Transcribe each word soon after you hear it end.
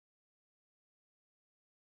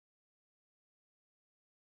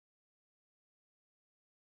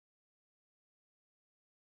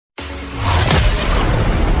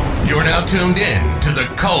tuned in to the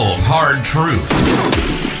Cold Hard Truth,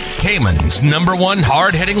 Cayman's #1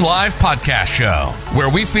 hard-hitting live podcast show, where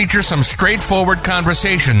we feature some straightforward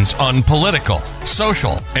conversations on political,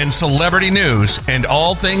 social, and celebrity news and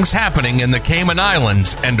all things happening in the Cayman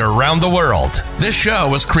Islands and around the world. This show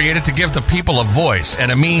was created to give the people a voice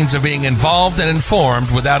and a means of being involved and informed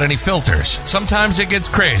without any filters. Sometimes it gets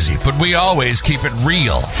crazy, but we always keep it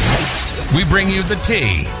real. We bring you the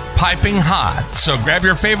tea, piping hot, so grab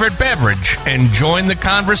your favorite beverage and join the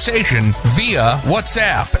conversation via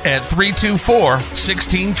WhatsApp at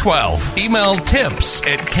 324-1612. Email tips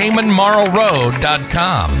at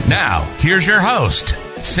CaymanMarlRoad.com. Now, here's your host,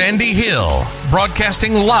 Sandy Hill,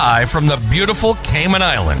 broadcasting live from the beautiful Cayman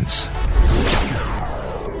Islands.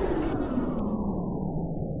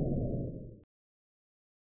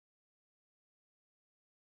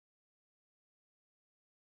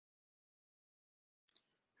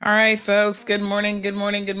 All right, folks. Good morning. Good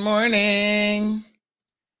morning. Good morning.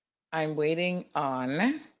 I'm waiting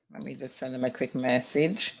on. Let me just send them a quick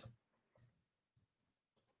message.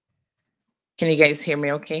 Can you guys hear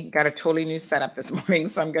me okay? Got a totally new setup this morning,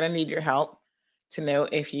 so I'm going to need your help to know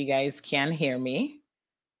if you guys can hear me.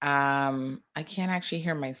 I can't actually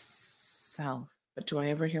hear myself, but do I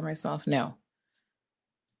ever hear myself? No.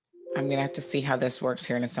 I'm going to have to see how this works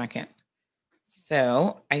here in a second.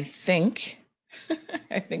 So I think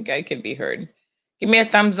I can be heard. Give me a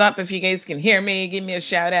thumbs up if you guys can hear me. Give me a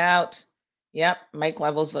shout out. Yep, mic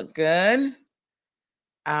levels look good.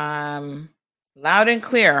 Loud and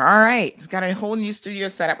clear. All right. It's got a whole new studio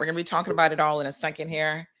setup. We're going to be talking about it all in a second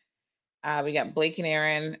here. We got Blake and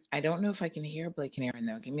Aaron. I don't know if I can hear Blake and Aaron,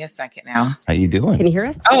 though. Give me a second now. How you doing? Can you hear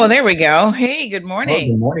us? Oh, there we go. Hey, good morning. Oh,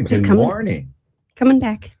 good morning. Just Good morning. Coming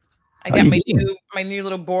back. I got my new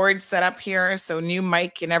little board set up here, so new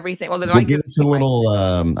mic and everything. Well, the mic Give is us a little.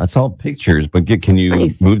 I saw pictures, but can you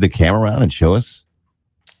move the camera around and show us?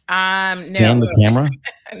 No. Pan the camera?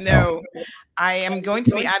 No. Oh. I am going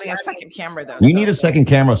to be adding a second camera, though. We need a second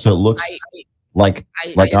camera so it looks like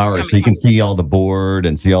ours, so you can see all the board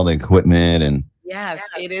and see all the equipment and. Yes,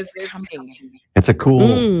 it is coming. It's a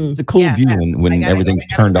cool view when everything's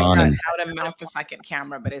turned on. And how to mount the second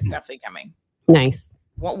camera, but it's definitely coming. Nice.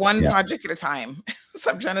 One project at a time.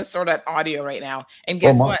 So I'm trying to sort out audio right now. And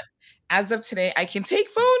guess what? As of today, I can take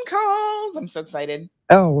phone calls. I'm so excited.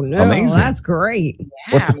 Oh no, amazing. That's great. Yeah,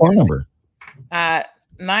 what's the phone number?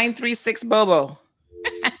 936 Bobo.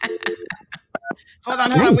 Hold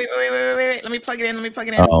on. Wait. Let me plug it in.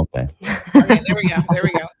 Oh, okay. Okay, there we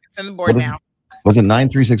go. It's in the board now. Was it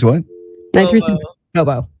 936 what? 936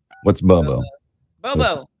 Bobo. What's Bobo?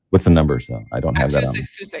 Bobo. What's the number? So I don't have that on.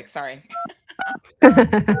 2626, sorry.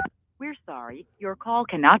 We're sorry. Your call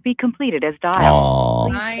cannot be completed as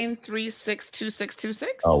dialed. 9362626.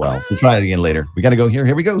 Oh, well. We'll try it again later. We got to go here.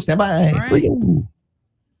 Here we go. Stand by. All right.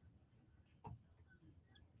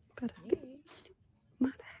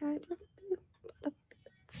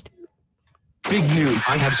 Big news.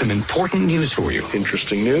 I have some important news for you.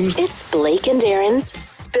 Interesting news. It's Blake and Aaron's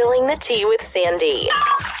Spilling the Tea with Sandy.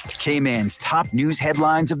 Cayman's top news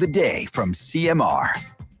headlines of the day from CMR.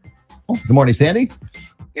 Oh, good morning, Sandy.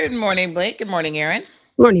 Good morning, Blake. Good morning, Aaron.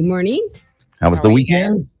 Morning. How was the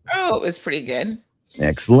weekend? Oh, it was pretty good.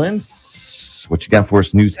 Excellent. What you got for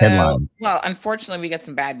us? News headlines. Well, unfortunately, we got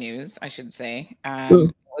some bad news, I should say.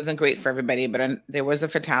 It wasn't great for everybody, but there was a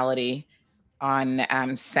fatality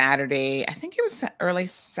on Saturday. I think it was early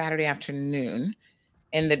Saturday afternoon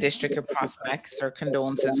in the district of Prospect. Our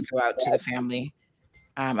condolences go out to the family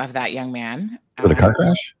of that young man. With a car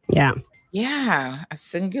crash? Yeah, a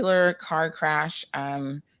singular car crash.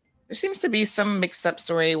 There seems to be some mixed up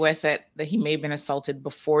story with it that he may have been assaulted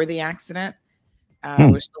before the accident.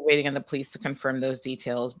 We're still waiting on the police to confirm those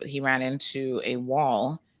details, but he ran into a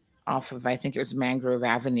wall off of, I think it was Mangrove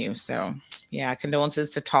Avenue. So yeah,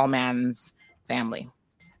 condolences to Tall Man's family.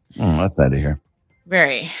 That's sad to hear.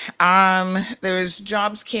 Very. There's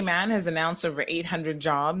Jobs Cayman has announced over 800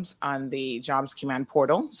 jobs on the Jobs Cayman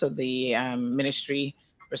portal. So the ministry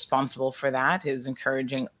responsible for that is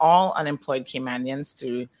encouraging all unemployed Caymanians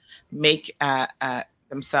to make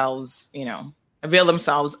themselves, avail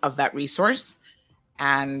themselves of that resource.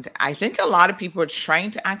 And I think a lot of people are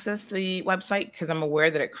trying to access the website because I'm aware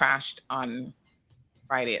that it crashed on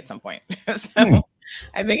Friday at some point. So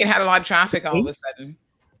I think it had a lot of traffic all of a sudden.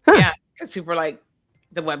 Yeah, because people are like,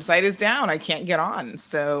 the website is down. I can't get on.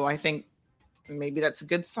 So I think maybe that's a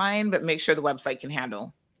good sign, but make sure the website can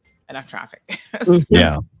handle enough traffic. So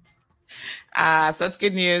that's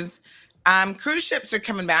good news. Cruise ships are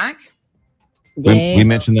coming back. We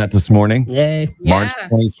mentioned that this morning. Yay. March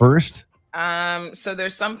 21st. So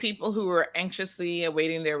there's some people who are anxiously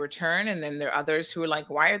awaiting their return, and then there are others who are like,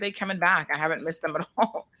 why are they coming back? I haven't missed them at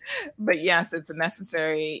all. But yes, it's a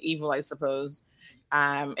necessary evil, I suppose.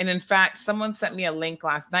 And in fact, someone sent me a link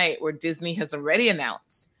last night where Disney has already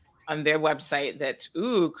announced on their website that,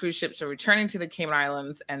 cruise ships are returning to the Cayman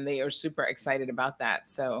Islands, and they are super excited about that.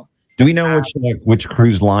 So do we know which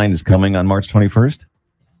cruise line is coming on March 21st?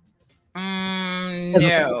 No.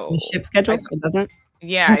 The ship schedule? It doesn't?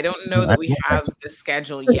 Yeah, I don't know that we have the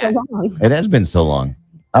schedule yet. It has been so long.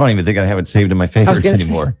 I don't even think I have it saved in my favorites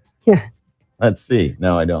anymore. Yeah. Let's see.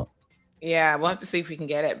 No, I don't. Yeah, we'll have to see if we can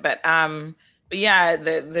get it. But yeah,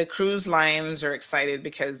 the cruise lines are excited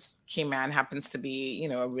because Cayman happens to be,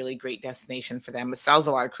 a really great destination for them. It sells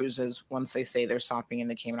a lot of cruises once they say they're stopping in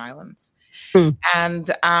the Cayman Islands. And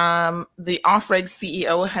the Offreg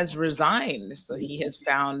CEO has resigned, so he has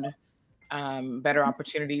found better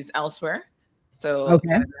opportunities elsewhere. So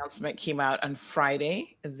that announcement came out on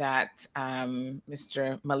Friday that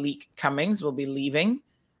Mr. Malik Cummings will be leaving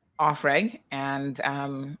Offreg, and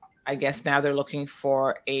I guess now they're looking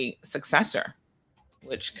for a successor,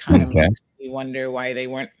 which kind of makes me wonder why they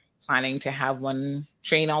weren't planning to have one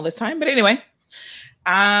train all the time. But anyway,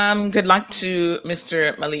 good luck to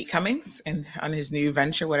Mr. Malik Cummings and on his new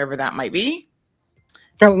venture, whatever that might be.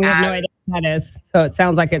 Oh, we have no idea what that is. So it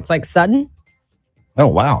sounds like it's like sudden. Oh,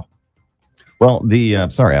 wow. Well,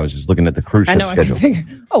 sorry, I was just looking at the cruise ship schedule.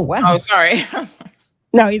 Oh, wow. Oh, sorry.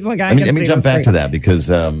 No, he's like, let me jump back to that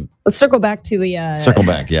because let's circle back to the circle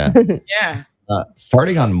back. Yeah. Yeah.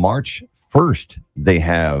 Starting on March 1st, they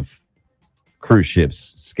have cruise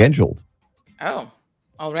ships scheduled. Oh,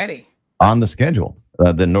 already on the schedule.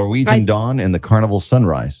 The Norwegian Dawn and the Carnival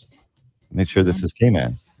Sunrise. Make sure this is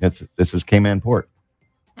Cayman. This is Cayman Port.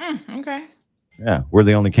 Okay. Yeah, we're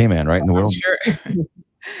the only Cayman, right, in the world.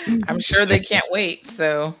 I'm sure they can't wait.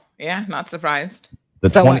 So yeah, not surprised. The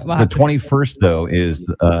 21st though is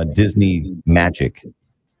Disney Magic.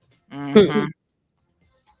 Mm-hmm.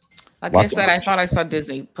 Like I said, I thought I saw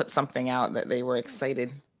Disney put something out that they were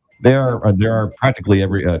excited. There are practically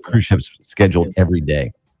every cruise ships scheduled every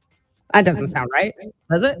day. That doesn't sound right,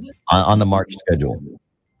 does it? On the March schedule.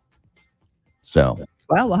 So.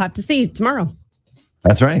 Well, we'll have to see tomorrow.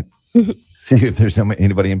 That's right. See if there's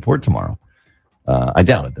anybody in port tomorrow. I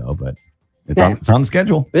doubt it though, but it's on the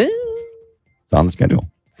schedule. It's on the schedule.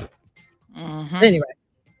 Anyway.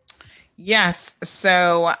 Yes.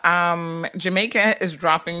 So Jamaica is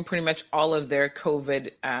dropping pretty much all of their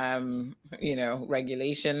COVID,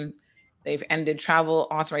 regulations. They've ended travel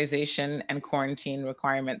authorization and quarantine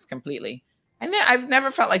requirements completely. And I've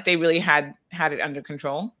never felt like they really had it under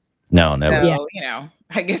control. No, never. So,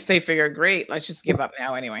 I guess they figured, great, let's just give up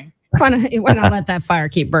now anyway. Why not let that fire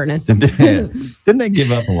keep burning? Didn't they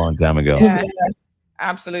give up a long time ago? Yeah,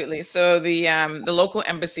 absolutely. So the local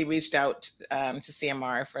embassy reached out to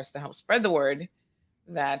CMR for us to help spread the word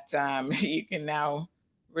that you can now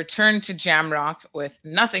return to Jamrock with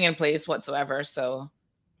nothing in place whatsoever. So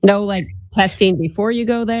no, testing before you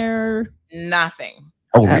go there? Nothing.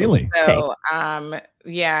 Oh, really? So,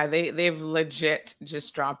 they've legit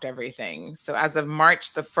just dropped everything. So as of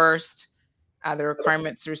March the 1st, the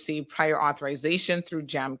requirements to receive prior authorization through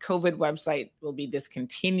Jam COVID website will be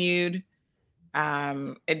discontinued.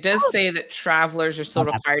 It does say that travelers are still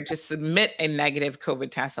required to submit a negative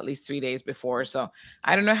COVID test at least 3 days before. So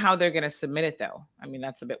I don't know how they're going to submit it, though. I mean,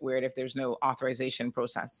 that's a bit weird if there's no authorization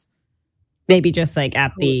process. Maybe just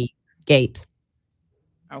at the gate.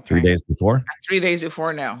 Okay. 3 days before? 3 days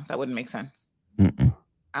before? No, that wouldn't make sense.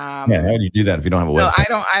 How do you do that if you don't have a website?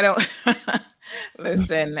 No, I don't.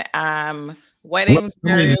 Listen, weddings,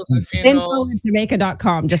 burials, and funerals.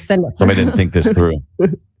 Info@jamaica.com. Just send it. Somebody didn't think this through.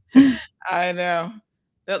 I know.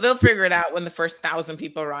 They'll figure it out when the first 1,000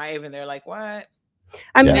 people arrive, and they're like, "What?"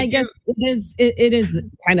 I mean, I guess it is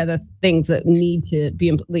kind of the things that need to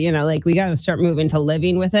be, we got to start moving to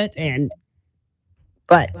living with it,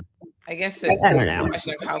 but I guess it's a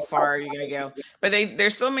question of how far you're going to go. But they're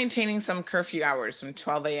still maintaining some curfew hours from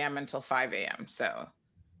 12 a.m. until 5 a.m. So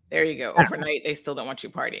there you go. Overnight, they still don't want you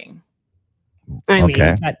partying. I mean,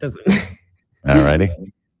 that doesn't. All righty.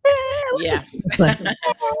 Yes.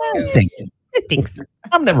 It stinks.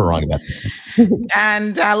 I'm never wrong about this.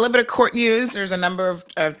 And a little bit of court news. There's a number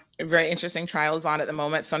of very interesting trials on at the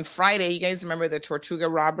moment. So on Friday, you guys remember the Tortuga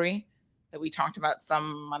robbery that we talked about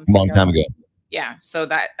some months ago? Long time ago. Yeah. So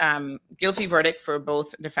that guilty verdict for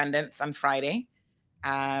both defendants on Friday.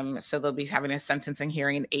 So they'll be having a sentencing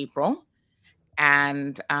hearing in April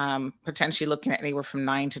and potentially looking at anywhere from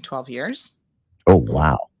 9 to 12 years. Oh,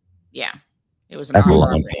 wow. Yeah. It was an That's armed a long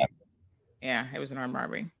robbery. time. Yeah, it was an armed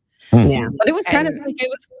robbery. Yeah, but it was kind of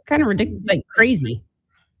ridiculous, like crazy.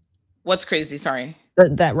 What's crazy? Sorry.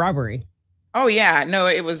 That robbery. Oh yeah, no,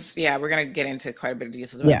 it was. Yeah, we're gonna get into quite a bit of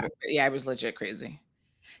details. Yeah, it was legit crazy.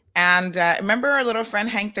 And remember our little friend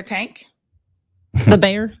Hank the Tank, the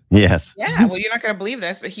bear. Yes. Yeah. Well, you're not gonna believe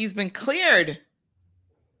this, but he's been cleared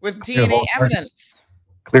with DNA evidence.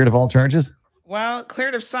 Cleared of all charges? Well,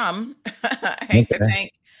 cleared of some. Hank the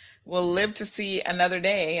Tank will live to see another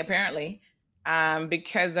day, apparently,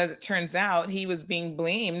 because as it turns out, he was being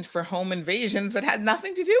blamed for home invasions that had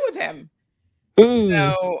nothing to do with him.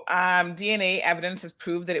 So DNA evidence has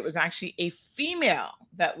proved that it was actually a female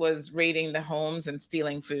that was raiding the homes and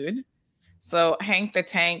stealing food. So Hank the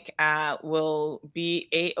Tank will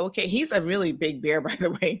be okay. He's a really big bear, by the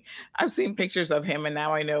way. I've seen pictures of him, and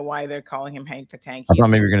now I know why they're calling him Hank the Tank. I thought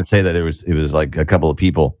maybe you were going to say that it was like a couple of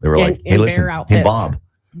people. They were like, "Hey, listen, hey Bob,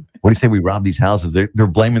 what do you say we rob these houses?" They're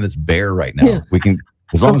blaming this bear right now. Yeah. We can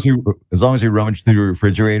as long as we rummage through the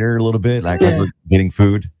refrigerator a little bit, like we're getting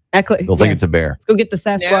food. They'll think it's a bear. Let's go get the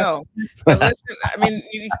Sasquatch. No, but listen, I mean,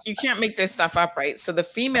 you can't make this stuff up, right? So the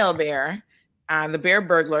female bear. The bear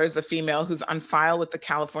burglar is a female who's on file with the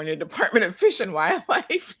California Department of Fish and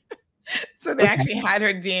Wildlife. So they actually had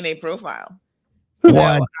her DNA profile.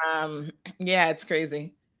 So, yeah, it's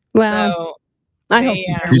crazy. Well, so I hope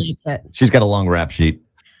she's got a long rap sheet.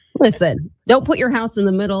 Listen, don't put your house in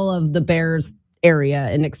the middle of the bears area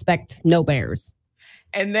and expect no bears.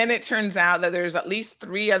 And then it turns out that there's at least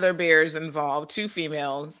 3 other bears involved, 2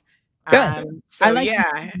 females. Good. So I like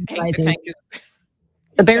Hank the Tank is.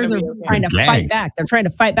 The bears are trying to fight back. They're trying to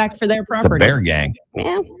fight back for their property. It's a bear gang.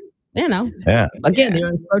 Yeah, you know. Yeah. Again, they're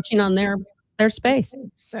encroaching on their space.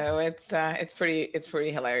 So it's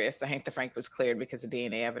pretty hilarious. The Hank the Frank was cleared because of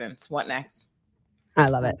DNA evidence. What next? I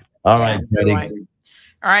love it. All right, all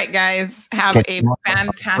right, guys. Have a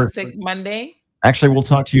fantastic Monday. Actually, we'll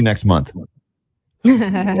talk to you next month.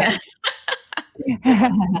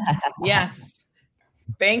 Yes.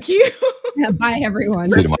 Thank you. Bye, everyone.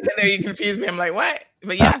 There, you confused me. I'm like, what?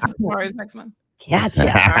 But yes, tomorrow is next month.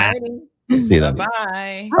 Gotcha. See you then.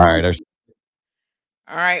 Bye. All right.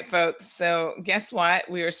 All right, folks. So guess what?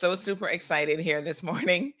 We are so super excited here this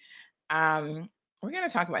morning. We're going to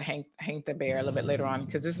talk about Hank the Bear a little bit later on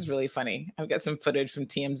because this is really funny. I've got some footage from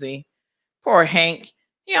TMZ. Poor Hank.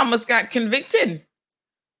 He almost got convicted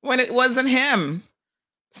when it wasn't him.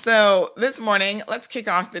 So this morning, let's kick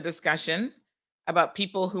off the discussion about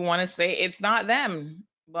people who want to say it's not them.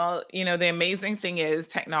 Well, you know, the amazing thing is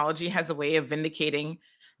technology has a way of vindicating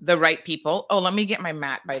the right people. Oh, let me get my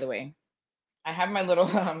mat, by the way. I have my little,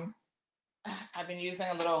 I've been using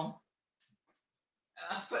a little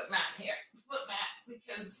foot mat here. Foot mat,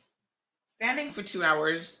 because standing for 2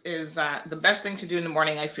 hours is the best thing to do in the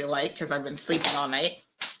morning, I feel like, because I've been sleeping all night.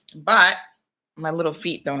 But my little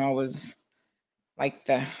feet don't always like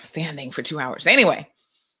the standing for 2 hours. Anyway,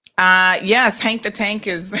 yes, Hank the Tank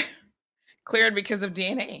is cleared because of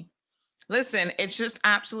DNA. Listen, it's just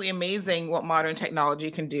absolutely amazing what modern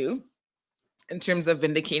technology can do in terms of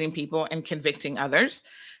vindicating people and convicting others.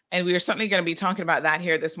 And we are certainly going to be talking about that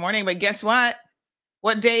here this morning. But guess what?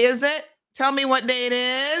 What day is it? Tell me what day it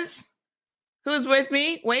is. Who's with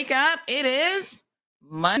me? Wake up. It is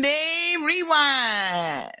Monday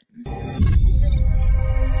Rewind.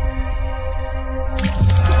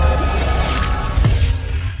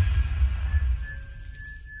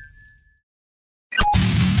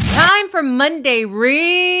 Time for Monday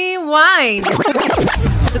Rewind.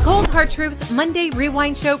 The Cold Hard Truths Monday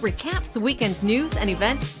Rewind Show recaps the weekend's news and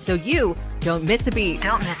events so you don't miss a beat.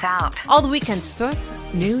 Don't miss out. All the weekend's source,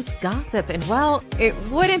 news, gossip, and well, it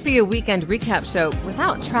wouldn't be a weekend recap show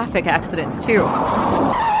without traffic accidents too.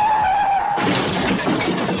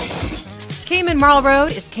 Cayman Marl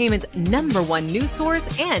Road is Cayman's #1 news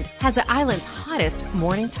source and has the island's hottest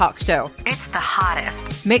morning talk show. It's the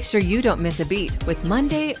hottest. Make sure you don't miss a beat with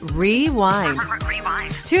Monday Rewind.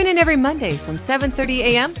 Tune in every Monday from 7:30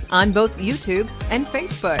 a.m. on both YouTube and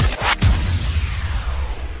Facebook.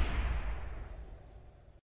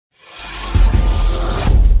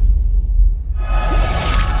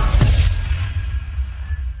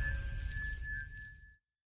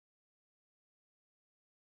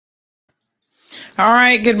 All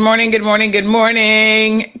right. Good morning. Good morning. Good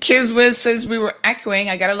morning. Kizwiz says we were echoing.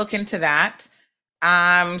 I got to look into that.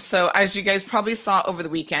 So as you guys probably saw over the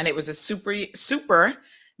weekend, it was a super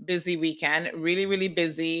busy weekend. Really, really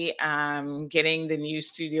busy getting the new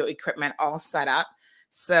studio equipment all set up.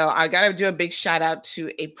 So I got to do a big shout out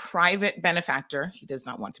to a private benefactor. He does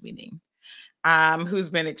not want to be named. Who's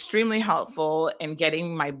been extremely helpful in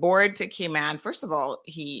getting my board to Cayman. First of all,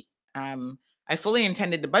 I I fully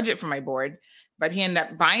intended to budget for my board, but he ended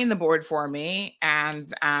up buying the board for me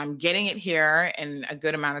and getting it here in a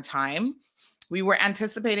good amount of time. We were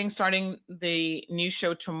anticipating starting the new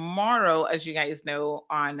show tomorrow, as you guys know,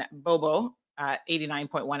 on Bobo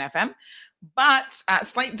 89.1 FM. But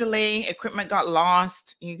slight delay, equipment got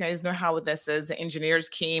lost. You guys know how this is. The engineers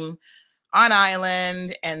came on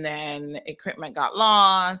island and then equipment got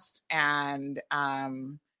lost. And,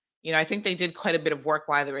 I think they did quite a bit of work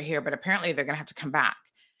while they were here, but apparently they're going to have to come back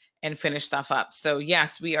and finish stuff up. So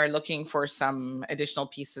yes, we are looking for some additional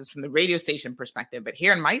pieces from the radio station perspective. But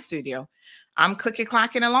here in my studio, I'm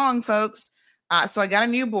clicky-clacking along, folks. So I got a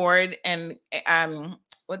new board and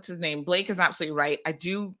what's his name? Blake is absolutely right.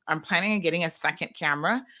 I'm planning on getting a second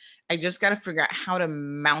camera. I just got to figure out how to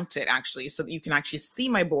mount it actually, so that you can actually see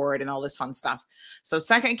my board and all this fun stuff. So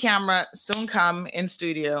second camera soon come in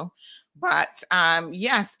studio. But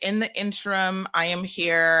yes, in the interim, I am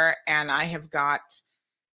here and I have got,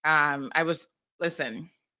 back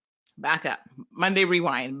up, Monday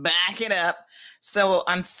Rewind, back it up. So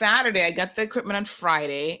on Saturday, I got the equipment on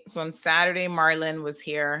Friday. So on Saturday, Marlon was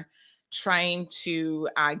here trying to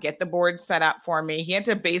get the board set up for me. He had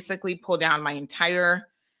to basically pull down my entire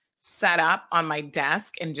setup on my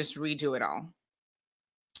desk and just redo it all.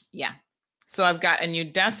 Yeah. So I've got a new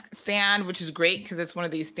desk stand, which is great because it's one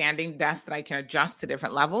of these standing desks that I can adjust to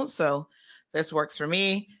different levels. So this works for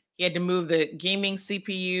me. He had to move the gaming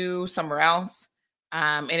CPU somewhere else.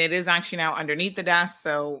 And it is actually now underneath the desk.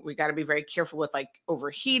 So we got to be very careful with like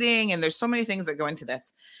overheating. And there's so many things that go into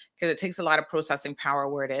this because it takes a lot of processing power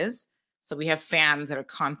where it is. So we have fans that are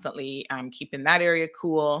constantly keeping that area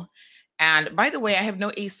cool. And by the way, I have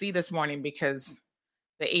no AC this morning because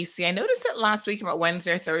the AC, I noticed it last week about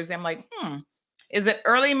Wednesday or Thursday. I'm like, is it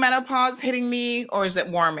early menopause hitting me or is it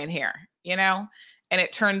warm in here? And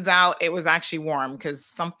it turns out it was actually warm because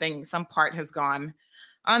some part has gone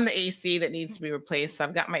on the AC that needs to be replaced. So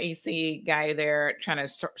I've got my AC guy there trying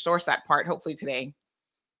to source that part, hopefully today.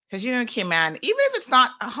 Because, okay, man, even if it's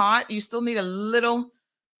not hot, you still need a little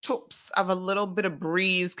choops of a little bit of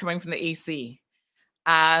breeze coming from the AC.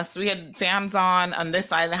 So we had fans on this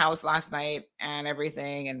side of the house last night and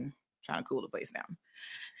everything and trying to cool the place down.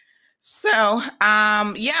 So, so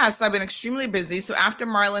I've been extremely busy. So after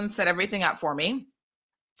Marlon set everything up for me,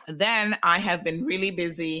 then I have been really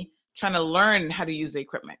busy trying to learn how to use the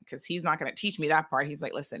equipment because he's not going to teach me that part. He's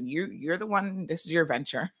like, listen, you're the one, this is your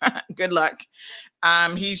venture. Good luck.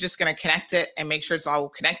 He's just going to connect it and make sure it's all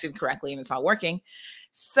connected correctly and it's all working.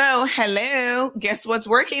 So hello, guess what's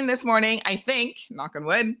working this morning? I think, knock on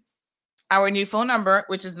wood, our new phone number,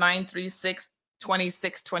 which is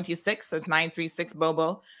 936-2626. So it's 936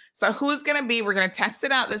 Bobo. So who's going to be, we're going to test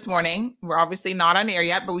it out this morning. We're obviously not on air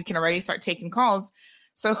yet, but we can already start taking calls.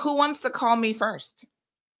 So who wants to call me first?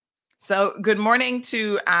 So good morning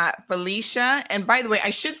to Felicia. And by the way, I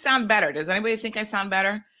should sound better. Does anybody think I sound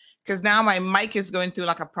better? Because now my mic is going through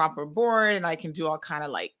like a proper board and I can do all kind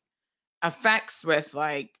of like effects with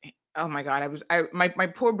like, oh my God, my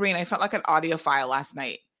poor brain, I felt like an audiophile last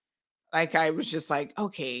night. Like I was just like,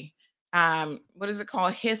 okay, what is it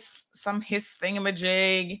called? Some hiss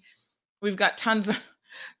thingamajig. We've got tons of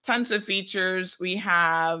features. We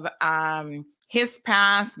have hiss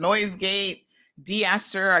pass, noise gate,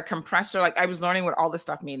 de-esser, a compressor. Like I was learning what all this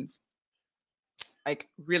stuff means like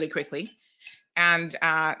really quickly. And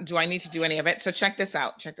do I need to do any of it? So check this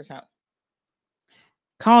out.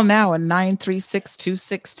 Call now at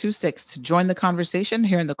 936-2626 to join the conversation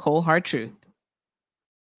here in the Cold Hard Truth.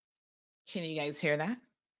 Can you guys hear that?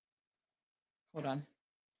 Hold on.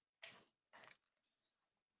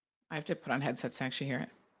 I have to put on headsets to actually hear it.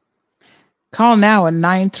 Call now at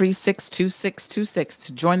 936-2626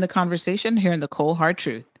 to join the conversation here in the Cold Hard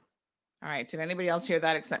Truth. All right. Did anybody else hear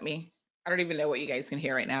that except me? I don't even know what you guys can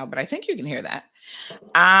hear right now, but I think you can hear that.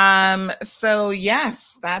 So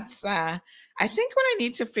yes, that's, I think what I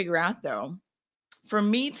need to figure out though, for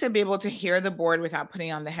me to be able to hear the board without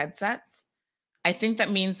putting on the headsets, I think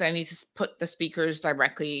that means that I need to put the speakers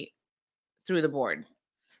directly through the board.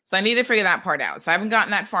 So I need to figure that part out. So I haven't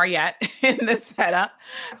gotten that far yet in this setup.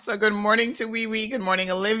 So good morning to Wee Wee. Good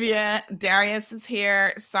morning, Olivia. Darius is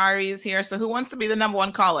here. Sari is here. So who wants to be the number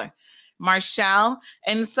one caller? Marshall.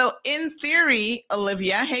 And so in theory,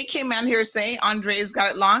 Olivia, hey, came out here say Andre's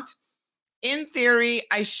got it locked. In theory,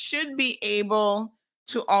 I should be able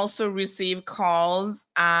to also receive calls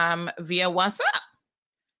via WhatsApp.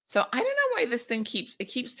 So I don't know why this thing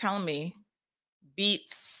keeps telling me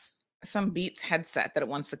some Beats headset that it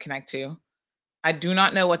wants to connect to. I do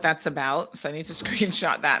not know what that's about. So I need to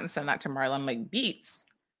screenshot that and send that to Marla. I'm like, Beats?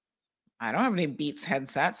 I don't have any Beats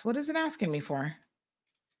headsets. What is it asking me for?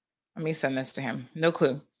 Let me send this to him. No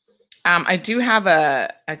clue. I do have a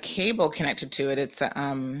cable connected to it. It's a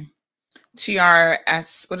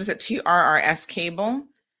TRS. What is it? TRRS cable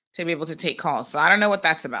to be able to take calls. So I don't know what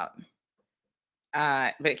that's about.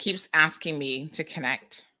 But it keeps asking me to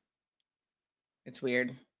connect. It's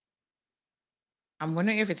weird. I'm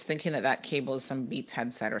wondering if it's thinking that cable is some Beats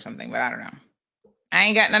headset or something, but I don't know. I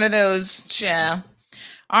ain't got none of those. Chill.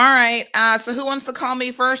 All right. So who wants to call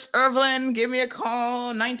me first? Evelyn, give me a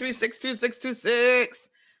call. 9362626.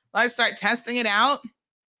 Let's start testing it out.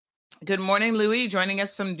 Good morning, Louie, joining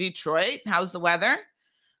us from Detroit. How's the weather?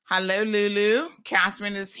 Hello, Lulu.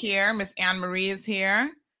 Catherine is here. Miss Anne Marie is here.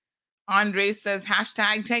 Andre says,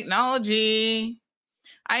 #technology.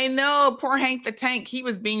 I know, poor Hank the Tank. He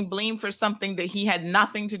was being blamed for something that he had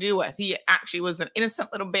nothing to do with. He actually was an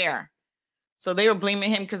innocent little bear. So they were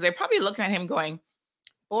blaming him because they're probably looking at him going,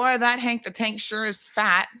 boy, that Hank the Tank sure is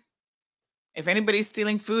fat. If anybody's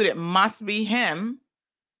stealing food, it must be him.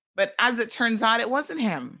 But as it turns out, it wasn't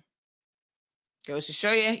him. Goes to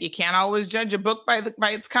show you, you can't always judge a book by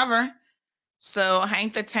its cover. So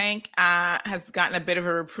Hank the Tank has gotten a bit of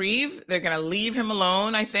a reprieve. They're going to leave him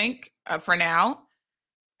alone, I think, for now.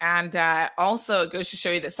 And also, it goes to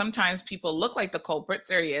show you that sometimes people look like the culprits.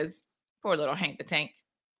 There he is. Poor little Hank the Tank.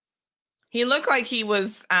 He looked like he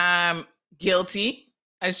was guilty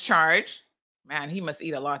as charged. Man, he must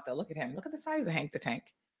eat a lot, though. Look at him. Look at the size of Hank the Tank.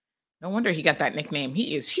 No wonder he got that nickname.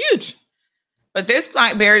 He is huge. But this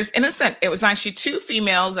black bear is innocent. It was actually 2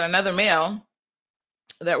 females and another male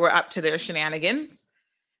that were up to their shenanigans.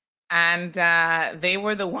 And they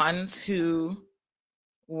were the ones who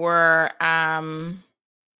were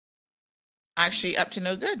actually up to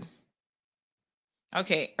no good.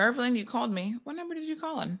 Okay, Evelyn, you called me. What number did you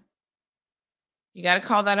call on? You got to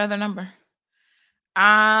call that other number.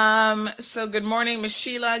 So good morning, Miss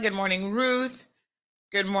Sheila. Good morning, Ruth.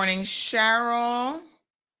 Good morning, Cheryl.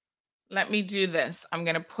 Let me do this. I'm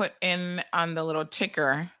going to put in on the little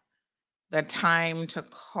ticker the time to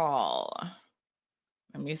call.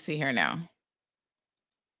 Let me see here now.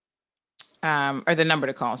 Or the number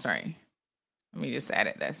to call, sorry. Let me just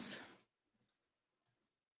edit this.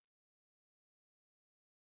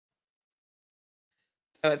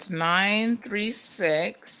 So it's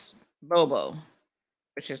 936 Bobo,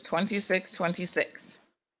 which is 2626.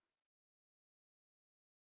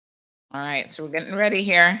 All right, so we're getting ready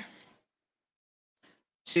here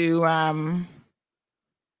to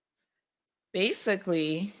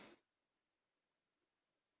basically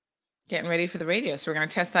getting ready for the radio. So we're going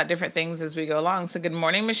to test out different things as we go along. So good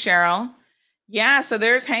morning, Miss Cheryl. Yeah, so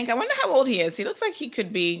there's Hank. I wonder how old he is. He looks like he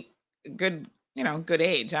could be good, good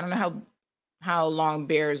age. I don't know how long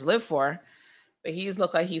bears live for, but he's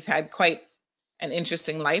looked like he's had quite an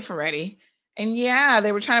interesting life already. And yeah,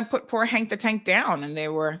 they were trying to put poor Hank the Tank down, and they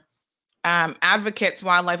were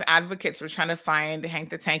wildlife advocates were trying to find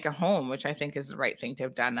Hank the Tank a home, which I think is the right thing to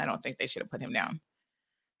have done. I don't think they should have put him down.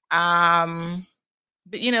 But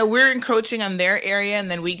we're encroaching on their area,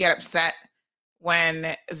 and then we get upset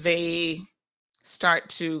when they start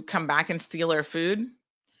to come back and steal our food.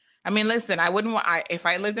 I mean, listen, I wouldn't want, if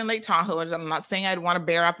I lived in Lake Tahoe, I'm not saying I'd want a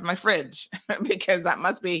bear up in my fridge because that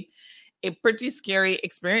must be a pretty scary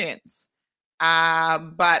experience.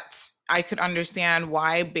 But I could understand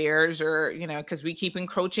why bears are, because we keep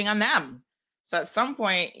encroaching on them. So at some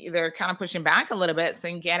point, they're kind of pushing back a little bit,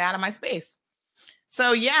 saying, get out of my space.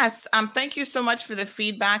 So yes, thank you so much for the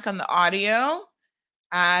feedback on the audio.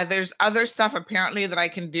 There's other stuff apparently that I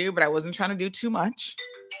can do, but I wasn't trying to do too much.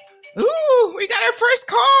 Ooh, we got our first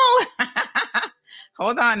call.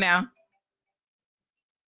 Hold on now.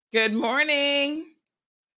 Good morning.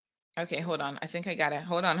 Okay, hold on. I think I got it.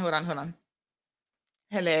 Hold on.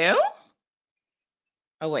 Hello?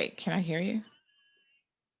 Oh, wait. Can I hear you?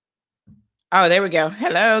 Oh, there we go.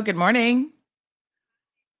 Hello. Good morning.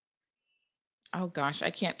 Oh, gosh.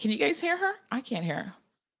 I can't. Can you guys hear her? I can't hear her.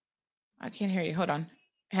 I can't hear you. Hold on.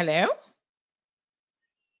 Hello?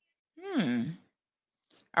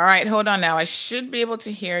 All right. Hold on now. I should be able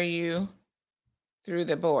to hear you through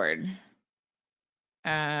the board.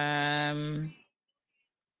 Hold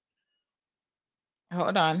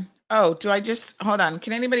on. Oh, hold on.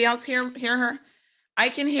 Can anybody else hear her? I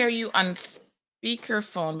can hear you on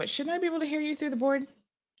speakerphone, but shouldn't I be able to hear you through the board? Yeah,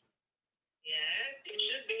 you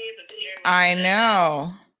should be able to hear me. I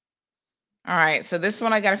know. All right. So this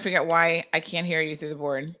one, I got to figure out why I can't hear you through the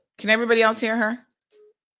board. Can everybody else hear her?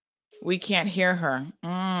 We can't hear her.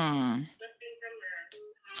 All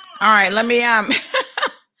right. Let me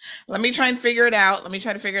let me try and figure it out. All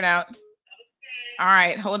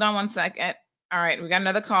right. Hold on one second. All right. We got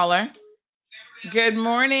another caller. Good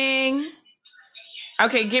morning.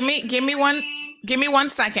 Okay, give me 1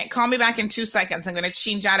 second. Call me back in 2 seconds. I'm gonna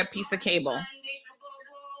change out a piece of cable.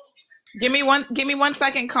 Give me 1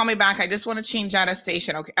 second. Call me back. I just want to change out a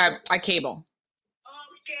station. Okay, a cable.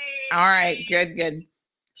 Okay. All right, good.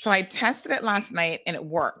 So I tested it last night and it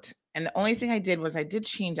worked. And the only thing I did was I did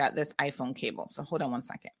change out this iPhone cable. So hold on 1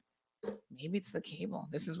 second. Maybe it's the cable.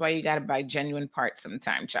 This is why you got to buy genuine parts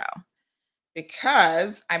sometime, child.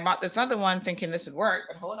 Because I bought this other one thinking this would work,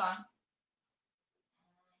 but hold on.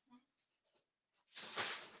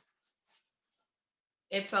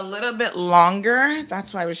 It's a little bit longer.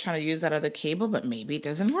 That's why I was trying to use that other cable, but maybe it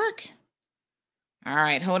doesn't work. All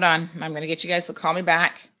right, hold on. I'm going to get you guys to call me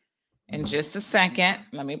back in just a second.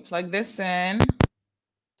 Let me plug this in.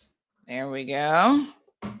 There we go.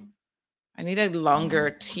 I need a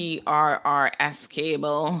longer TRRS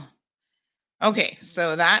cable. Okay,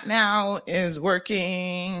 so that now is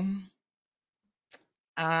working.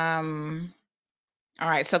 All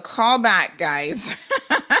right, so call back, guys.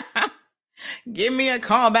 Give me a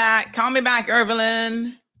call back. Call me back,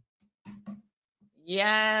 Evelyn.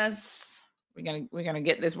 Yes. We're gonna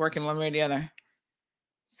get this working one way or the other.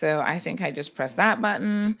 So I think I just pressed that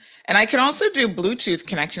button. And I can also do Bluetooth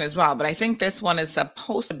connection as well, but I think this one is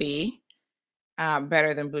supposed to be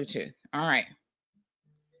better than Bluetooth. All right.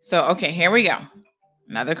 So, okay, here we go.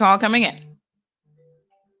 Another call coming in.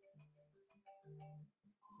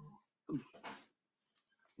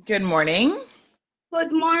 Good morning.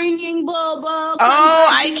 Good morning, Bobo. Oh,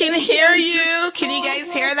 I can hear you. Can you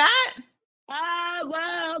guys hear that?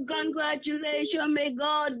 Well, congratulations. May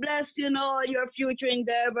God bless you in all your future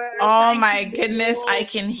endeavors. Oh, my goodness. I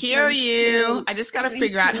can hear you. I just got to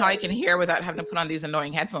figure out how I can hear without having to put on these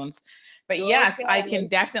annoying headphones. But yes, I can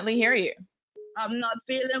definitely hear you. I'm not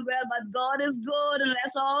feeling well, but God is good, and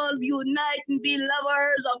let's all unite and be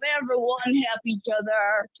lovers of everyone, help each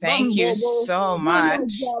other. Thank you so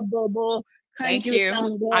much. Bobo. Thank you.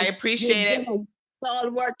 I appreciate it.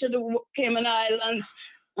 All work to the Cayman Islands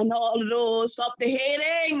and all those. Stop the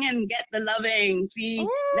hating and get the loving. See,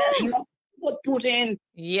 let's put Putin.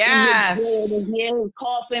 Yes.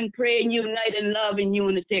 Cough and pray and unite and love and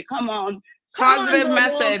unity. Come on. Positive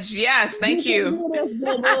message. Yes, thank you.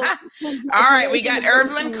 All right, we got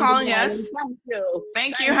Evelyn calling us.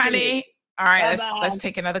 Thank you, honey. All right, let's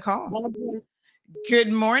take another call.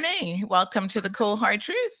 Good morning. Welcome to the Cold Hard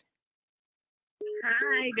Truth.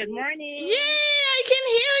 Hi, good morning. Yay, I can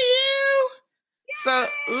hear you. So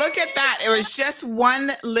look at that. It was just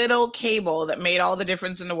one little cable that made all the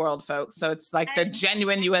difference in the world, folks. So it's like the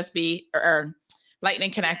genuine USB or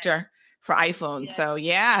lightning connector for iPhone. So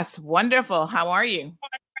yes, wonderful. How are you?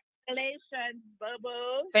 Congratulations,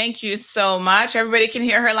 Bobo. Thank you so much. Everybody can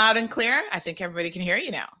hear her loud and clear. I think everybody can hear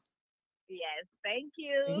you now. Yes, thank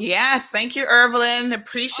you. Yes, thank you, Evelyn.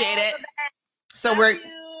 Appreciate it. So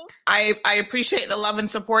I appreciate the love and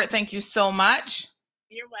support. Thank you so much.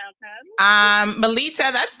 You're welcome.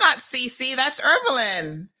 Melita, that's not Cece, that's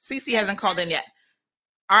Evelyn. Cece hasn't called in yet.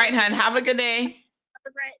 All right, hon, have a good day. Have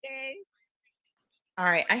a great day. All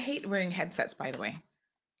right, I hate wearing headsets, by the way.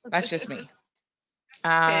 That's just me.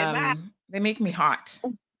 They make me hot,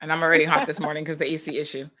 and I'm already hot this morning because the AC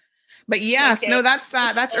issue. But yes, no, that's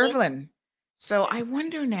Evelyn. So I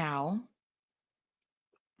wonder now.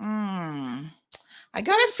 I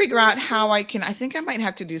got to figure out how I think I might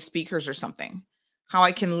have to do speakers or something, how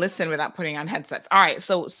I can listen without putting on headsets. All right,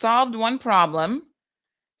 so solved one problem.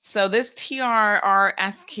 So this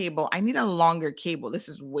TRRS cable, I need a longer cable. This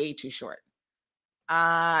is way too short.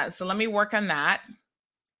 So let me work on that.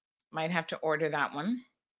 Might have to order that one.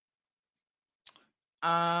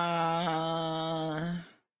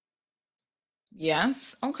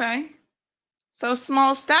 Yes, okay. So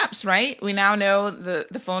small steps, right? We now know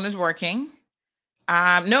the phone is working.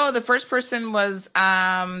 No, the first person was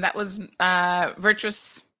that was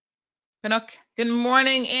Virtuous Pinook. Good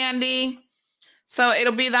morning, Andy. So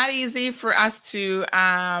it'll be that easy for us to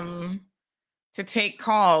take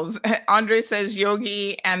calls. Andre says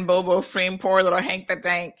Yogi and Bobo frame poor little Hank the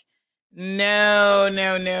Tank. No.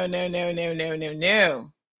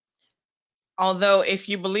 Although if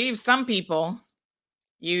you believe some people,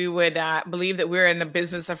 you would believe that we're in the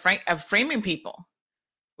business of framing people,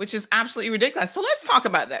 which is absolutely ridiculous. So let's talk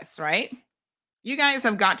about this, right? You guys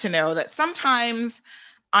have got to know that sometimes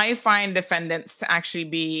I find defendants to actually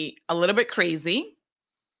be a little bit crazy.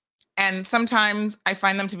 And sometimes I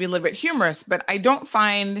find them to be a little bit humorous, but I don't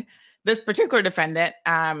find this particular defendant,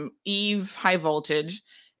 Eve High Voltage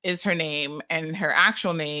is her name, and her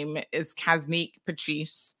actual name is Kasnique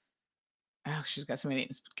Patrice. Oh, she's got so many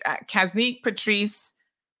names. Kasnique Patrice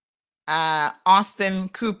Austin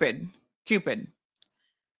Cupid.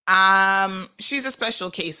 She's a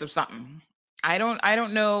special case of something. I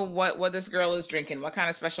don't know what this girl is drinking, what kind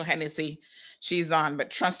of special Hennessy she's on, but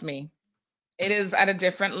trust me, it is at a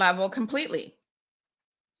different level completely.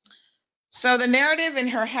 So the narrative in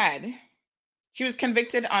her head, she was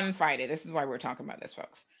convicted on Friday. This is why we're talking about this,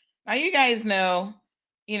 folks. Now, you guys know,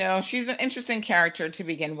 she's an interesting character to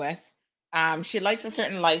begin with. She likes a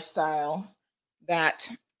certain lifestyle that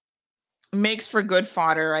makes for good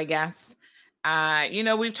fodder, I guess.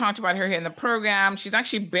 We've talked about her here in the program. She's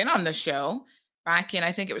actually been on the show back in,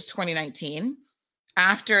 I think it was 2019.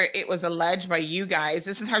 After it was alleged by you guys,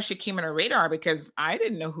 this is how she came on her radar, because I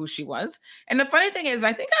didn't know who she was. And the funny thing is,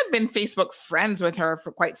 I think I've been Facebook friends with her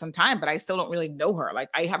for quite some time, but I still don't really know her. Like,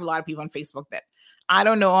 I have a lot of people on Facebook that I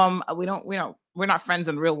don't know them. We're not friends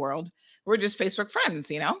in the real world. We're just Facebook friends,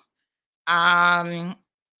 So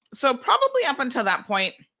probably up until that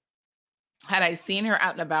point, had I seen her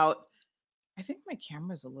out and about, I think my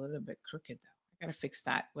camera's a little bit crooked though. I gotta fix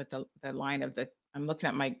that with the line of I'm looking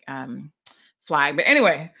at my flag. But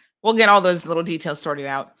anyway, we'll get all those little details sorted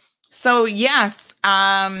out. So yes, she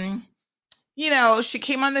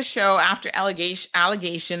came on the show after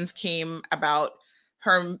allegations came about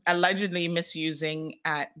her allegedly misusing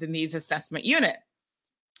at the needs assessment unit.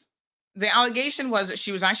 The allegation was that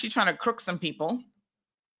she was actually trying to crook some people.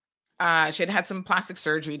 She had some plastic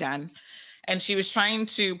surgery done, and she was trying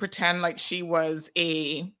to pretend like she was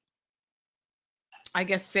a, I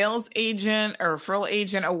guess, sales agent or referral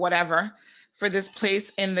agent or whatever for this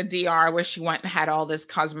place in the DR where she went and had all this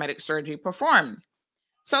cosmetic surgery performed.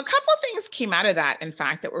 So a couple of things came out of that, in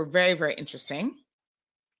fact, that were very, very interesting.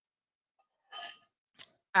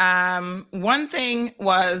 One thing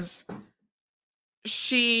was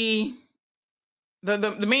the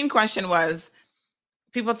main question was,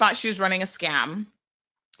 people thought she was running a scam,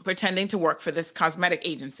 pretending to work for this cosmetic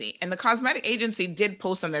agency. And the cosmetic agency did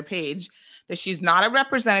post on their page that she's not a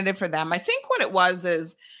representative for them. I think what it was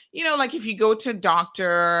is, like if you go to a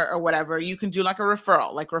doctor or whatever, you can do like a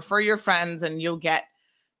referral, like refer your friends and you'll get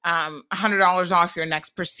 $100 off your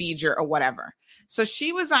next procedure or whatever. So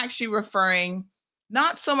she was actually referring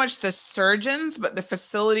not so much the surgeons, but the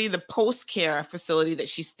facility, the post-care facility that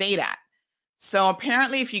she stayed at. So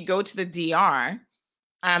apparently if you go to the DR,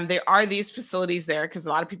 there are these facilities there, because a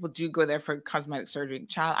lot of people do go there for cosmetic surgery.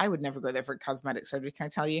 Child, I would never go there for cosmetic surgery. Can I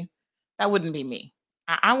tell you? That wouldn't be me.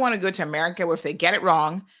 I want to go to America where if they get it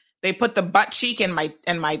wrong, they put the butt cheek in my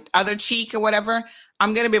other cheek or whatever,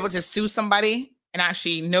 I'm going to be able to sue somebody and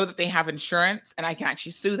actually know that they have insurance, and I can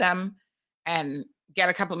actually sue them and get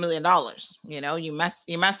a couple $1 million. You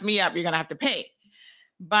mess me up, you're going to have to pay.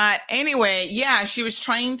 But anyway, yeah, she was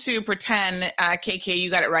trying to pretend, KK,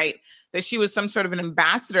 you got it right, that she was some sort of an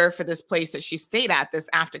ambassador for this place that she stayed at, this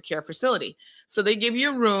aftercare facility. So they give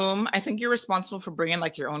you a room. I think you're responsible for bringing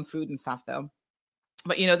like your own food and stuff though.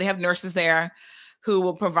 But, they have nurses there who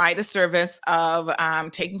will provide a service of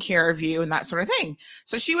taking care of you and that sort of thing.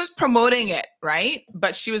 So she was promoting it, right?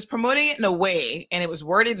 But she was promoting it in a way, and it was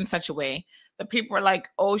worded in such a way that people were like,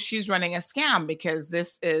 oh, she's running a scam, because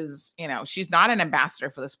this is, she's not an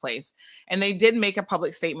ambassador for this place. And they did make a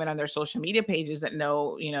public statement on their social media pages that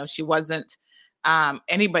no, she wasn't,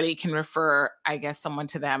 anybody can refer, I guess, someone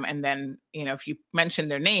to them. And then, if you mention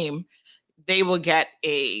their name, they will get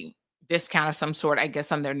a discount of some sort, I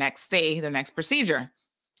guess, on their next stay, their next procedure.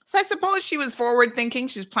 So I suppose she was forward thinking.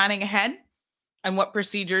 She's planning ahead on what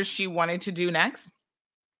procedures she wanted to do next.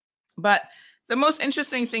 But the most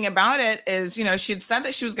interesting thing about it is, she'd said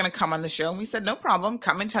that she was going to come on the show, and we said, no problem,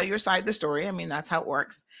 come and tell your side of the story. I mean, that's how it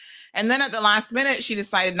works. And then at the last minute, she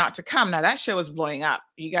decided not to come. Now that show was blowing up.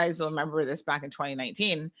 You guys will remember this back in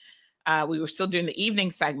 2019. We were still doing the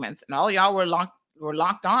evening segments, and all y'all were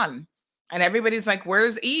locked on. And everybody's like,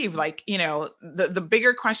 where's Eve? Like, the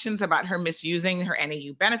bigger questions about her misusing her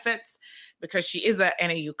NAU benefits, because she is a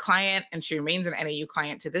NAU client and she remains an NAU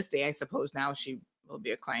client to this day. I suppose now she will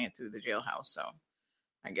be a client through the jailhouse. So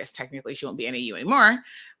I guess technically she won't be NAU anymore.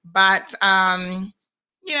 But,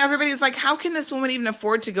 everybody's like, how can this woman even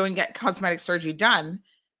afford to go and get cosmetic surgery done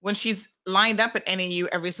when she's lined up at NAU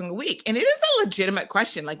every single week? And it is a legitimate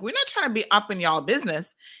question. Like, we're not trying to be up in y'all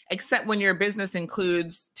business, except when your business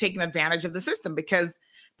includes taking advantage of the system, because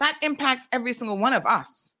that impacts every single one of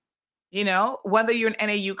us. Whether you're an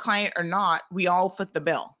NAU client or not, we all foot the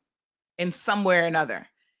bill in some way or another.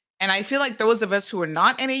 And I feel like those of us who are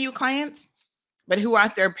not NAU clients, but who are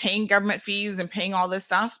out there paying government fees and paying all this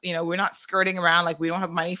stuff, we're not skirting around like we don't have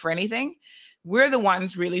money for anything. We're the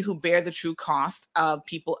ones really who bear the true cost of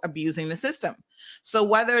people abusing the system. So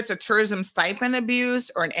whether it's a tourism stipend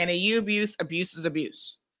abuse or an NAU abuse, abuse is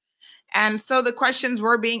abuse. And so the questions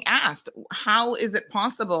were being asked. How is it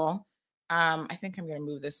possible? I think I'm going to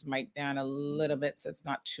move this mic down a little bit so it's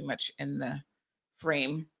not too much in the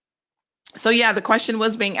frame. So yeah, the question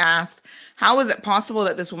was being asked, how is it possible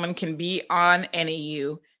that this woman can be on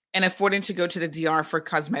NAU and affording to go to the DR for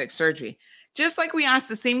cosmetic surgery? Just like we asked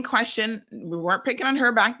the same question, we weren't picking on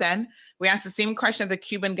her back then. We asked the same question of the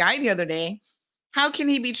Cuban guy the other day. How can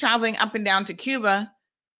he be traveling up and down to Cuba,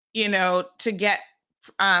 to get,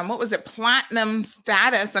 platinum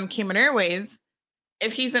status on Cayman Airways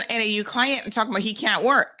if he's an NAU client and talking about he can't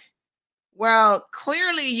work? Well,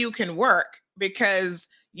 clearly you can work because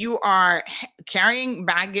you are carrying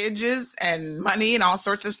baggages and money and all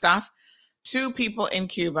sorts of stuff to people in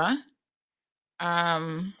Cuba.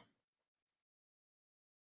 And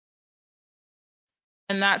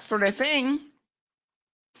that sort of thing.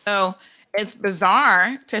 So it's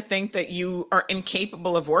bizarre to think that you are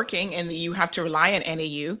incapable of working and that you have to rely on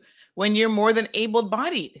NAU when you're more than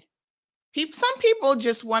able-bodied. Some people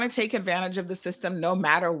just want to take advantage of the system no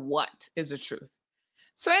matter what is the truth.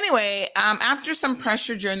 So anyway, after some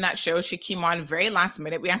pressure during that show, she came on very last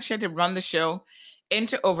minute. We actually had to run the show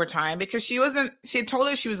into overtime because she had told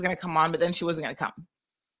us she was going to come on, but then she wasn't going to come.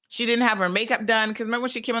 She didn't have her makeup done because remember when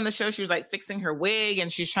she came on the show, she was like fixing her wig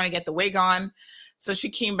and she's trying to get the wig on. So she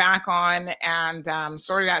came back on and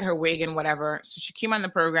sorted out her wig and whatever. So she came on the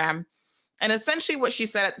program. And essentially what she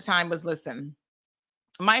said at the time was, listen,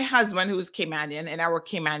 my husband, who's Caymanian, and our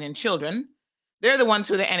Caymanian children, they're the ones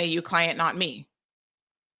who are the NAU client, not me.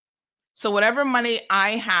 So whatever money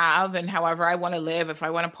I have and however I want to live, if I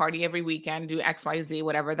want to party every weekend, do X, Y, Z,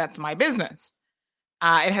 whatever, that's my business.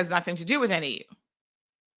 It has nothing to do with NAU.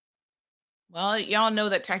 Well, y'all know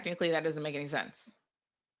that technically that doesn't make any sense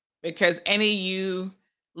because NAU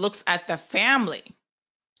looks at the family.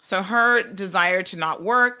 So her desire to not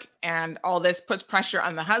work and all this puts pressure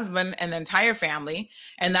on the husband and the entire family.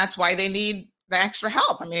 And that's why they need the extra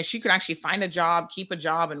help. I mean, if she could actually find a job, keep a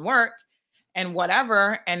job and work and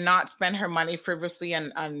whatever, and not spend her money frivolously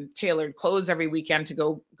on tailored clothes every weekend to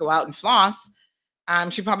go out and floss,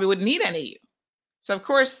 she probably wouldn't need NAU. So of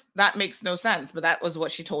course that makes no sense, but that was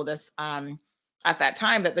what she told us at that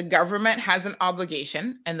time, that the government has an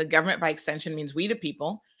obligation, and the government by extension means we the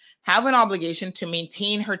people, have an obligation to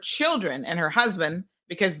maintain her children and her husband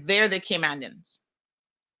because they're the Caymanians.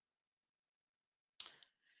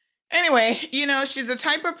 Anyway, she's the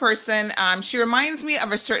type of person, she reminds me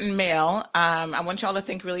of a certain male. I want y'all to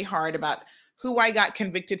think really hard about who I got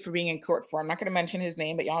convicted for being in court for. I'm not going to mention his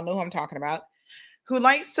name, but y'all know who I'm talking about, who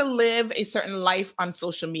likes to live a certain life on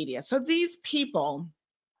social media. So these people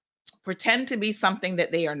pretend to be something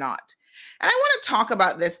that they are not. And I want to talk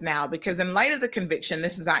about this now because in light of the conviction,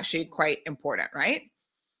 this is actually quite important, right?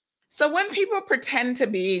 So when people pretend to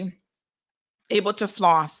be able to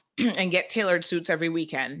floss and get tailored suits every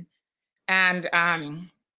weekend and,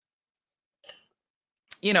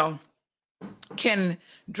 can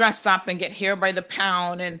dress up and get hair by the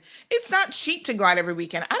pound, and it's not cheap to go out every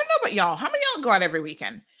weekend. I don't know about y'all. How many of y'all go out every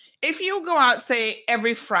weekend? If you go out, say,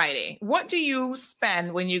 every Friday, what do you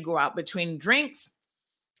spend when you go out between drinks?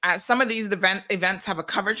 Some of these events have a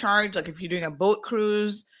cover charge. Like if you're doing a boat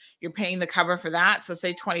cruise, you're paying the cover for that. So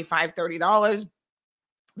say $25, $30.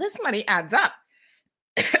 This money adds up.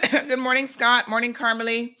 Good morning, Scott. Morning,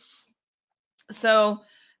 Carmelie. So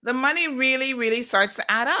the money really, really starts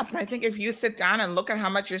to add up. And I think if you sit down and look at how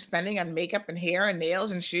much you're spending on makeup and hair and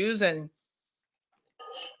nails and shoes, and,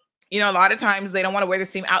 a lot of times they don't want to wear the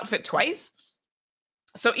same outfit twice.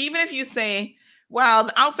 So even if you say, well,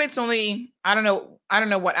 the outfit's only, I don't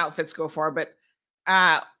know what outfits go for, but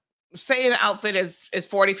say the outfit is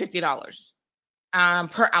 $40, $50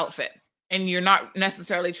 per outfit. And you're not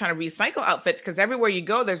necessarily trying to recycle outfits because everywhere you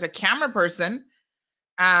go, there's a camera person.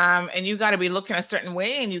 And you got to be looking a certain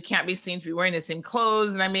way and you can't be seen to be wearing the same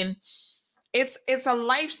clothes. And I mean, it's a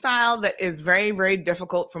lifestyle that is very, very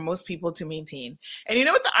difficult for most people to maintain. And you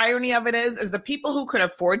know what the irony of it is the people who could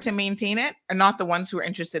afford to maintain it are not the ones who are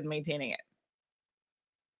interested in maintaining it.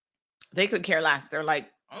 They could care less. They're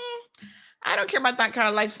like, I don't care about that kind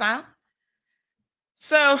of lifestyle.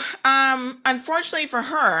 So, unfortunately for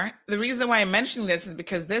her, the reason why I'm mentioning this is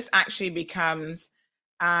because this actually becomes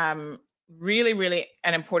really, really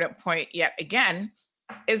an important point yet again,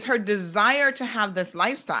 is her desire to have this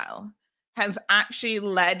lifestyle has actually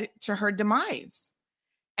led to her demise.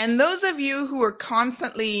 And those of you who are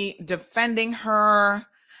constantly defending her,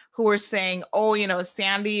 who are saying, oh,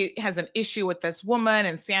 Sandy has an issue with this woman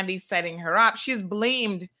and Sandy's setting her up. She's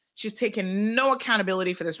taken no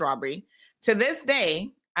accountability for this robbery. To this day,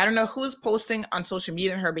 I don't know who's posting on social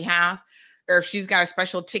media on her behalf, or if she's got a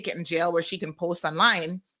special ticket in jail where she can post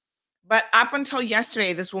online. But up until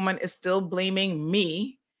yesterday, this woman is still blaming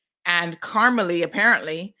me and Carmelie,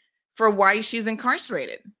 apparently, for why she's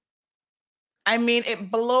incarcerated. I mean,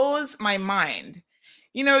 it blows my mind.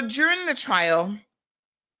 You know, during the trial,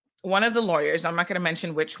 one of the lawyers, I'm not going to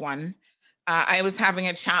mention which one, I was having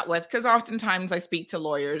a chat with, because oftentimes I speak to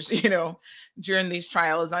lawyers, you know, during these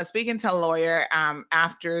trials. I was speaking to a lawyer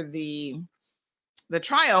after the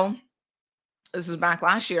trial. This was back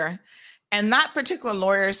last year. And that particular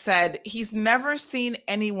lawyer said he's never seen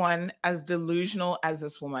anyone as delusional as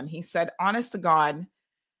this woman. He said, honest to God,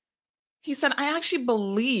 he said, I actually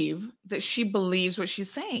believe that she believes what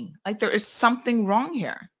she's saying. Like there is something wrong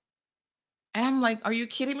here. And I'm like, are you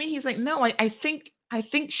kidding me? He's like, no, I think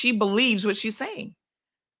she believes what she's saying.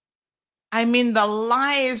 I mean, the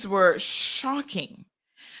lies were shocking.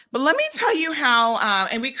 But let me tell you how,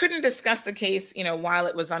 and we couldn't discuss the case, you know, while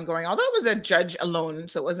it was ongoing, although it was a judge alone.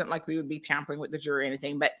 So it wasn't like we would be tampering with the jury or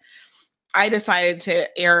anything, but I decided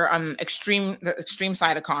to err on the extreme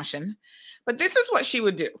side of caution. But this is what she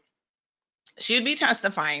would do. She would be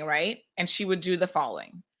testifying, right? And she would do the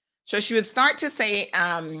following. So she would start to say,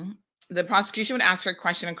 the prosecution would ask her a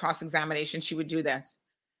question in cross-examination. She would do this.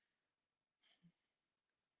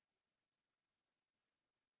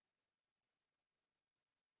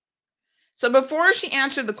 So before she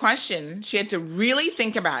answered the question, she had to really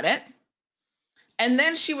think about it. And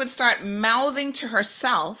then she would start mouthing to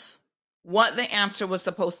herself what the answer was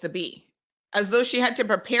supposed to be, as though she had to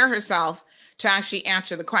prepare herself to actually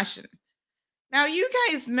answer the question. Now, you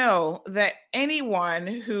guys know that anyone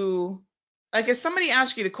who, like if somebody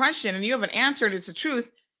asks you the question and you have an answer and it's the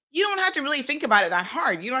truth, you don't have to really think about it that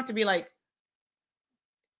hard. You don't have to be like,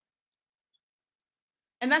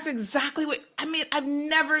 and that's exactly what, I mean, I've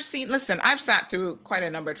never seen, listen, I've sat through quite a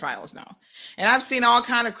number of trials now, and I've seen all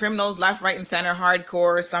kind of criminals, left, right, and center,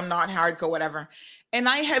 hardcore, some not hardcore, whatever. And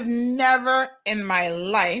I have never in my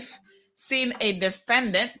life seen a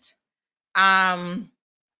defendant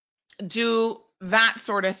do that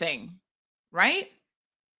sort of thing, right?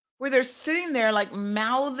 Where they're sitting there like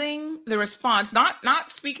mouthing the response,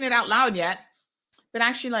 not speaking it out loud yet, but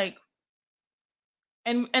actually like,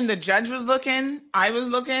 and the judge was looking, I was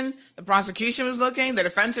looking, the prosecution was looking, the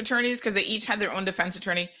defense attorneys, because they each had their own defense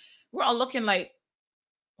attorney. We're all looking like,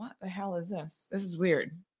 what the hell is this? This is weird.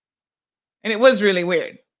 And it was really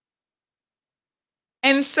weird.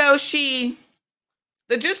 And so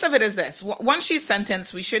the gist of it is this. Once she's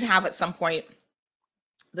sentenced, we should have at some point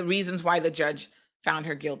the reasons why the judge found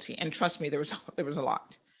her guilty. And trust me, there was a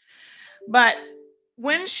lot. But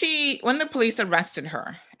when the police arrested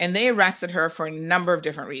her, and they arrested her for a number of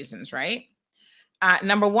different reasons, right?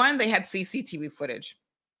 Number one, they had CCTV footage.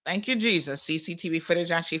 Thank you, Jesus. CCTV footage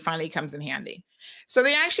actually finally comes in handy. So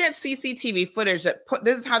they actually had CCTV footage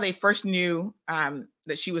this is how they first knew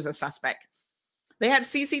that she was a suspect. They had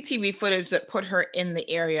CCTV footage that put her in the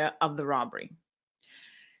area of the robbery.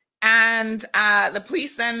 And the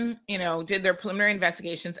police then, did their preliminary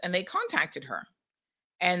investigations, and they contacted her.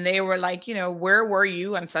 And they were like, where were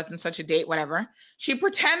you on such and such a date, whatever. She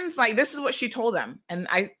pretends like this is what she told them. And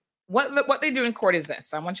what they do in court is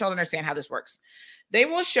this. I want y'all to understand how this works.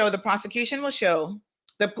 The prosecution will show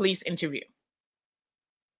the police interview.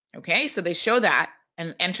 Okay, so they show that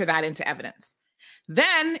and enter that into evidence.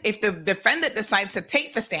 Then if the defendant decides to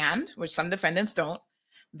take the stand, which some defendants don't,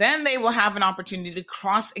 then they will have an opportunity to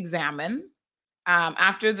cross-examine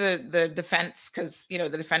after the defense, because, the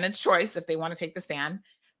defendant's choice, if they want to take the stand,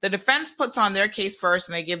 the defense puts on their case first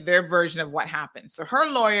and they give their version of what happened. So her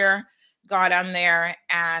lawyer got on there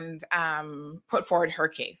and put forward her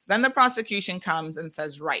case. Then the prosecution comes and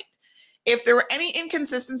says, right, if there were any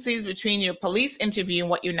inconsistencies between your police interview and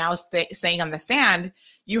what you're now saying on the stand,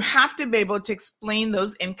 you have to be able to explain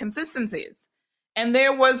those inconsistencies. And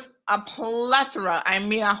there was a plethora,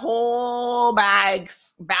 a whole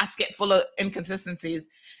basket full of inconsistencies,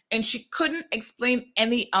 and she couldn't explain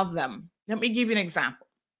any of them. Let me give you an example.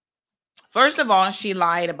 First of all, she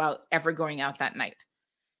lied about ever going out that night.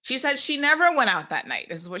 She said she never went out that night.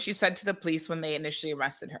 This is what she said to the police when they initially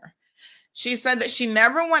arrested her. She said that she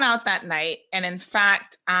never went out that night. And in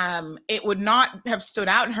fact, it would not have stood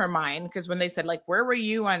out in her mind, because when they said, like, where were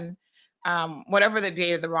you on whatever the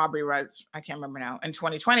date of the robbery was, I can't remember now, in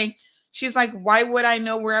 2020, she's like, why would I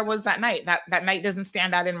know where I was that night? That night doesn't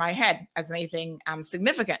stand out in my head as anything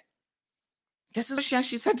significant. This is what she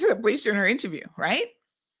actually said to the police during her interview, right?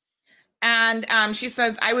 And she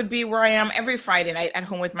says, I would be where I am every Friday night at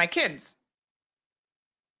home with my kids.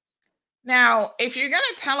 Now, if you're going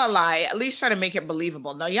to tell a lie, at least try to make it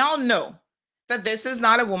believable. Now, y'all know that this is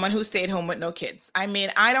not a woman who stayed home with no kids. I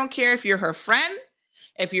don't care if you're her friend,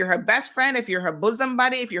 if you're her best friend, if you're her bosom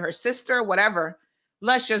buddy, if you're her sister, whatever,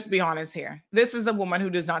 let's just be honest here. This is a woman who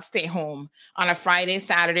does not stay home on a Friday,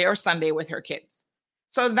 Saturday, or Sunday with her kids.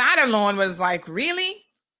 So that alone was like, really?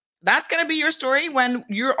 That's going to be your story when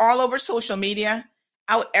you're all over social media,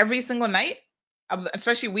 out every single night,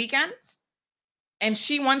 especially weekends? And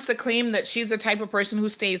she wants to claim that she's the type of person who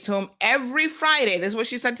stays home every Friday. This is what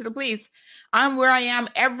she said to the police. I'm where I am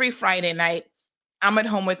every Friday night. I'm at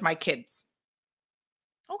home with my kids.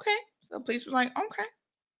 Okay. So the police was like, okay.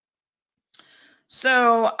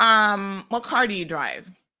 So what car do you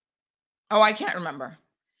drive? Oh, I can't remember.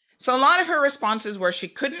 So a lot of her responses were she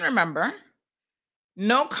couldn't remember,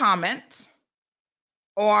 no comment,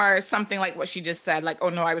 or something like what she just said, like, oh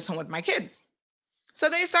no, I was home with my kids. So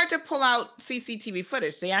they start to pull out CCTV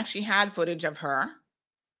footage. They actually had footage of her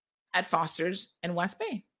at Foster's in West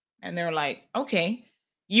Bay. And they're like, okay,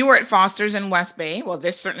 you were at Foster's in West Bay. Well,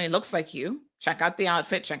 this certainly looks like you. Check out the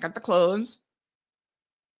outfit, check out the clothes.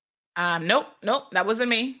 Nope, that wasn't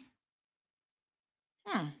me.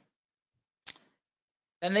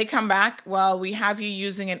 Then they come back. Well, we have you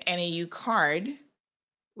using an NAU card,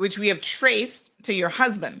 which we have traced to your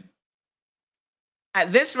husband.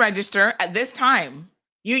 At this register, at this time,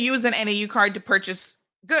 you use an NAU card to purchase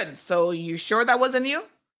goods. So you sure that wasn't you?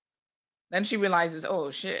 Then she realizes,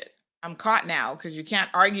 oh shit, I'm caught now, because you can't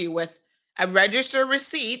argue with a register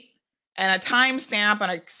receipt and a timestamp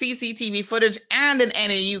and a CCTV footage and an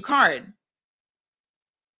NAU card.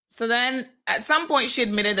 So then at some point she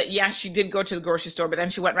admitted that yes, she did go to the grocery store, but then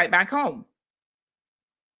she went right back home.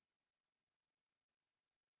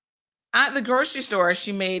 At the grocery store,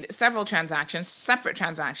 she made several transactions, separate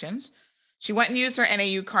transactions. She went and used her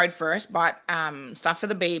NAU card first, bought stuff for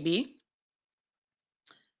the baby,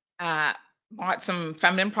 bought some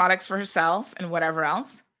feminine products for herself and whatever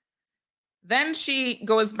else. Then she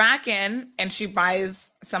goes back in and she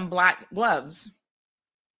buys some black gloves.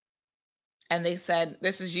 And they said,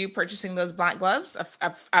 this is you purchasing those black gloves?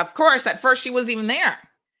 Of course, at first she wasn't even there.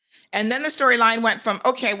 And then the storyline went from,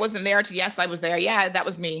 okay, I wasn't there, to yes, I was there. Yeah, that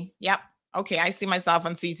was me. Yep. Okay, I see myself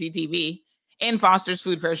on CCTV in Foster's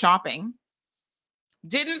Food Fair shopping.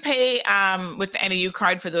 Didn't pay with the NAU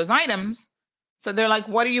card for those items. So they're like,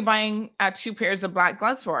 what are you buying 2 pairs of black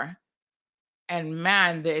gloves for? And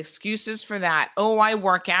man, the excuses for that. Oh, I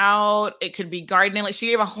work out. It could be gardening. Like, she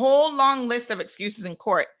gave a whole long list of excuses in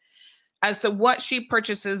court as to what she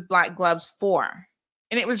purchases black gloves for.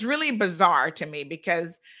 And it was really bizarre to me,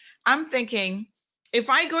 because I'm thinking, if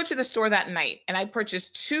I go to the store that night and I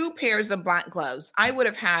purchased 2 pairs of black gloves, I would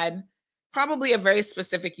have had probably a very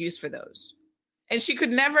specific use for those. And she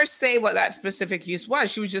could never say what that specific use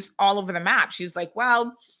was. She was just all over the map. She was like,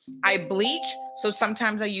 well, I bleach, so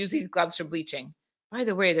sometimes I use these gloves for bleaching. By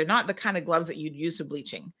the way, they're not the kind of gloves that you'd use for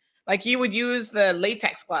bleaching. Like, you would use the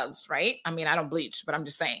latex gloves, right? I mean, I don't bleach, but I'm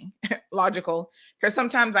just saying, logical. Because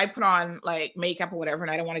sometimes I put on like makeup or whatever,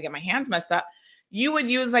 and I don't want to get my hands messed up. You would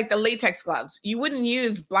use like the latex gloves. You wouldn't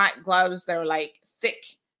use black gloves that are like thick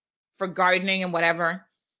for gardening and whatever.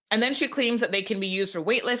 And then she claims that they can be used for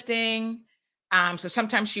weightlifting. So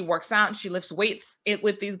sometimes she works out and she lifts weights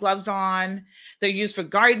with these gloves on. They're used for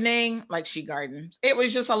gardening, like she gardens. It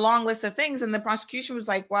was just a long list of things. And the prosecution was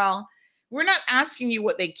like, well, we're not asking you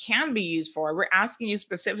what they can be used for. We're asking you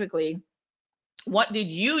specifically, what did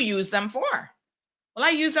you use them for? Well,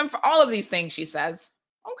 I use them for all of these things, she says.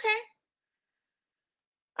 Okay.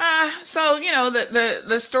 So, you know,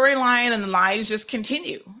 the storyline and the lies just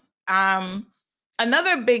continue.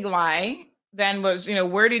 Another big lie then was, you know,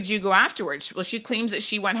 where did you go afterwards? Well, she claims that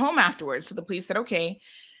she went home afterwards. So the police said, okay,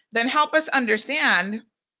 then help us understand,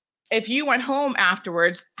 if you went home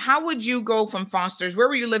afterwards, how would you go from Foster's? Where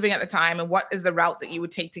were you living at the time? And what is the route that you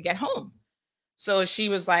would take to get home? So she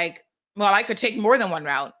was like, well, I could take more than one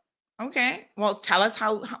route. Okay, well, tell us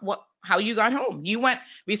how you got home.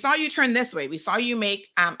 We saw you turn this way. We saw you make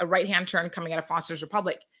a right-hand turn coming out of Foster's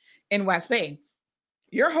Republic in West Bay.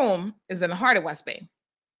 Your home is in the heart of West Bay.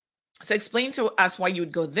 So explain to us why you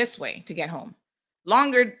would go this way to get home.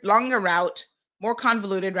 Longer route, more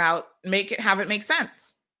convoluted route, have it make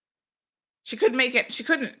sense. She couldn't make it. She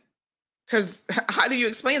couldn't, because how do you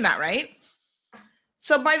explain that, right?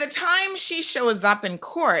 So by the time she shows up in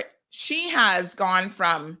court, she has gone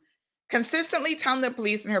from consistently telling the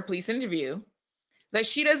police in her police interview that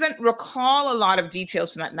she doesn't recall a lot of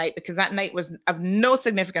details from that night, because that night was of no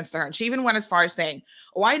significance to her. And she even went as far as saying,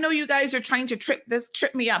 oh, I know you guys are trying to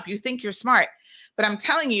trip me up. You think you're smart. But I'm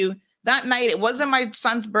telling you, that night, it wasn't my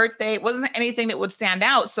son's birthday. It wasn't anything that would stand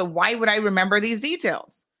out. So why would I remember these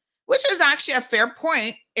details? Which is actually a fair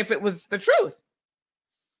point if it was the truth.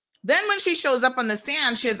 Then when she shows up on the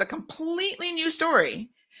stand, she has a completely new story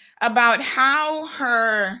about how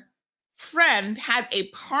her friend had a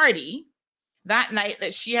party that night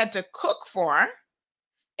that she had to cook for.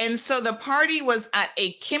 And so the party was at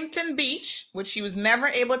a Kimpton beach, which she was never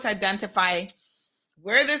able to identify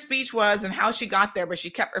where this beach was and how she got there, but she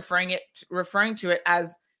kept referring to it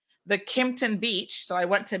as the Kimpton beach. So I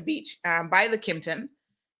went to beach by the Kimpton.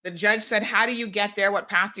 The judge said, how do you get there? What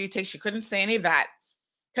path do you take? She couldn't say any of that.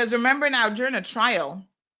 Because remember now, during a trial,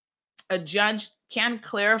 a judge can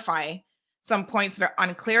clarify some points that are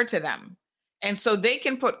unclear to them. And so they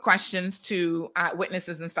can put questions to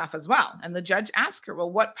witnesses and stuff as well. And the judge asked her,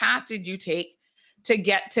 well, what path did you take to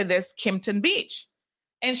get to this Kimpton beach?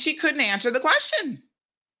 And she couldn't answer the question.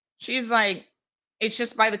 She's like, it's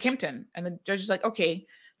just by the Kimpton. And the judge is like, okay,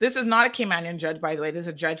 this is not a Caymanian judge, by the way. This is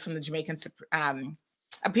a judge from the Jamaican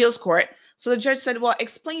appeals court. So the judge said, well,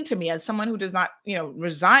 explain to me, as someone who does not,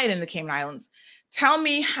 reside in the Cayman Islands, tell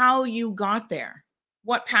me how you got there.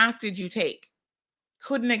 What path did you take?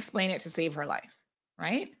 Couldn't explain it to save her life,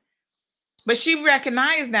 right? But she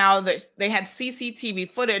recognized now that they had CCTV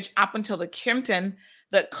footage up until the Kimpton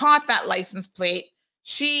that caught that license plate.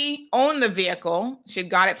 She owned the vehicle. She'd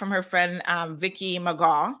got it from her friend, Vicky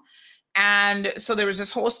McGaw. And so there was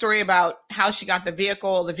this whole story about how she got the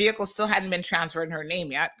vehicle. The vehicle still hadn't been transferred in her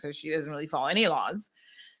name yet because she doesn't really follow any laws.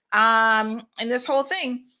 And this whole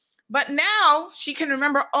thing. But now she can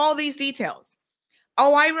remember all these details.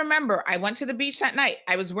 Oh, I remember. I went to the beach that night.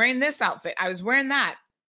 I was wearing this outfit. I was wearing that.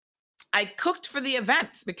 I cooked for the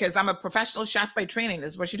event because I'm a professional chef by training.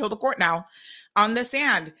 This is what she told the court now on the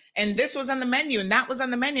stand. And this was on the menu and that was on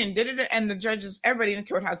the menu and and the judges, everybody in the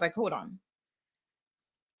courthouse like, hold on.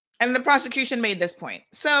 And the prosecution made this point.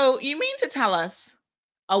 So you mean to tell us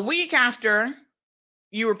a week after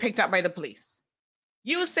you were picked up by the police,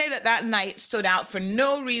 you say that that night stood out for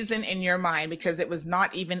no reason in your mind because it was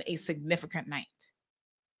not even a significant night,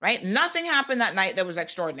 right? Nothing happened that night that was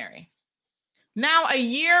extraordinary. Now, a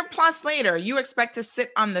year plus later, you expect to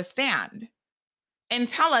sit on the stand and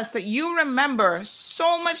tell us that you remember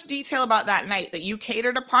so much detail about that night, that you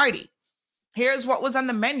catered a party. Here's what was on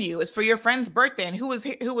the menu. It's for your friend's birthday and who was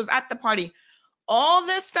at the party. All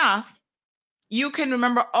this stuff, you can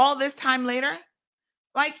remember all this time later.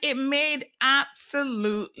 Like, it made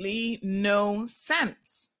absolutely no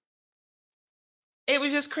sense. It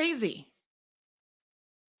was just crazy.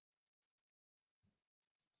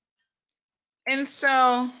 And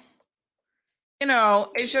so,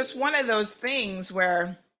 it's just one of those things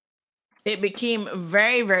where it became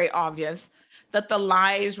very, very obvious that the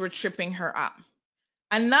lies were tripping her up.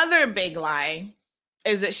 Another big lie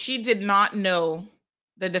is that she did not know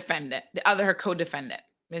the defendant, her co-defendant,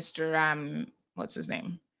 Mr. What's his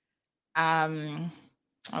name? Nash,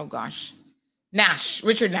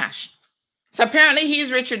 Richard Nash. So apparently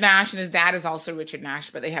he's Richard Nash and his dad is also Richard Nash,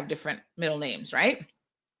 but they have different middle names, right?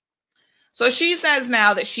 So she says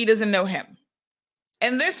now that she doesn't know him.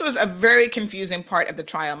 And this was a very confusing part of the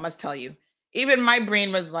trial, I must tell you. Even my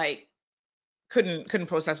brain was like, couldn't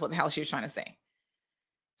process what the hell she was trying to say.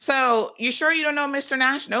 So, you sure you don't know Mr.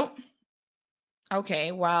 Nash? Nope.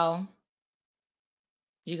 Okay, well,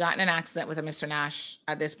 you got in an accident with a Mr. Nash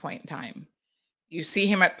at this point in time. You see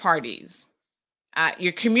him at parties.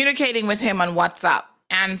 You're communicating with him on WhatsApp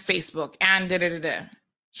and Facebook and da-da-da-da.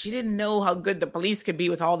 She didn't know how good the police could be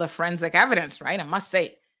with all the forensic evidence, right? I must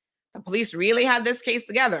say, the police really had this case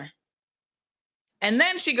together. And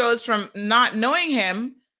then she goes from not knowing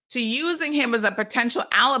him to using him as a potential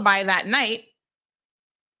alibi that night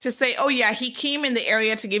to say, oh yeah, he came in the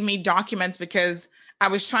area to give me documents because I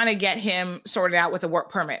was trying to get him sorted out with a work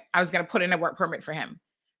permit. I was going to put in a work permit for him.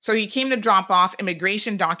 So he came to drop off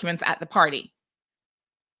immigration documents at the party.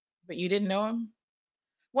 But you didn't know him?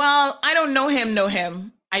 Well, I don't know him.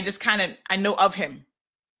 I know of him.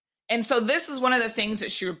 And so this is one of the things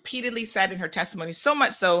that she repeatedly said in her testimony, so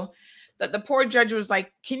much so that the poor judge was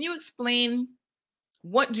like, can you explain,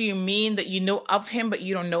 what do you mean that you know of him, but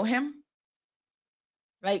you don't know him?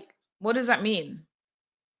 Like, what does that mean?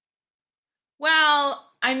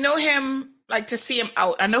 Well, I know him, like, to see him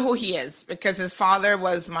out. I know who he is because his father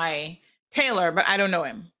was my tailor, but I don't know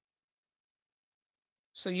him.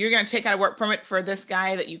 So you're going to take out a work permit for this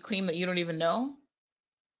guy that you claim that you don't even know?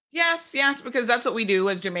 Yes, because that's what we do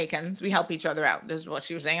as Jamaicans. We help each other out. This is what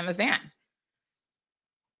she was saying in the stand.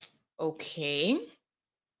 Okay.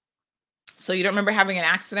 So you don't remember having an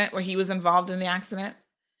accident where he was involved in the accident?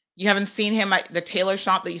 You haven't seen him at the tailor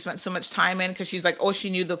shop that you spent so much time in? Because she's like, oh, she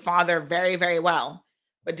knew the father very, very well,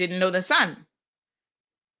 but didn't know the son.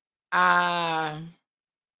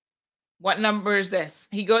 What number is this?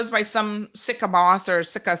 He goes by some Sika boss or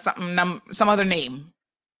Sika something, some other name.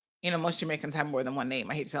 You know, most Jamaicans have more than one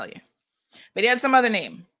name. I hate to tell you. But he had some other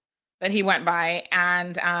name that he went by.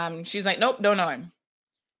 And she's like, nope, don't know him.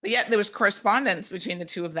 But yet there was correspondence between the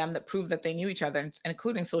two of them that proved that they knew each other,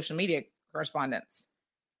 including social media correspondence.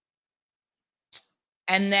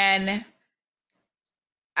 And then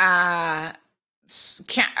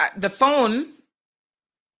the phone,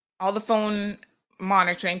 all the phone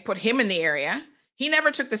monitoring put him in the area. He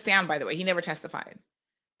never took the stand, by the way. He never testified.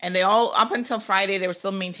 And they all, up until Friday, they were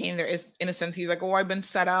still maintaining their innocence. He's like, oh, I've been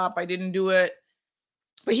set up. I didn't do it.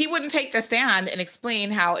 But he wouldn't take the stand and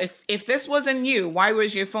explain how if this wasn't you, why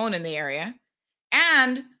was your phone in the area?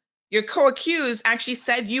 And your co-accused actually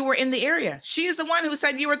said you were in the area. She is the one who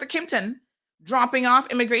said you were at the Kimpton dropping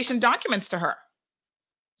off immigration documents to her.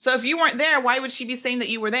 So if you weren't there, why would she be saying that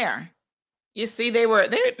you were there? You see, they're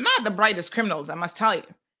not the brightest criminals, I must tell you.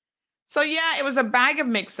 So yeah, it was a bag of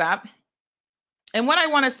mix-up. And what I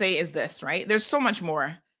want to say is this, right? There's so much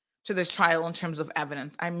more to this trial in terms of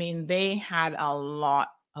evidence. I mean, they had a lot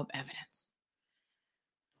of evidence.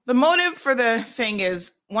 The motive for the thing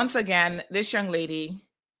is, once again, this young lady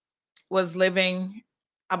was living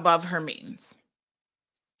above her means.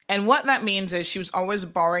 And what that means is she was always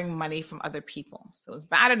borrowing money from other people. So it was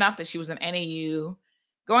bad enough that she was an NAU,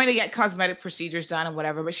 going to get cosmetic procedures done and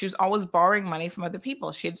whatever, but she was always borrowing money from other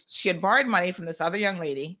people. She had borrowed money from this other young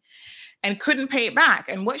lady and couldn't pay it back.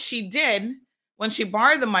 And what she did when she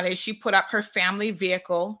borrowed the money, she put up her family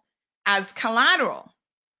vehicle as collateral.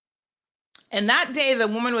 And that day, the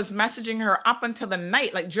woman was messaging her up until the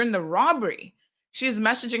night, like during the robbery. She was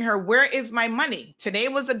messaging her, where is my money? Today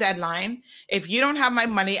was the deadline. If you don't have my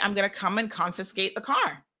money, I'm going to come and confiscate the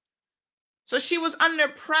car. So she was under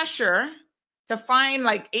pressure to find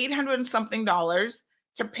like $800 and something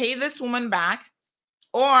to pay this woman back,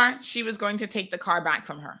 or she was going to take the car back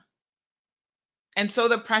from her. And so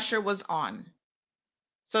the pressure was on.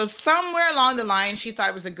 So somewhere along the line, she thought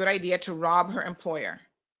it was a good idea to rob her employer.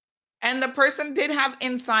 And the person did have a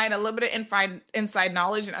little bit of inside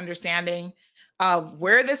knowledge and understanding of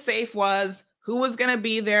where the safe was, who was going to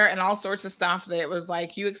be there, and all sorts of stuff that it was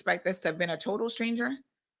like, you expect this to have been a total stranger?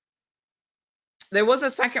 There was a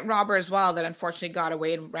second robber as well that unfortunately got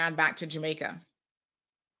away and ran back to Jamaica.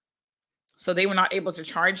 So they were not able to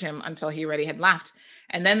charge him until he already had left.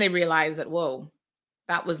 And then they realized that, whoa,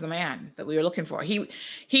 that was the man that we were looking for.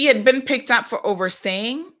 He had been picked up for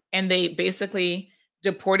overstaying, and they basically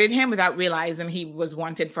deported him without realizing he was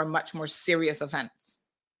wanted for a much more serious offense.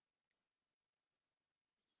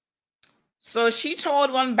 So she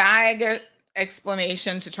told one bag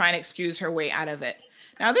explanation to try and excuse her way out of it.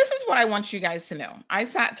 Now, this is what I want you guys to know. I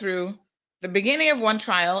sat through the beginning of one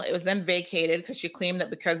trial. It was then vacated because she claimed that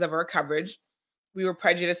because of our coverage, we were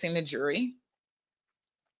prejudicing the jury.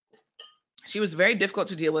 She was very difficult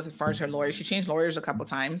to deal with as far as her lawyer. She changed lawyers a couple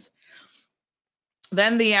times.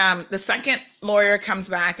 Then the second lawyer comes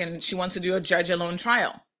back and she wants to do a judge alone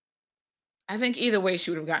trial. I think either way she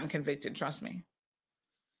would have gotten convicted, trust me.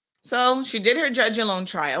 So she did her judge alone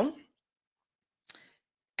trial.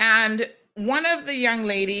 And one of the young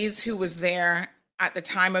ladies who was there at the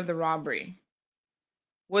time of the robbery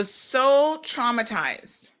was so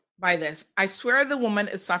traumatized by this. I swear the woman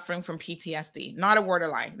is suffering from PTSD, not a word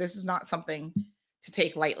of lie. This is not something to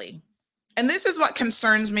take lightly. And this is what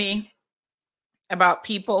concerns me about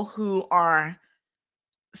people who are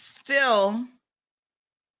still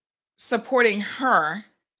supporting her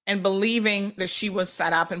and believing that she was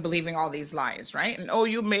set up and believing all these lies, right? And, oh,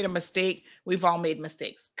 you made a mistake. We've all made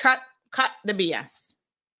mistakes. Cut the BS.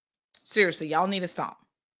 Seriously, y'all need to stop.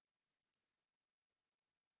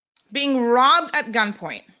 Being robbed at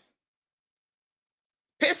gunpoint,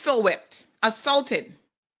 pistol whipped, assaulted,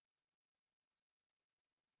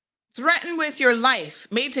 threatened with your life,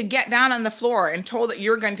 made to get down on the floor and told that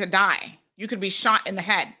you're going to die. You could be shot in the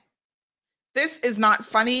head. This is not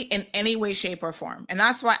funny in any way, shape, or form. And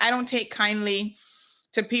that's why I don't take kindly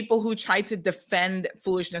to people who try to defend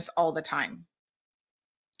foolishness all the time.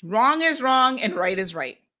 Wrong is wrong and right is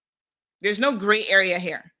right. There's no gray area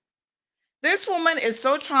here. This woman is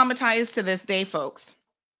so traumatized to this day, folks,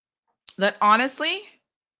 that honestly,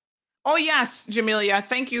 oh yes, Jamelia,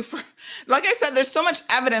 thank you for, like I said, there's so much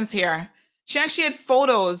evidence here. She actually had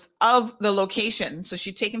photos of the location. So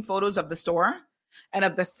she'd taken photos of the store and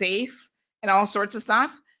of the safe and all sorts of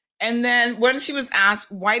stuff. And then when she was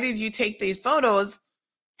asked, why did you take these photos?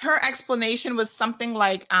 Her explanation was something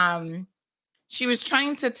like, she was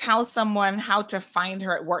trying to tell someone how to find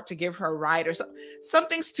her at work to give her a ride or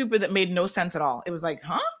something stupid that made no sense at all. It was like,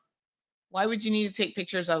 huh? Why would you need to take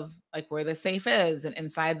pictures of like where the safe is and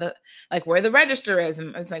inside the, like where the register is?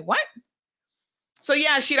 And it's like, what? So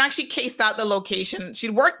yeah, she'd actually cased out the location.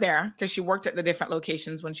 She'd worked there because she worked at the different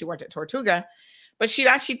locations when she worked at Tortuga, but she'd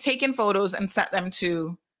actually taken photos and sent them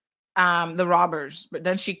to the robbers. But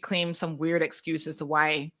then she claimed some weird excuse as to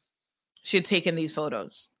why she had taken these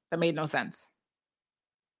photos that made no sense.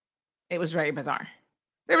 It was very bizarre.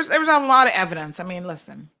 There was a lot of evidence. I mean,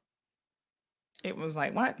 listen, it was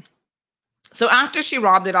like, what? So after she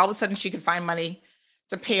robbed it, all of a sudden she could find money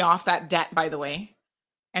to pay off that debt, by the way.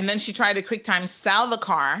 And then she tried to quick time sell the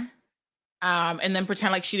car and then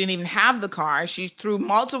pretend like she didn't even have the car. She threw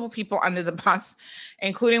multiple people under the bus,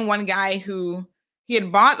 including one guy who he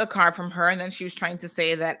had bought the car from her. And then she was trying to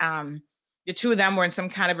say that the two of them were in some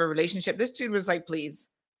kind of a relationship. This dude was like, please,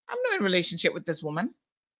 I'm not in a relationship with this woman.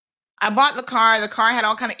 I bought the car. The car had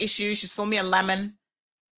all kind of issues. She sold me a lemon.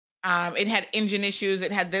 It had engine issues.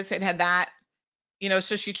 It had this, it had that. You know,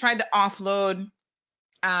 so she tried to offload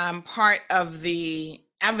part of the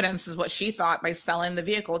evidence, is what she thought, by selling the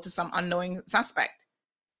vehicle to some unknowing suspect.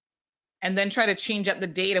 And then try to change up the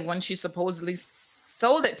date of when she supposedly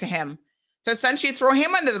sold it to him to essentially throw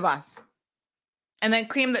him under the bus. And then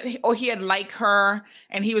claim that, he had liked her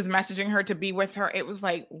and he was messaging her to be with her. It was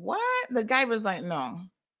like, what? The guy was like, no.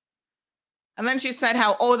 And then she said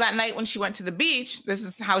how, that night when she went to the beach, this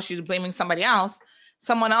is how she was blaming somebody else.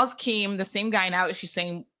 Someone else came, the same guy now that she's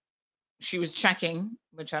saying she was checking,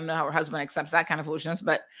 which I don't know how her husband accepts that kind of foolishness,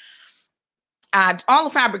 but all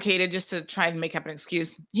fabricated just to try and make up an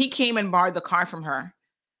excuse. He came and borrowed the car from her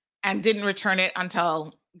and didn't return it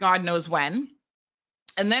until God knows when.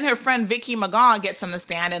 And then her friend Vicky McGaw gets on the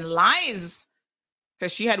stand and lies,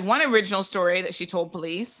 because she had one original story that she told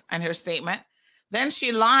police and her statement. Then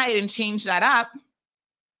she lied and changed that up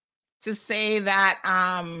to say that,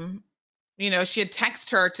 she had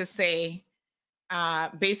texted her to say,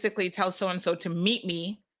 basically tell so-and-so to meet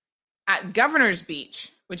me at Governor's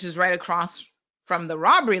Beach, which is right across from the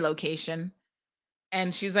robbery location.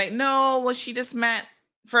 And she's like, no, well, she just meant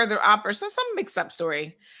further up, or some mixed up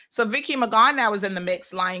story. So Vicky McGaw now is in the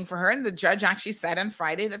mix, lying for her. And the judge actually said on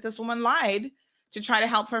Friday that this woman lied to try to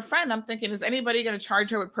help her friend. I'm thinking, is anybody going to charge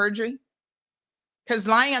her with perjury? Because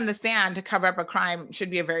lying on the stand to cover up a crime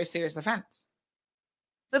should be a very serious offense.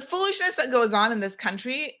 The foolishness that goes on in this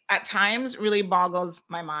country at times really boggles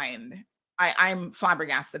my mind. I'm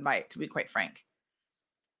flabbergasted by it, to be quite frank.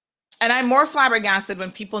 And I'm more flabbergasted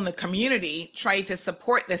when people in the community try to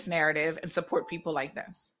support this narrative and support people like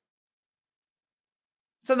this.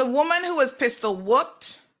 So the woman who was pistol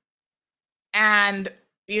whooped and,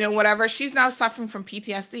 whatever, she's now suffering from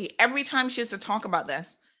PTSD. Every time she has to talk about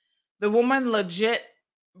this, the woman legit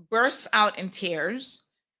bursts out in tears,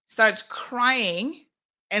 starts crying,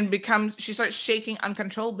 and she starts shaking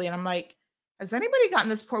uncontrollably. And I'm like, has anybody gotten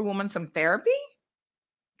this poor woman some therapy?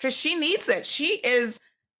 Because she needs it.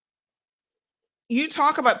 You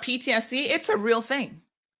talk about PTSD, it's a real thing.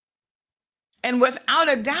 And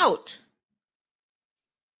without a doubt,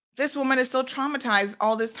 this woman is still traumatized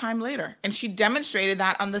all this time later. And she demonstrated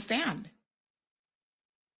that on the stand.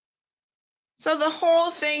 So the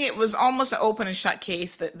whole thing, it was almost an open and shut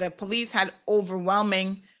case. That the police had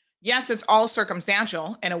overwhelming, yes, it's all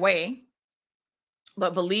circumstantial in a way,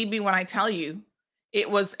 but believe me when I tell you,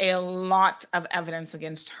 it was a lot of evidence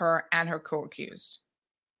against her and her co-accused.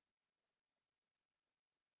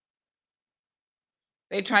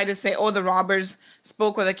 They tried to say, the robbers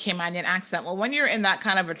spoke with a Caymanian accent. Well, when you're in that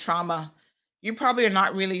kind of a trauma, you probably are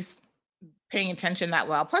not really paying attention that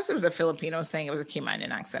well. Plus, it was a Filipino saying it was a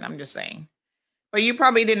Caymanian accent. I'm just saying. But you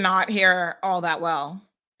probably did not hear all that well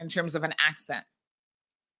in terms of an accent.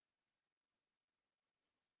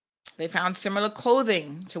 They found similar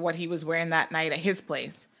clothing to what he was wearing that night at his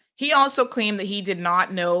place. He also claimed that he did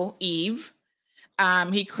not know Eve.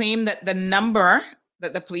 He claimed that the number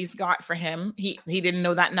that the police got for him, he didn't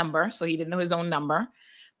know that number, so he didn't know his own number.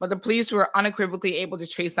 But the police were unequivocally able to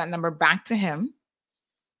trace that number back to him,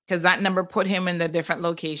 because that number put him in the different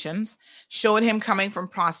locations, showed him coming from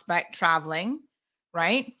Prospect, traveling,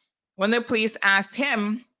 right? When the police asked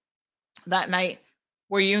him that night,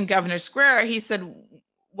 were you in Governor Square? He said,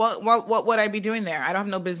 what would I be doing there? I don't have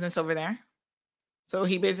no business over there. So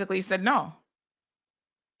he basically said no.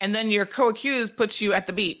 And then your co-accused puts you at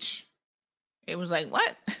the beach. It was like,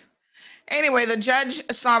 what? Anyway, the judge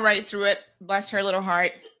saw right through it, bless her little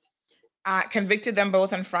heart, convicted them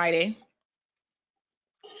both on Friday.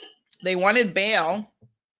 They wanted bail.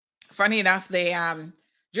 Funny enough, they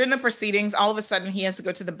during the proceedings, all of a sudden he has to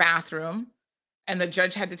go to the bathroom, and the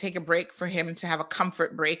judge had to take a break for him to have a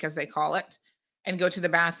comfort break, as they call it. and go to the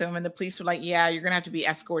bathroom. And the police were like, yeah, you're going to have to be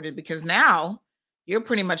escorted because now you're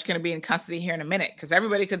pretty much going to be in custody here in a minute. Because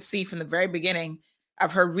everybody could see from the very beginning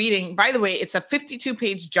of her reading. By the way, it's a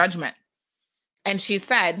 52-page judgment. And she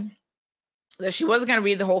said that she wasn't going to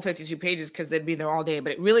read the whole 52 pages because they'd be there all day.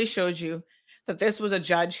 But it really shows you that this was a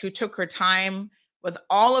judge who took her time with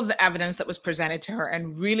all of the evidence that was presented to her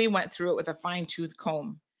and really went through it with a fine-tooth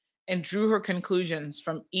comb and drew her conclusions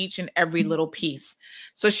from each and every little piece.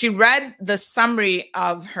 So she read the summary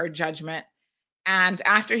of her judgment. And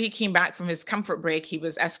after he came back from his comfort break, he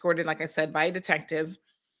was escorted, like I said, by a detective.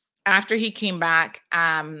 After he came back,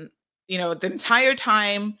 the entire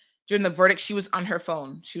time during the verdict, she was on her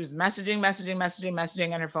phone. She was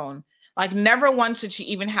messaging on her phone. Like never once did she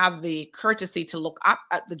even have the courtesy to look up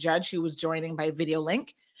at the judge who was joining by video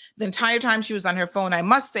link. The entire time she was on her phone. I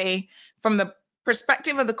must say, from the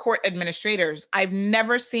perspective of the court administrators, I've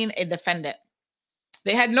never seen a defendant.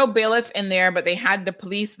 They had no bailiff in there, but they had the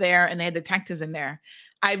police there and they had detectives in there.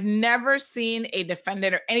 I've never seen a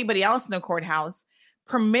defendant or anybody else in the courthouse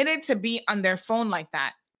permitted to be on their phone like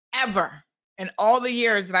that, ever. In all the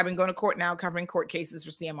years that I've been going to court now, covering court cases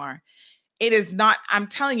for CMR. It is not, I'm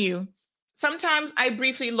telling you, sometimes I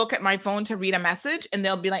briefly look at my phone to read a message and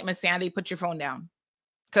they'll be like, Miss Sandy, put your phone down.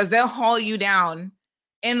 Because they'll haul you down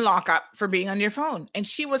in lockup for being on your phone. And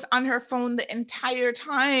she was on her phone the entire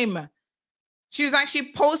time. She was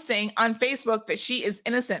actually posting on Facebook that she is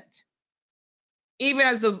innocent. Even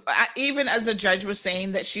as the judge was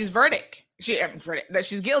saying that she's that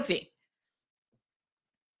she's guilty.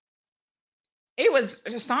 It was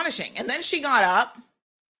astonishing. And then she got up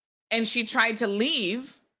and she tried to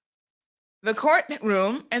leave the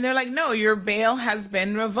courtroom. And they're like, no, your bail has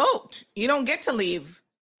been revoked. You don't get to leave.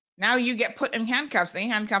 Now you get put in handcuffs. They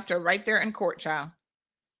handcuffed her right there in court, child.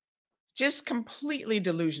 Just completely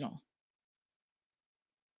delusional.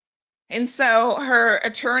 And so her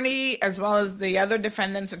attorney, as well as the other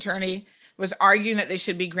defendant's attorney, was arguing that they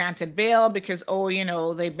should be granted bail because,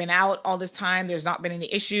 they've been out all this time. There's not been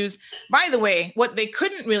any issues. By the way, what they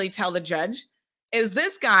couldn't really tell the judge is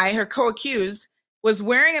this guy, her co-accused, was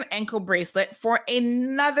wearing an ankle bracelet for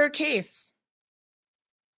another case.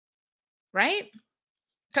 Right?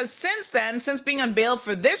 Because since being on bail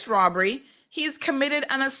for this robbery, he's committed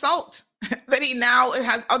an assault that he now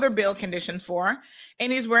has other bail conditions for,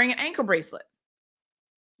 and he's wearing an ankle bracelet.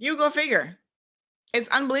 You go figure. It's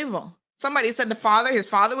unbelievable. Somebody said his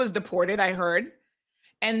father was deported, I heard.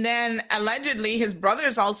 And then allegedly his brother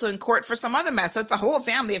is also in court for some other mess. So it's a whole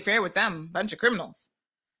family affair with them, bunch of criminals.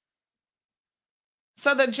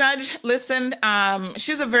 So the judge listened.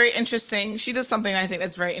 She does something I think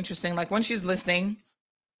that's very interesting. Like when she's listening,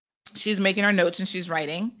 she's making her notes and she's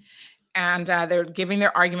writing. And they're giving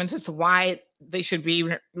their arguments as to why they should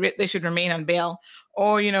remain on bail.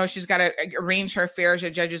 Or, she's got to arrange her affairs.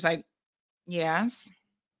 The judge is like, yes.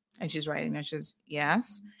 And she's writing and she says,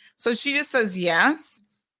 yes. So she just says, yes.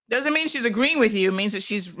 Doesn't mean she's agreeing with you. It means that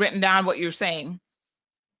she's written down what you're saying.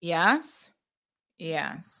 Yes.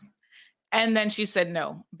 Yes. And then she said,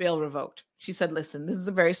 no, bail revoked. She said, listen, this is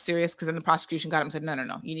a very serious, because then the prosecution got him and said, no,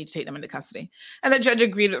 you need to take them into custody. And the judge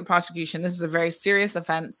agreed with the prosecution. This is a very serious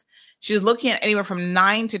offense. She's looking at anywhere from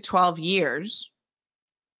 9 to 12 years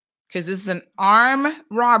because this is an armed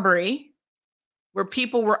robbery where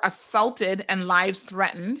people were assaulted and lives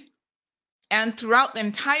threatened. And throughout the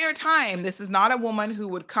entire time, this is not a woman who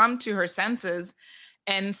would come to her senses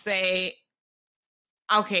and say,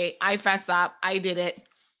 okay, I fess up, I did it.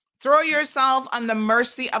 Throw yourself on the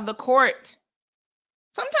mercy of the court.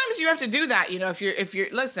 Sometimes you have to do that. If you're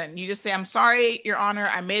listen, you just say, I'm sorry, Your Honor,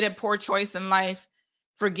 I made a poor choice in life.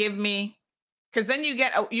 Forgive me. Because then you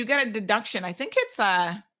get a deduction. I think it's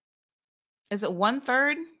is it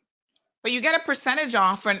 1/3? But you get a percentage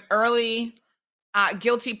off for an early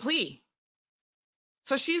guilty plea.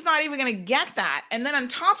 So she's not even going to get that. And then on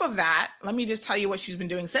top of that, let me just tell you what she's been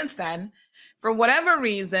doing since then. For whatever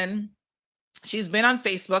reason, she's been on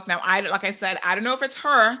Facebook. Now, like I said, I don't know if it's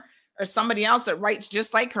her or somebody else that writes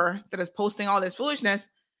just like her that is posting all this foolishness,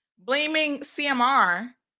 blaming CMR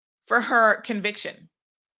for her conviction.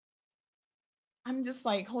 I'm just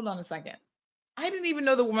like, hold on a second. I didn't even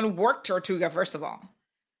know the woman worked Tortuga, first of all.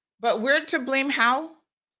 But we're to blame how?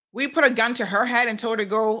 We put a gun to her head and told her to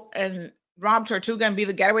go and rob Tortuga and be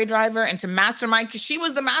the getaway driver and to mastermind, because she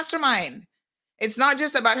was the mastermind. It's not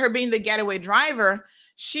just about her being the getaway driver.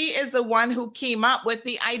 She is the one who came up with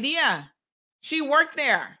the idea. She worked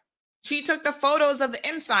there. She took the photos of the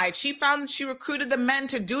inside. She recruited the men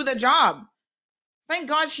to do the job. Thank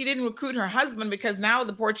God she didn't recruit her husband, because now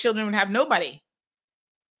the poor children would have nobody.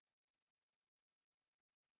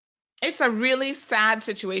 It's a really sad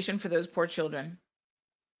situation for those poor children.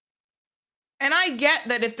 And I get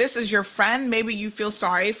that if this is your friend, maybe you feel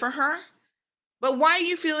sorry for her. But why are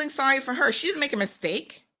you feeling sorry for her? She didn't make a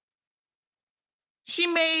mistake. She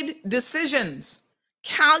made decisions,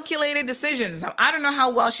 calculated decisions. Now, I don't know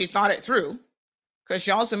how well she thought it through, because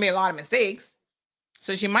she also made a lot of mistakes.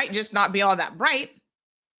 So she might just not be all that bright.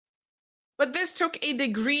 But this took a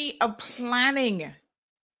degree of planning,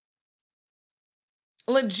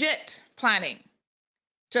 legit planning,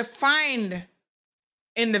 to find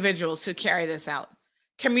individuals to carry this out,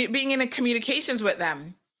 being in communications with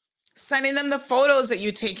them, sending them the photos that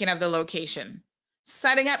you've taken of the location,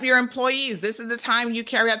 setting up your employees. This is the time you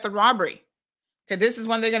carry out the robbery, because this is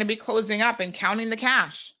when they're going to be closing up and counting the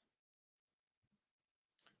cash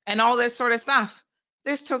and all this sort of stuff.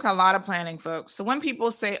 This took a lot of planning, folks. So when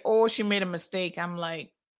people say, oh, she made a mistake, I'm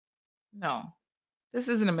like, no, this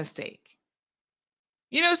isn't a mistake.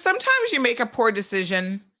 You know, sometimes you make a poor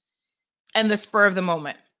decision in the spur of the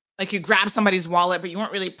moment. Like you grab somebody's wallet, but you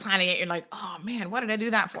weren't really planning it. You're like, oh man, what did I do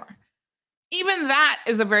that for? Even that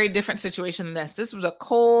is a very different situation than this. This was a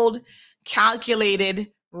cold, calculated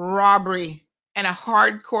robbery, and a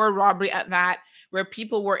hardcore robbery at that, where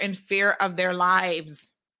people were in fear of their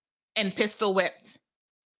lives and pistol whipped.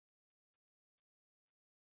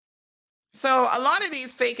 So a lot of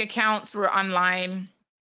these fake accounts were online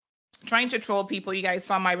trying to troll people. You guys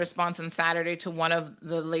saw my response on Saturday to one of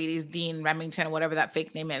the ladies, Dean Remington, whatever that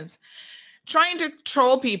fake name is, trying to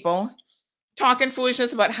troll people, talking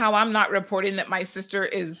foolishness about how I'm not reporting that my sister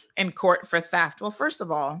is in court for theft. Well, first of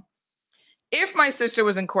all, if my sister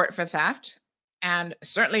was in court for theft, and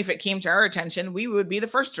certainly if it came to our attention, we would be the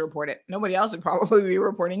first to report it. Nobody else would probably be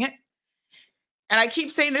reporting it. And I keep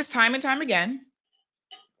saying this time and time again.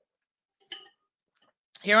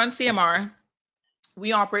 Here on CMR,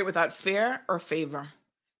 we operate without fear or favor.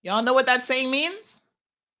 Y'all know what that saying means?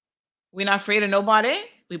 We're not afraid of nobody.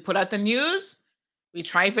 We put out the news. We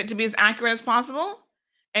try for it to be as accurate as possible.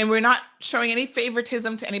 And we're not showing any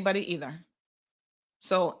favoritism to anybody either.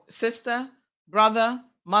 So sister, brother,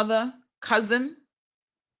 mother, cousin,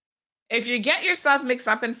 if you get yourself mixed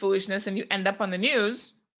up in foolishness and you end up on the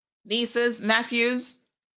news, nieces, nephews,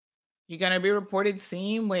 you're going to be reported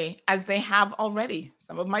same way as they have already.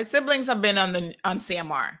 Some of my siblings have been on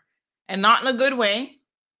CMR, and not in a good way.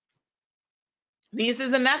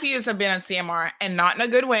 Nieces and nephews have been on CMR, and not in a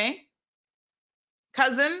good way.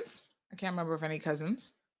 Cousins, I can't remember if any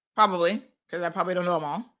cousins, probably, because I probably don't know them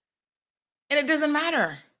all. And it doesn't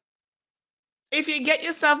matter. If you get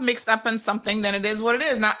yourself mixed up in something, then it is what it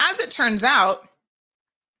is. Now, as it turns out,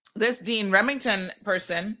 this Dean Remington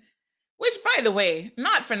person, which, by the way,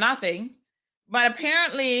 not for nothing, but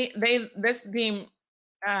apparently this Dean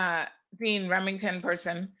Remington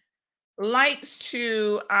person likes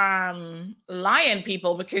to lie on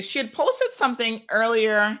people, because she had posted something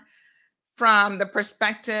earlier from the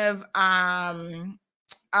perspective of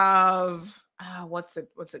what's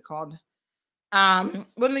it called?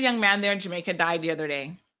 When the young man there in Jamaica died the other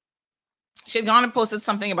day, she had gone and posted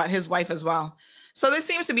something about his wife as well. So there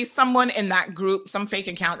seems to be someone in that group, some fake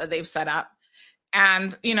account that they've set up.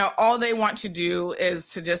 And, you know, all they want to do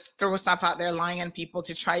is to just throw stuff out there, lying on people,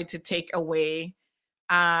 to try to take away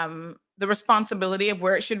the responsibility of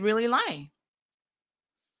where it should really lie.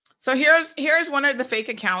 So here's one of the fake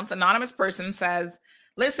accounts. Anonymous person says,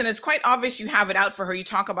 listen, it's quite obvious you have it out for her. You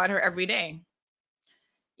talk about her every day.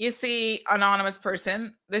 You see, anonymous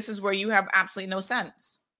person, this is where you have absolutely no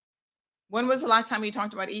sense. When was the last time you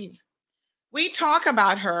talked about Eve? We talk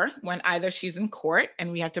about her when either she's in court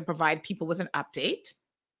and we have to provide people with an update,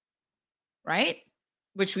 right?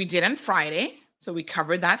 Which we did on Friday. So we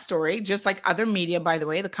covered that story, just like other media, by the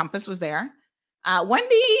way. The Compass was there.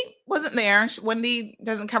 Wendy wasn't there. Wendy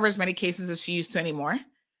doesn't cover as many cases as she used to anymore.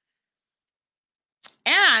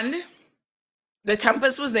 And the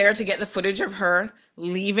Compass was there to get the footage of her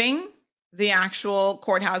leaving the actual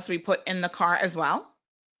courthouse we put in the car as well.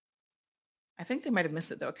 I think they might have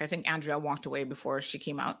missed it, though, because I think Andrea walked away before she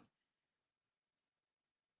came out.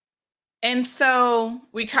 And so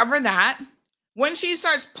we cover that. When she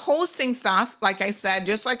starts posting stuff, like I said,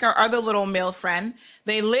 just like our other little male friend,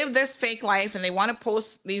 they live this fake life and they want to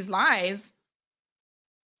post these lies.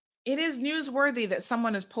 It is newsworthy that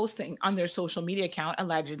someone is posting on their social media account,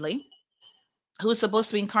 allegedly, who's supposed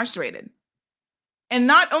to be incarcerated. And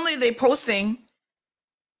not only are they posting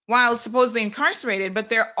while supposedly incarcerated, but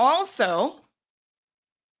they're also,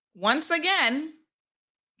 once again,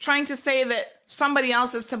 trying to say that somebody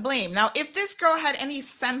else is to blame. Now, if this girl had any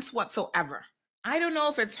sense whatsoever, I don't know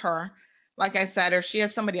if it's her, like I said, or if she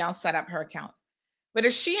has somebody else set up her account. But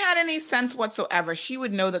if she had any sense whatsoever, she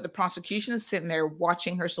would know that the prosecution is sitting there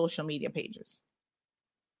watching her social media pages.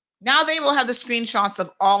 Now they will have the screenshots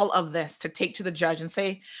of all of this to take to the judge and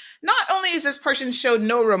say, not only is this person showed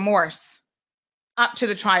no remorse up to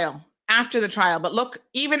the trial, after the trial, but look,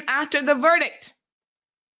 even after the verdict,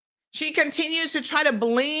 she continues to try to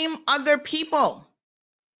blame other people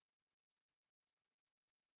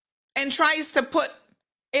and tries to put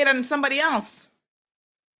it on somebody else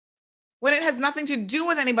when it has nothing to do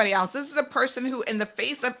with anybody else. This is a person who, in the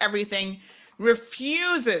face of everything,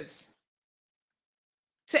 refuses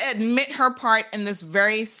to admit her part in this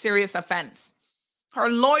very serious offense. Her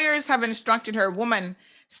lawyers have instructed her, woman,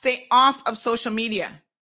 stay off of social media.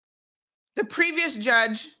 The previous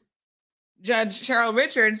judge, Judge Cheryl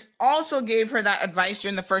Richards, also gave her that advice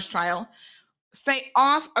during the first trial. Stay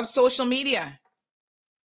off of social media.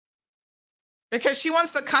 Because she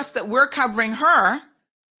wants the cuss that we're covering her,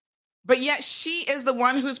 but yet she is the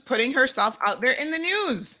one who's putting herself out there in the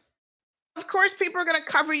news. Of course, people are going to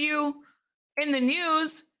cover you in the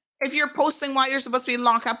news if you're posting while you're supposed to be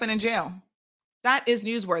locked up and in jail. That is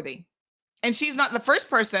newsworthy. And she's not the first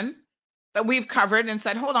person that we've covered and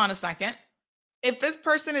said, hold on a second. If this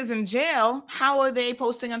person is in jail, how are they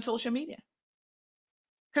posting on social media?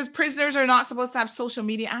 Because prisoners are not supposed to have social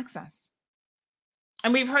media access.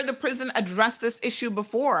 And we've heard the prison address this issue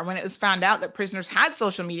before when it was found out that prisoners had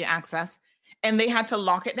social media access and they had to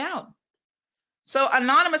lock it down. So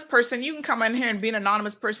anonymous person, you can come in here and be an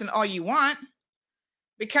anonymous person all you want,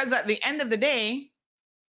 because at the end of the day,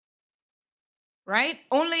 right?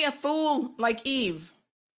 Only a fool like Eve,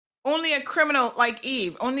 only a criminal like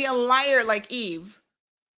Eve, only a liar like Eve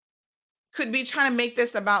could be trying to make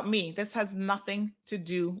this about me. This has nothing to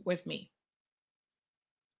do with me.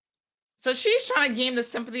 So she's trying to gain the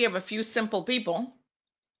sympathy of a few simple people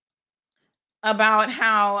about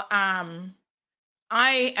how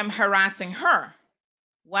I am harassing her.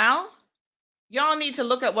 Well, y'all need to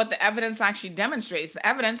look at what the evidence actually demonstrates. The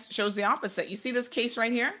evidence shows the opposite. You see this case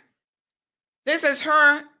right here? This is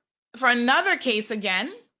her for another case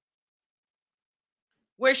again,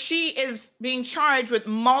 where she is being charged with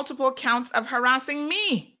multiple counts of harassing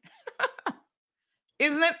me.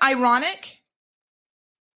 Isn't it ironic?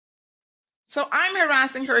 So I'm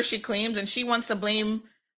harassing her, she claims, and she wants to blame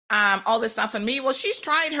all this stuff on me. Well, she's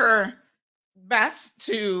tried her best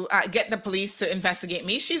to get the police to investigate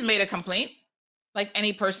me. She's made a complaint, like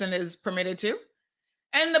any person is permitted to.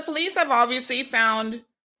 And the police have obviously found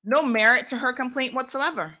no merit to her complaint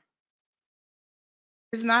whatsoever.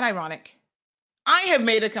 Isn't that ironic? I have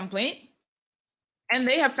made a complaint, and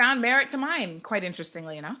they have found merit to mine, quite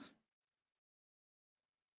interestingly enough.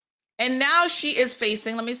 And now she is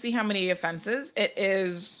facing, let me see how many offenses. It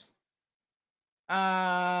is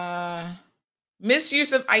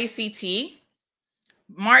misuse of ICT,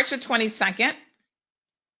 March the 22nd.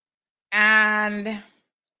 And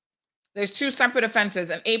there's 2 separate offenses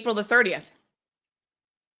on April the 30th.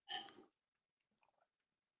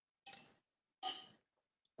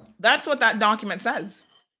 That's what that document says.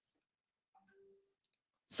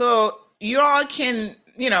 So you all can,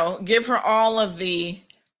 give her all of the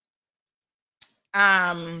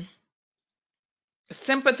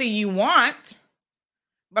sympathy you want,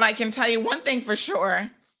 but I can tell you one thing for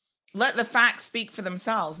sure. Let the facts speak for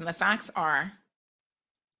themselves. And the facts are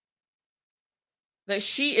that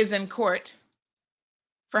she is in court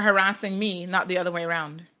for harassing me, not the other way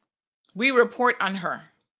around. We report on her.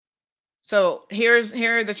 So here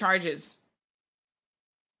are the charges.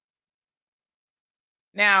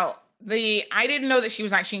 Now, I didn't know that she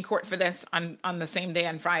was actually in court for this on the same day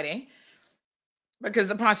on Friday, because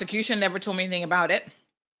the prosecution never told me anything about it.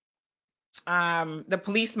 The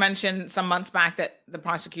police mentioned some months back that the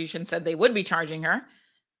prosecution said they would be charging her.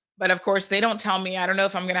 But of course, they don't tell me. I don't know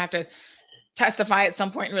if I'm going to have to testify at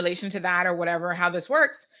some point in relation to that or whatever, how this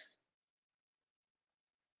works.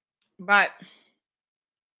 But,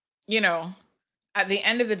 at the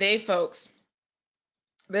end of the day, folks,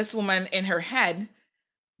 this woman in her head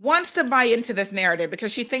wants to buy into this narrative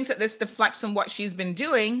because she thinks that this deflects from what she's been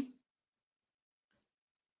doing.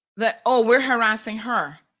 That, we're harassing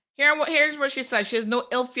her. Here's what she says. She has no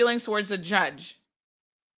ill feelings towards the judge,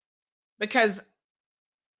 because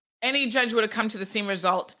any judge would have come to the same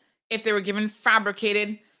result if they were given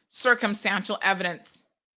fabricated circumstantial evidence.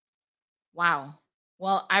 Wow.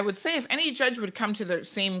 Well, I would say if any judge would come to the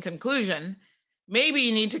same conclusion, maybe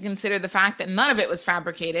you need to consider the fact that none of it was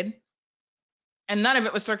fabricated and none of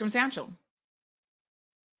it was circumstantial.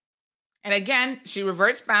 And again, she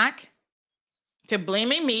reverts back to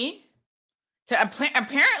blaming me, to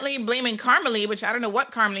apparently blaming Carmelie, which I don't know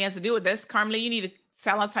what Carmelie has to do with this. Carmelie, you need to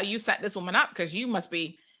tell us how you set this woman up, because you must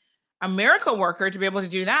be a miracle worker to be able to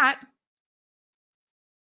do that.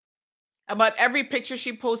 About every picture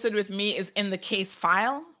she posted with me is in the case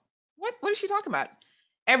file. What is she talking about?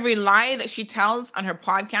 Every lie that she tells on her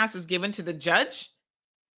podcast was given to the judge.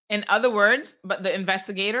 In other words, but the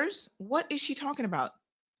investigators, what is she talking about?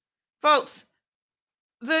 Folks,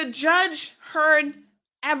 the judge heard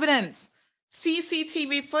evidence,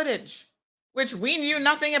 CCTV footage, which we knew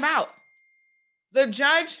nothing about. The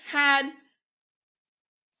judge had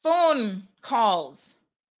phone calls,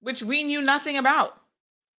 which we knew nothing about.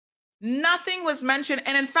 Nothing was mentioned.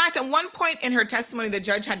 And in fact, at one point in her testimony, the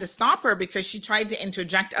judge had to stop her because she tried to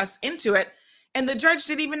interject us into it. And the judge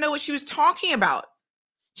didn't even know what she was talking about.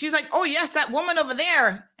 She's like, oh, yes, that woman over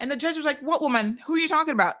there. And the judge was like, what woman? Who are you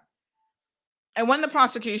talking about? And when the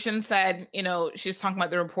prosecution said, she's talking about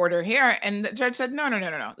the reporter here, and the judge said,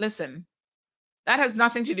 no. Listen, that has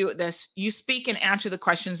nothing to do with this. You speak and answer the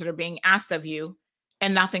questions that are being asked of you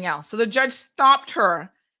and nothing else. So the judge stopped her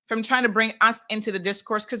from trying to bring us into the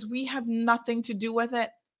discourse because we have nothing to do with it.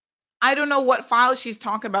 I don't know what file she's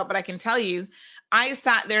talking about, but I can tell you, I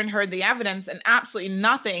sat there and heard the evidence and absolutely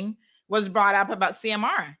nothing was brought up about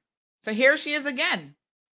CMR. So here she is again.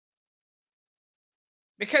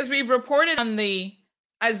 Because we've reported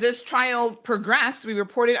as this trial progressed, we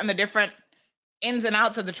reported on the different ins and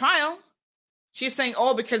outs of the trial. She's saying,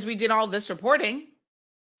 oh, because we did all this reporting,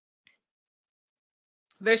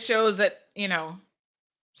 this shows that,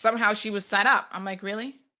 somehow she was set up. I'm like,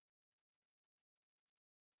 really?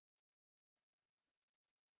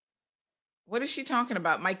 What is she talking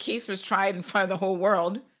about? My case was tried in front of the whole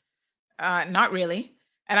world. Not really.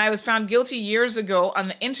 And I was found guilty years ago on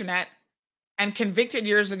the internet and convicted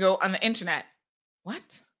years ago on the internet.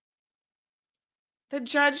 What? The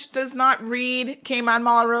judge does not read Cayman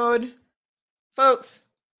Mall Road. Folks,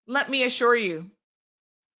 let me assure you,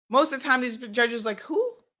 most of the time these judges are like,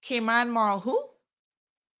 who? Cayman Mall, who?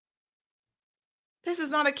 This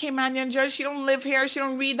is not a Caymanian judge. She don't live here. She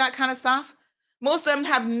don't read that kind of stuff. Most of them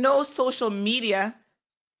have no social media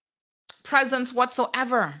presence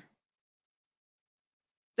whatsoever.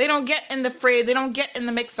 They don't get in the fray. They don't get in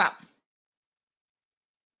the mix-up.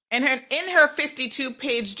 And in her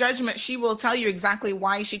 52-page judgment, she will tell you exactly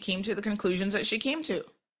why she came to the conclusions that she came to.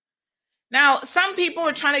 Now, some people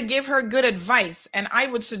are trying to give her good advice, and I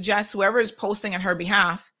would suggest whoever is posting on her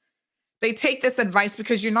behalf, they take this advice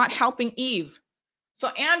because you're not helping Eve. So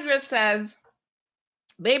Andrea says,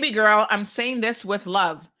 baby girl, I'm saying this with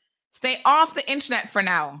love. Stay off the internet for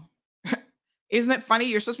now. Isn't it funny?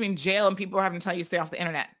 You're supposed to be in jail and people are having to tell you to stay off the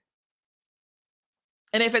internet.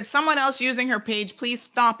 And if it's someone else using her page, please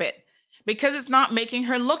stop it because it's not making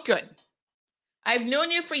her look good. I've known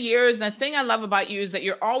you for years. And the thing I love about you is that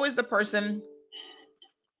you're always the person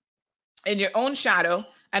in your own shadow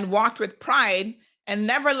and walked with pride and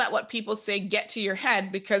never let what people say get to your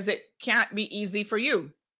head because it can't be easy for you,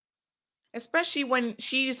 especially when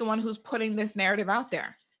she's the one who's putting this narrative out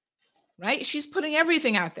there, right? She's putting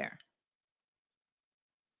everything out there.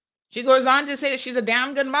 She goes on to say that she's a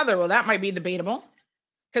damn good mother. Well, that might be debatable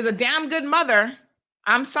because a damn good mother,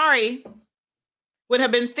 I'm sorry, would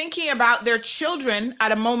have been thinking about their children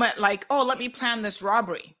at a moment like, oh, let me plan this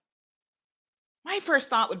robbery. My first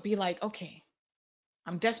thought would be like, okay,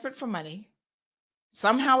 I'm desperate for money.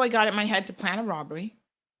 Somehow I got it in my head to plan a robbery.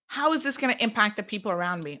 How is this going to impact the people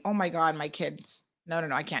around me? Oh my God, my kids. No,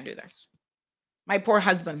 I can't do this. My poor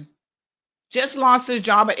husband just lost his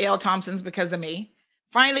job at A.L. Thompson's because of me.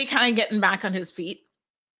 Finally kind of getting back on his feet.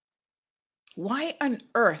 Why on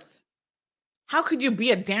earth? How could you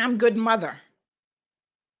be a damn good mother?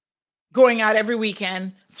 Going out every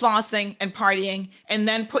weekend, flossing and partying, and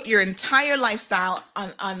then put your entire lifestyle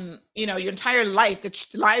on your entire life, the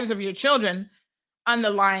lives of your children on the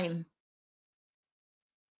line.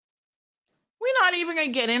 We're not even going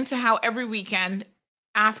to get into how every weekend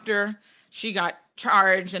after she got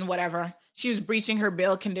charged and whatever, she was breaching her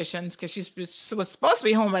bail conditions because she was supposed to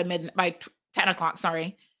be home by 10 o'clock,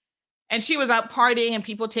 sorry. And she was out partying and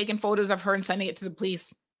people taking photos of her and sending it to the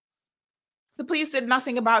police. The police did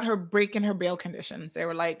nothing about her breaking her bail conditions. They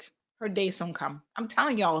were like, her day soon come. I'm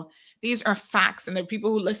telling y'all, these are facts. And the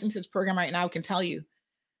people who listen to this program right now can tell you.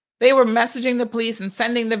 They were messaging the police and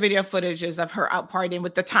sending the video footages of her out partying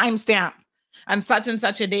with the timestamp on such and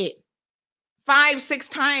such a date.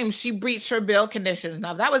 5-6 times she breached her bail conditions.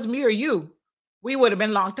 Now, if that was me or you, we would have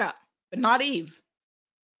been locked up, but not Eve.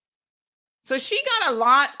 So she got a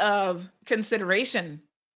lot of consideration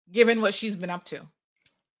given what she's been up to.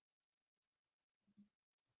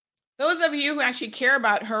 Those of you who actually care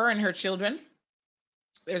about her and her children,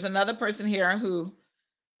 there's another person here who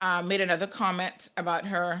made another comment about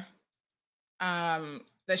her,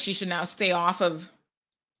 that she should now stay off of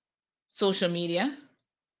social media.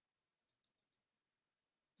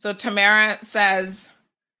 So Tamara says,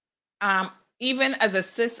 even as a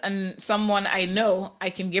cis and someone I know, I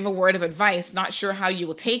can give a word of advice, not sure how you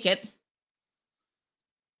will take it.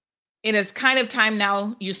 It is kind of time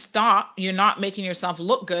now you stop. You're not making yourself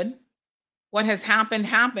look good. What has happened,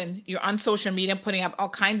 happened. You're on social media putting up all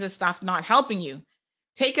kinds of stuff, not helping you.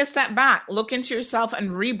 Take a step back, look into yourself and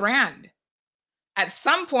rebrand. At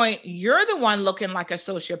some point, you're the one looking like a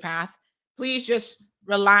sociopath. Please just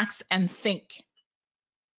relax and think.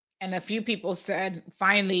 And a few people said,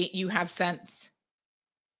 finally, you have sense.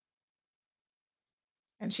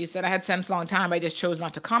 And she said, I had sense a long time. I just chose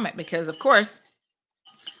not to comment because, of course,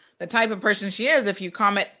 the type of person she is, if you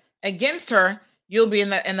comment against her, you'll be in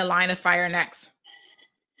the line of fire next.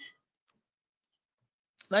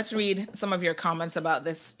 Let's read some of your comments about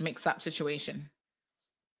this mix-up situation.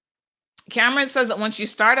 Cameron says that once you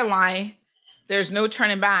start a lie, there's no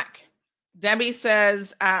turning back. Debbie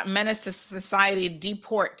says, menace to society,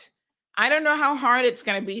 deport. I don't know how hard it's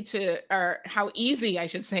going to be or how easy, I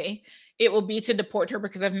should say, it will be to deport her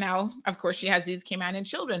because of course, she has these Caymanian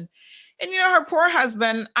children. And, her poor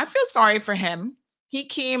husband, I feel sorry for him. He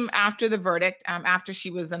came after the verdict, after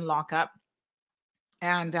she was in lockup.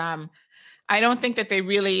 And I don't think that they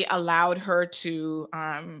really allowed her to,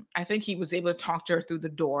 I think he was able to talk to her through the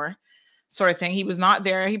door sort of thing. He was not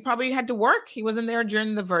there. He probably had to work. He wasn't there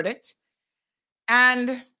during the verdict. And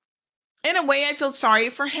in a way, I feel sorry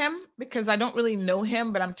for him because I don't really know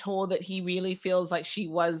him, but I'm told that he really feels like she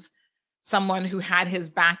was someone who had his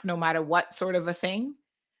back no matter what sort of a thing.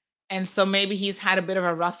 And so maybe he's had a bit of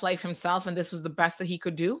a rough life himself, and this was the best that he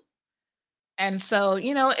could do. And so,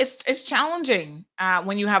 it's challenging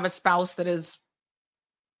when you have a spouse that is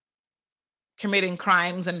committing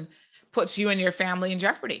crimes and puts you and your family in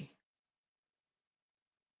jeopardy.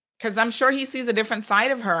 Because I'm sure he sees a different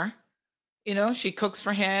side of her. She cooks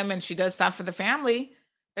for him and she does stuff for the family.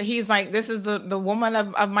 But he's like, this is the woman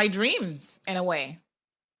of my dreams in a way.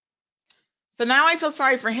 So now I feel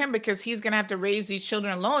sorry for him because he's going to have to raise these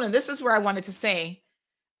children alone. And this is where I wanted to say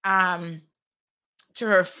to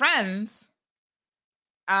her friends,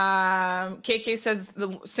 KK says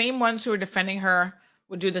the same ones who are defending her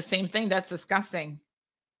would do the same thing. That's disgusting.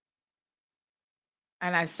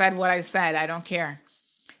 And I said what I said. I don't care.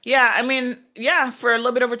 Yeah, I mean, for a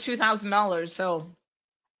little bit over $2,000. So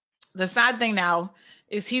the sad thing now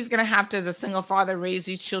is he's going to have to, as a single father, raise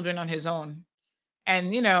these children on his own.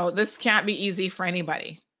 And, this can't be easy for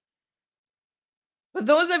anybody. But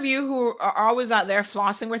those of you who are always out there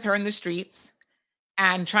flossing with her in the streets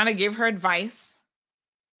and trying to give her advice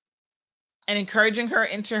and encouraging her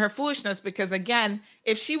into her foolishness, because again,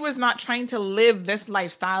 if she was not trying to live this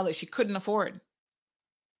lifestyle that she couldn't afford,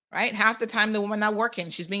 right? Half the time the woman not working,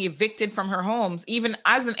 she's being evicted from her homes, even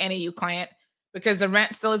as an NAU client, because the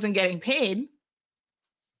rent still isn't getting paid.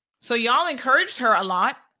 So y'all encouraged her a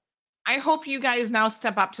lot. I hope you guys now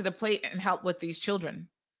step up to the plate and help with these children.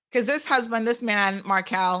 Because this husband, this man,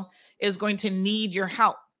 Markel, is going to need your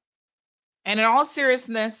help. And in all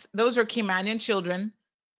seriousness, those are Caymanian children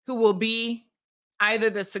who will be either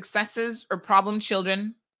the successes or problem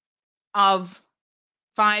children of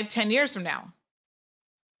 5-10 years from now.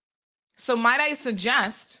 So might I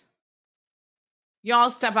suggest y'all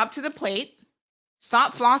step up to the plate,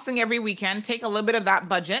 stop flossing every weekend, take a little bit of that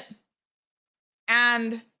budget,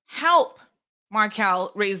 and help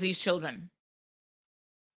Markel raise these children.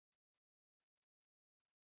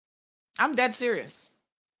 I'm dead serious.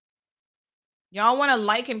 Y'all want to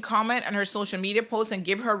like and comment on her social media posts and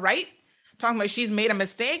give her right? Talking about she's made a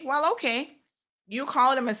mistake? Well, okay. You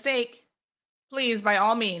call it a mistake. Please, by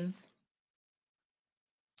all means,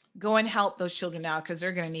 go and help those children now because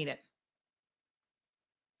they're going to need it.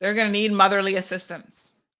 They're going to need motherly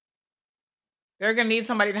assistance. They're going to need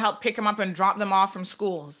somebody to help pick them up and drop them off from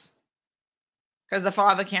schools because the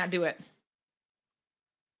father can't do it.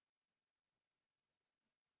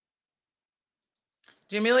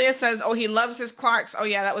 Jamelia says, oh, he loves his Clarks. Oh,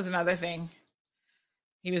 yeah, that was another thing.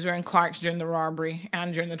 He was wearing Clarks during the robbery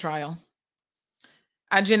and during the trial.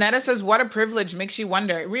 Janetta says, what a privilege. Makes you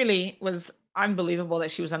wonder. It really was unbelievable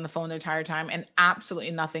that she was on the phone the entire time and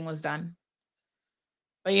absolutely nothing was done.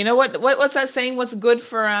 But you know what's that saying? What's good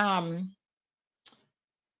for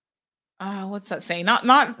what's that saying? Not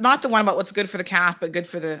the one about what's good for the calf, but good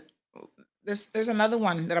for the there's another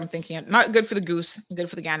one that I'm thinking of. Not good for the goose, good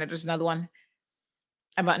for the gander. There's another one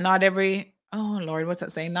about not every, oh Lord, what's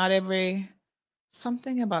that saying? Not every,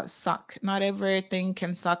 something about suck. Not everything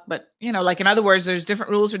can suck, but like in other words, there's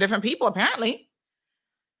different rules for different people, apparently.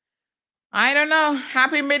 I don't know.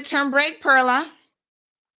 Happy midterm break, Perla.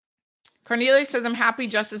 Cornelia says, I'm happy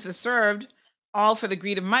justice is served, all for the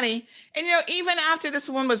greed of money. And, even after this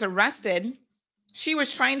woman was arrested, she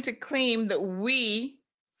was trying to claim that we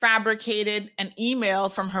fabricated an email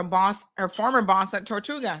from her boss, her former boss at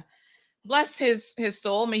Tortuga. Bless his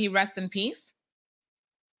soul. May he rest in peace.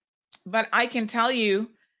 But I can tell you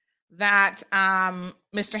that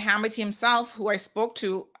Mr. Hamilton himself, who I spoke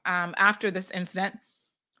to after this incident,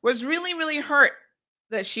 was really, really hurt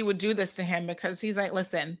that she would do this to him, because he's like,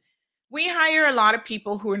 listen, we hire a lot of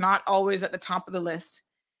people who are not always at the top of the list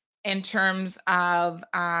in terms of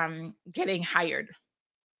getting hired,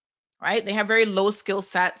 right? They have very low skill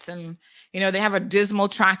sets, and, they have a dismal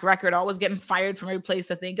track record, always getting fired from every place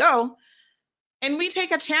that they go. And we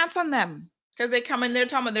take a chance on them because they come in there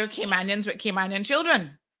talking about they're Caymanians with Caymanian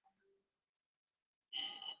children.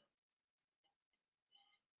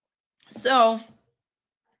 So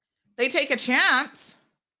they take a chance,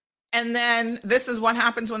 and then this is what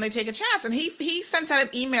happens when they take a chance. And he sent out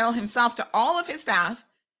an email himself to all of his staff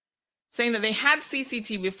saying that they had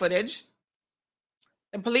CCTV footage.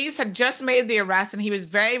 The police had just made the arrest, and he was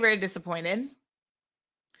very, very disappointed.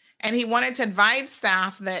 And he wanted to advise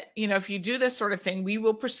staff that, if you do this sort of thing, we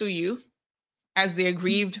will pursue you as the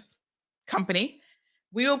aggrieved company.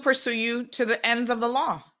 We will pursue you to the ends of the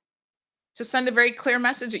law, to send a very clear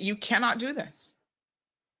message that you cannot do this.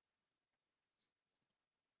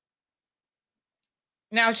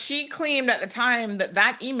 Now, she claimed at the time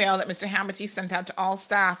that email that Mr. Hamilton sent out to all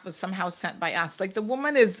staff was somehow sent by us. Like, the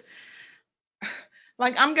woman is,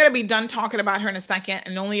 like, I'm going to be done talking about her in a second.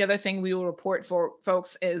 And the only other thing we will report for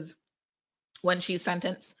folks is when she's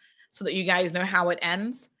sentenced, so that you guys know how it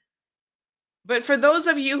ends. But for those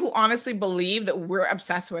of you who honestly believe that we're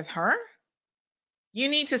obsessed with her, you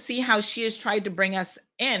need to see how she has tried to bring us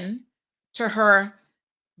in to her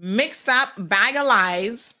mixed up bag of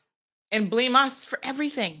lies and blame us for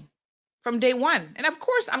everything from day one. And of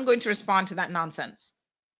course, I'm going to respond to that nonsense,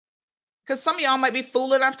 because some of y'all might be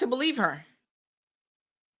fool enough to believe her.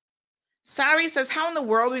 Sari says, how in the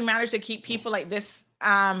world we manage to keep people like this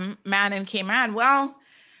man in Cayman? Well,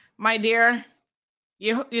 my dear,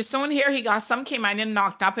 you soon hear he got some Caymanian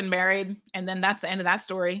knocked up and married, and then that's the end of that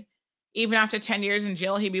story. Even after 10 years in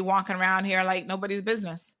jail, he'd be walking around here like nobody's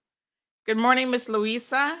business. Good morning, Miss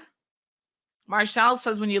Louisa. Marshall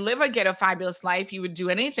says, when you live a ghetto fabulous life, you would do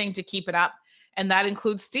anything to keep it up, and that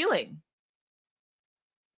includes stealing.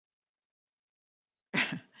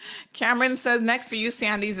 Cameron says, next for you,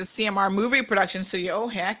 Sandy, is a CMR movie production studio. Oh,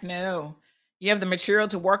 heck no. You have the material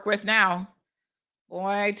to work with now. Boy,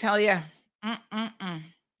 I tell you,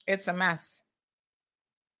 it's a mess.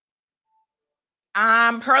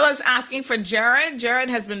 Perla's asking for Jared. Jared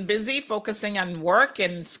has been busy focusing on work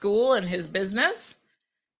and school and his business.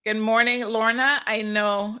 Good morning, Lorna. I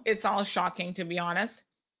know it's all shocking, to be honest.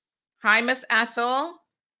 Hi, Miss Ethel.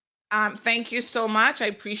 Thank you so much. I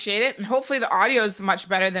appreciate it. And hopefully the audio is much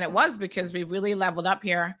better than it was, because we really leveled up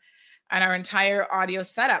here on our entire audio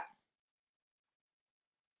setup.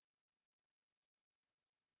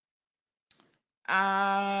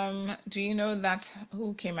 Do you know that's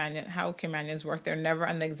how Caymanians work? They're never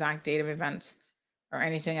on the exact date of events or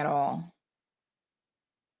anything at all.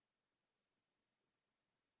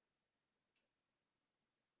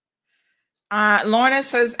 Lorna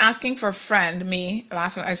says, asking for a friend, me,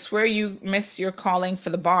 laughing. I swear you miss your calling for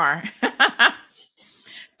the bar.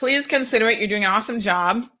 Please consider it. You're doing an awesome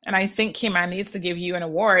job. And I think Cayman needs to give you an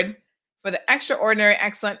award for the extraordinary,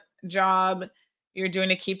 excellent job you're doing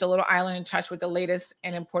to keep the little island in touch with the latest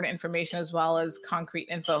and important information, as well as concrete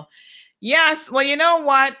info. Yes. Well, you know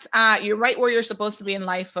what? You're right where you're supposed to be in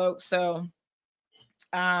life, folks. So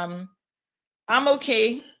I'm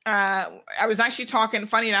okay. I was actually talking,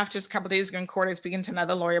 funny enough, just a couple of days ago in court, I was speaking to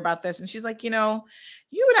another lawyer about this, and she's like, you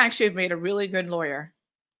would actually have made a really good lawyer.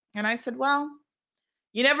 And I said, well,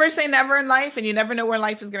 you never say never in life, and you never know where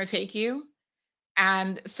life is going to take you.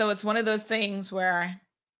 And so it's one of those things where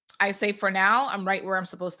I say, for now, I'm right where I'm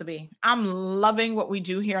supposed to be. I'm loving what we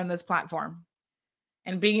do here on this platform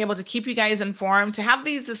and being able to keep you guys informed, to have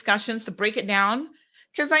these discussions, to break it down,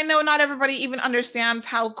 because I know not everybody even understands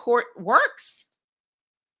how court works.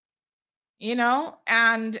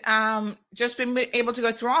 And just been able to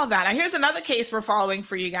go through all of that. Now, here's another case we're following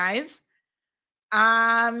for you guys.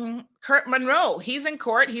 Kurt Monroe, he's in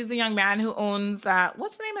court. He's the young man who owns,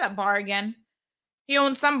 what's the name of that bar again? He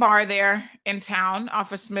owns some bar there in town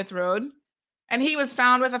off of Smith Road. And he was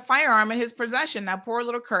found with a firearm in his possession. Now, poor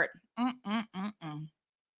little Kurt.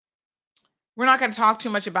 We're not going to talk too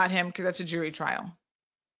much about him because that's a jury trial.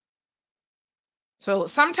 So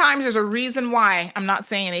sometimes there's a reason why I'm not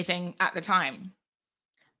saying anything at the time.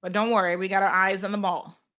 But don't worry, we got our eyes on the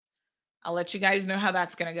ball. I'll let you guys know how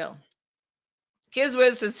that's going to go.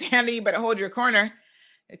 Kizwiz says, Sandy, you better hold your corner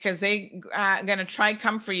because they going to try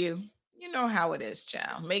come for you. You know how it is,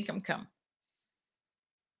 child. Make them come.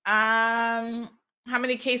 How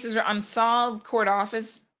many cases are unsolved? Court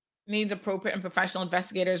office needs appropriate and professional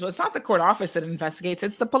investigators. Well, it's not the court office that investigates.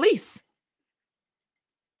 It's the police.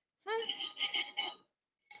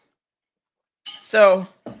 So,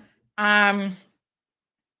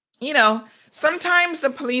 you know, sometimes the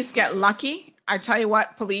police get lucky. I tell you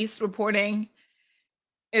what, police reporting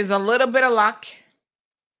is a little bit of luck.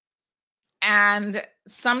 And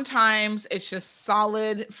sometimes it's just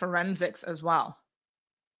solid forensics as well.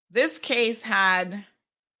 This case had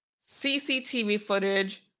CCTV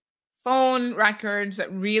footage, phone records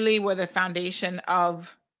that really were the foundation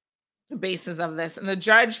of the basis of this. And the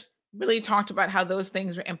judge really talked about how those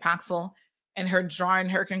things were impactful and her drawing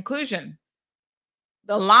her conclusion.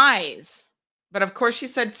 The lies. But of course, she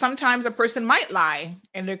said sometimes a person might lie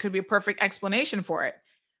and there could be a perfect explanation for it.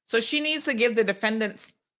 So she needs to give the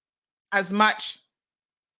defendants as much,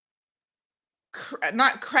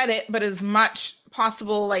 not credit, but as much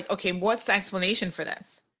possible, like, okay, what's the explanation for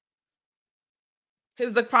this?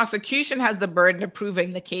 Because the prosecution has the burden of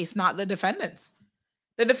proving the case, not the defendants.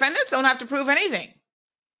 The defendants don't have to prove anything.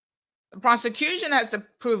 The prosecution has to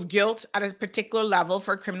prove guilt at a particular level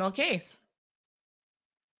for a criminal case.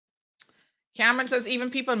 Cameron says even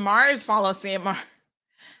people in Mars follow CMR.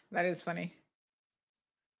 That is funny.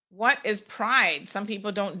 What is pride? Some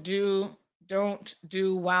people don't do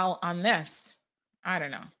well on this. I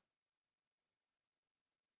don't know.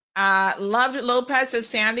 Loved Lopez says,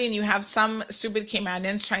 Sandy, and you have some stupid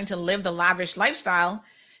Caymanians trying to live the lavish lifestyle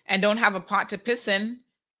and don't have a pot to piss in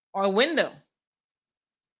or a window.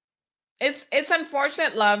 It's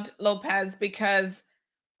unfortunate, Loved Lopez, because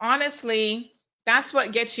honestly, that's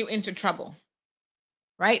what gets you into trouble,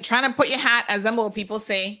 right? Trying to put your hat, as some old people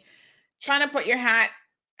say, trying to put your hat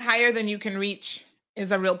higher than you can reach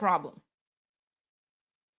is a real problem.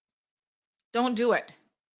 Don't do it.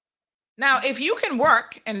 Now, if you can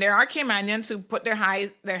work, and there are Caymanians who put their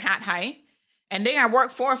hat high, and they have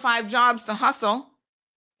worked 4 or 5 jobs to hustle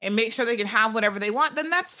and make sure they can have whatever they want,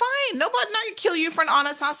 then that's fine. Nobody not gonna kill you for an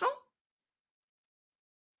honest hustle.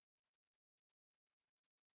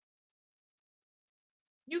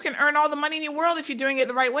 You can earn all the money in the world if you're doing it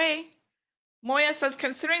the right way. Moya says,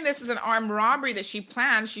 considering this is an armed robbery that she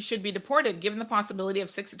planned, she should be deported. Given the possibility of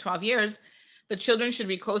 6 to 12 years, the children should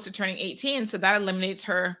be close to turning 18, so that eliminates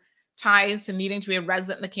her ties to needing to be a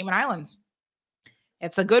resident in the Cayman Islands.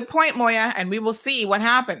 It's a good point, Moya, and we will see what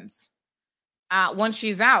happens once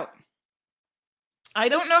she's out. I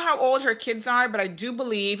don't know how old her kids are, but I do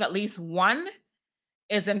believe at least one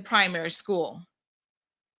is in primary school.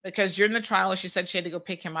 Because during the trial, she said she had to go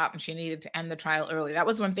pick him up and she needed to end the trial early. That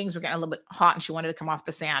was when things were getting a little bit hot and she wanted to come off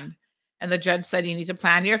the sand. And the judge said, you need to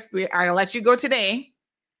plan I'll let you go today,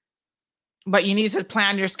 but you need to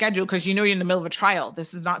plan your schedule because you know you're in the middle of a trial.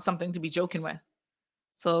 This is not something to be joking with.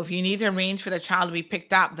 So if you need to arrange for the child to be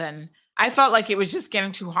picked up, then I felt like it was just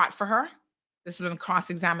getting too hot for her. This was a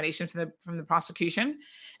cross-examination from the prosecution.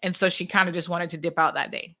 And so she kind of just wanted to dip out that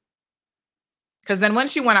day. Because then when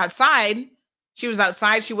she went outside, she was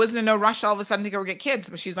outside. She wasn't in no rush all of a sudden to go get kids.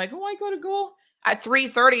 But she's like, oh, I got to go. At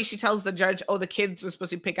 3:30, she tells the judge, oh, the kids were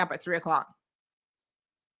supposed to pick up at 3 o'clock.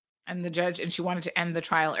 And she wanted to end the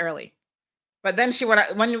trial early. But then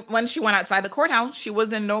when she went outside the courthouse, she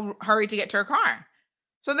was in no hurry to get to her car.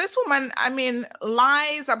 So this woman, I mean,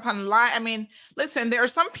 lies upon lie. I mean, listen, there are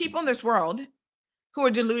some people in this world who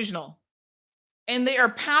are delusional. And they are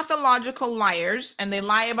pathological liars. And they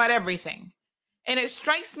lie about everything. And it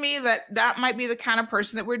strikes me that might be the kind of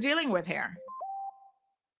person that we're dealing with here.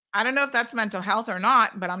 I don't know if that's mental health or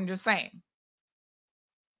not, but I'm just saying.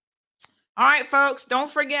 All right, folks, don't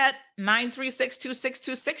forget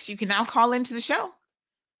 936-2626. You can now call into the show.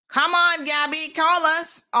 Come on, Gabby, call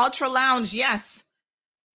us. Ultra Lounge, yes.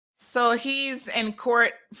 So he's in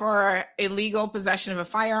court for illegal possession of a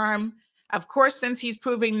firearm. Of course, since he's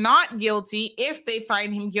proving not guilty, if they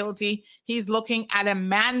find him guilty, he's looking at a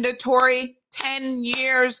mandatory 10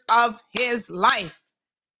 years of his life.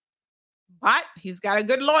 But he's got a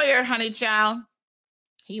good lawyer, honey child.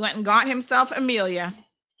 He went and got himself Amelia.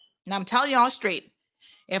 And I'm telling y'all straight,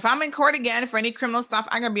 if I'm in court again for any criminal stuff,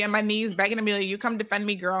 I'm going to be on my knees begging Amelia, you come defend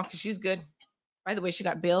me, girl, because she's good. By the way, she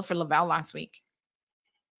got bail for Lavelle last week.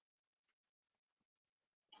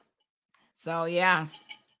 So, yeah.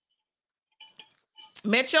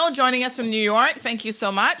 Mitchell joining us from New York. Thank you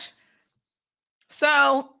so much.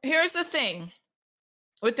 So here's the thing.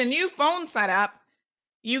 with the new phone setup,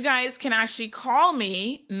 you guys can actually call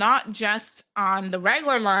me, not just on the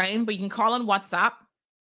regular line, but you can call on WhatsApp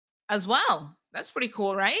as well. That's pretty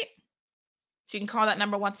cool, right? So you can call that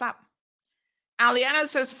number WhatsApp. Aliana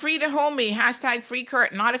says, free to homie, hashtag free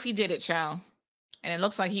Kurt. Not if he did it, child. And it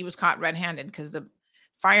looks like he was caught red-handed because the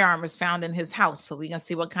firearm was found in his house. So we're going to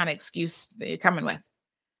see what kind of excuse they're coming with.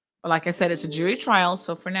 But like I said, it's a jury trial.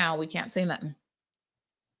 So for now, we can't say nothing.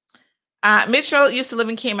 Mitchell used to live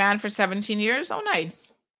in Cayman for 17 years. Oh,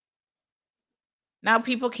 nice. Now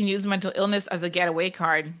people can use mental illness as a getaway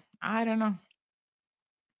card. I don't know.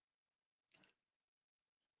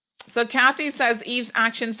 So Kathy says Eve's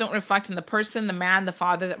actions don't reflect on the person, the man, the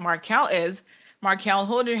father that Markel is. Markel,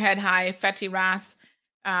 hold your head high. Fetty Ras,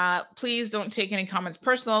 please don't take any comments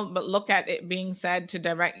personal, but look at it being said to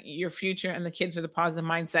direct your future and the kids with a positive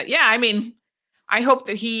mindset. Yeah, I mean, I hope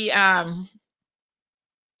that he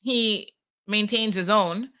maintains his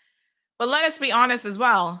own. But let us be honest as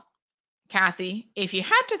well, Kathy, if you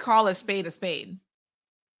had to call a spade,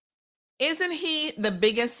 isn't he the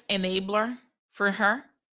biggest enabler for her?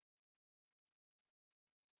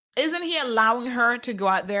 Isn't he allowing her to go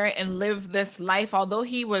out there and live this life, although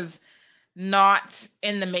he was not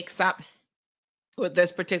in the mix-up with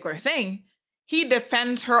this particular thing? He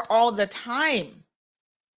defends her all the time.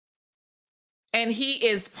 And he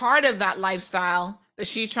is part of that lifestyle that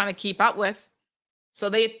she's trying to keep up with. So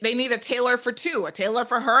they need a tailor for two, a tailor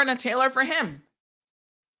for her and a tailor for him.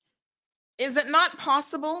 Is it not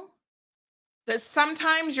possible that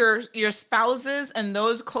sometimes your spouses and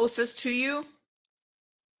those closest to you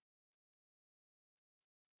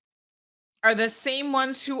are the same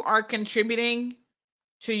ones who are contributing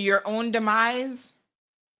to your own demise?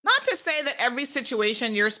 Not to say that every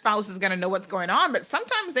situation your spouse is going to know what's going on, but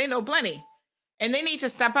sometimes they know plenty. And they need to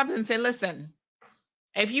step up and say, listen,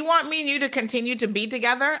 if you want me and you to continue to be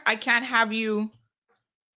together, I can't have you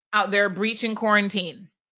out there breaching quarantine.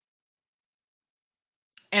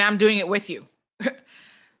 And I'm doing it with you.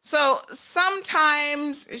 So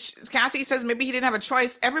sometimes, Kathy says maybe he didn't have a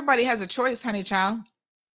choice. Everybody has a choice, honey child.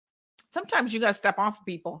 Sometimes you got to step off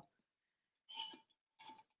people.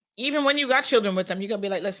 Even when you got children with them, you got to be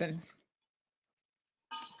like, listen,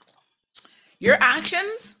 your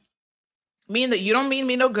actions mean that you don't mean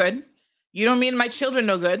me no good. You don't mean my children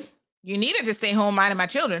no good. You needed to stay home minding my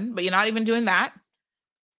children, but you're not even doing that.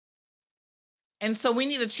 And so we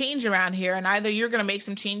need a change around here. And either you're going to make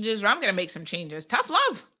some changes or I'm going to make some changes. Tough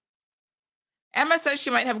love. Emma says she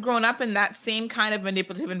might have grown up in that same kind of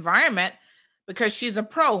manipulative environment because she's a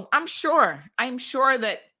pro. I'm sure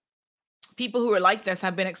that people who are like this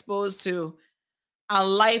have been exposed to a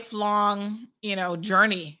lifelong,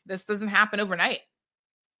 journey. This doesn't happen overnight.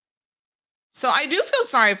 So I do feel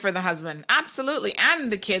sorry for the husband. Absolutely.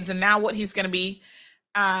 And the kids. And now what he's going to be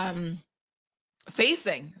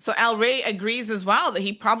facing. So El Rey agrees as well that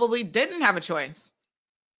he probably didn't have a choice.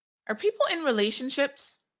 Are people in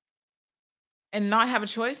relationships and not have a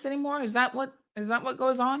choice anymore? Is that what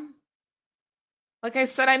goes on? Like I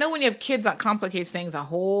said, I know when you have kids, that complicates things a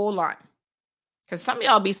whole lot. Because some of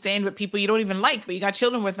y'all be staying with people you don't even like, but you got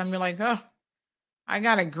children with them. You're like, oh, I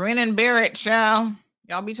got to grin and bear it, child.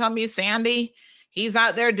 Y'all be telling me, Sandy, he's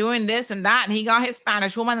out there doing this and that, and he got his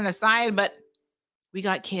Spanish woman on the side, but we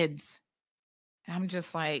got kids. And I'm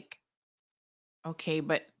just like, okay,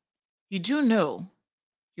 but you do know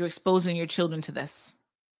you're exposing your children to this.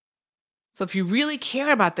 So if you really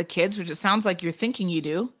care about the kids, which it sounds like you're thinking you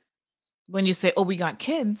do, when you say, oh, we got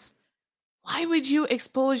kids, why would you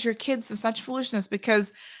expose your kids to such foolishness?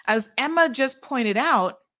 Because as Emma just pointed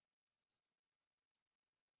out,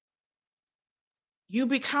 you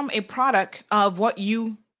become a product of what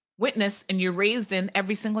you witness and you're raised in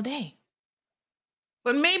every single day.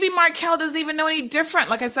 But maybe Markel doesn't even know any different.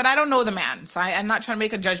 Like I said, I don't know the man, so I'm not trying to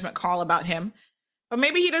make a judgment call about him. But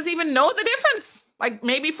maybe he doesn't even know the difference. Like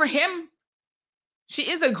maybe for him, she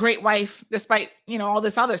is a great wife, despite, all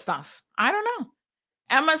this other stuff. I don't know.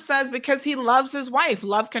 Emma says because he loves his wife.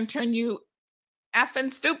 Love can turn you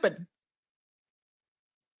effing stupid.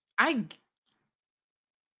 I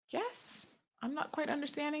guess. I'm not quite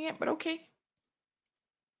understanding it, but okay.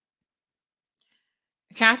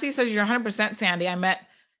 Kathy says you're 100% Sandy.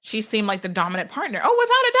 She seemed like the dominant partner.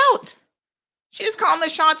 Oh, without a doubt. She's calling the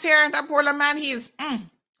shots here. That poor little man, he's,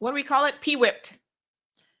 what do we call it? P-whipped.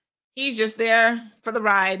 He's just there for the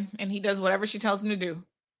ride, and he does whatever she tells him to do.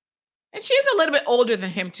 And she's a little bit older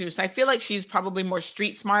than him, too, so I feel like she's probably more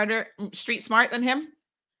street smart than him.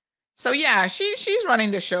 So, yeah, she's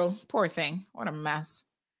running the show. Poor thing. What a mess.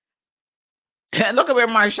 Look at where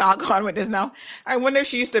Marshall gone with this now. I wonder if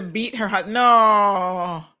she used to beat her husband.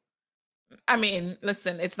 No. I mean,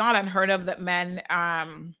 listen, it's not unheard of that men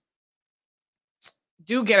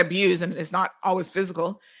do get abused, and it's not always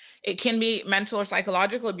physical. It can be mental or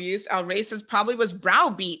psychological abuse. El Rey says probably was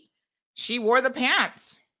browbeat. She wore the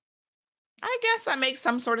pants. I guess that makes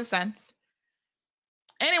some sort of sense.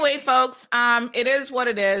 Anyway, folks, it is what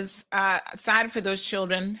it is. Sad for those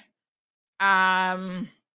children. Emma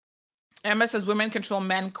says women control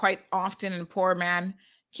men quite often, and poor man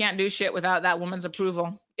can't do shit without that woman's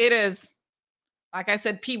approval. It is, like I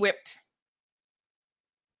said, p-whipped.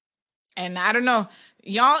 And I don't know,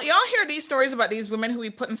 y'all hear these stories about these women who be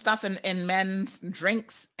putting stuff in men's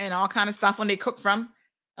drinks and all kind of stuff when they cook from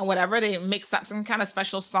and whatever. They mix up some kind of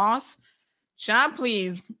special sauce. Child,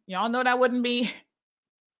 please. Y'all know that wouldn't be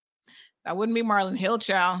Marlon Hill,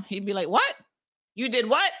 child. He'd be like, what? You did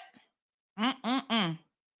what?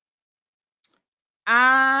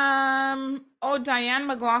 Diane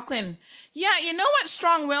McLaughlin. Yeah, you know what,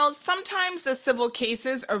 Strong-willed? Sometimes the civil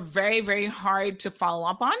cases are very, very hard to follow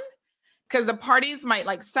up on because the parties might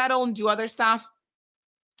like settle and do other stuff.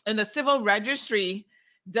 And the civil registry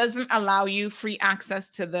doesn't allow you free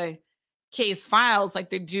access to the case files like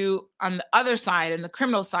they do on the other side and the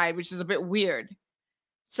criminal side, which is a bit weird.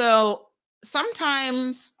 So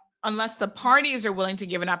sometimes, unless the parties are willing to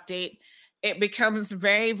give an update, it becomes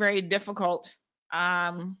very, very difficult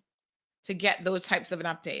to get those types of an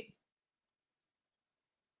update.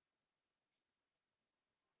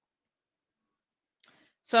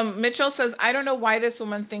 So Mitchell says, I don't know why this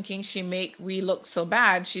woman thinking she make we look so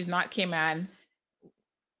bad. She's not Cayman.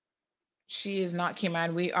 She is not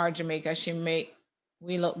Cayman. We are Jamaica. She make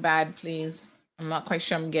we look bad, please. I'm not quite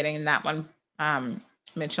sure I'm getting that one,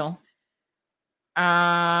 Mitchell.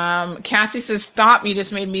 Kathy says, stop. You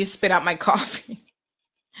just made me spit out my coffee.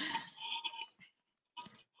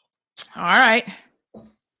 All right.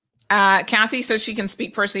 Kathy says she can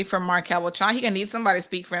speak personally for Markel. Well, child, he can need somebody to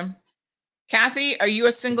speak for him. Kathy, are you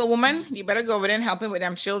a single woman? You better go over there and help him with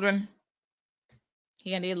them children. He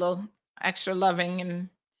can need a little extra loving and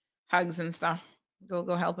hugs and stuff. Go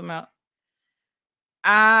help him out.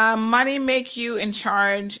 Money make you in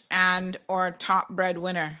charge and or top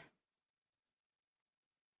breadwinner.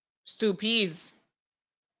 Stew peas.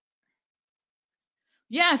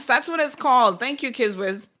 Yes, that's what it's called. Thank you,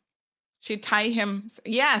 Kizwiz. She tie him.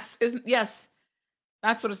 Yes, yes.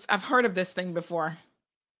 That's what I've heard of this thing before.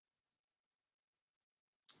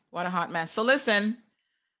 What a hot mess. So listen,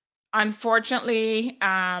 unfortunately,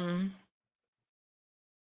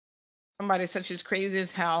 somebody said she's crazy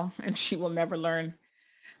as hell and she will never learn.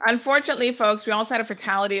 Unfortunately, folks, we also had a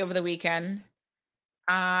fatality over the weekend.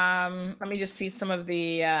 Let me just see some of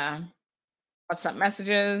the WhatsApp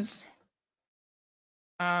messages.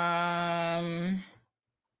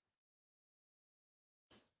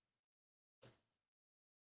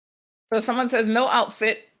 So someone says no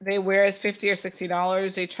outfit they wear is $50 or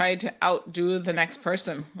 $60. They tried to outdo the next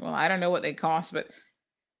person. Well, I don't know what they cost, but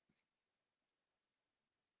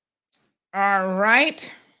all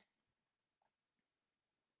right.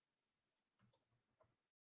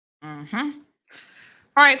 All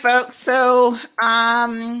right, folks. So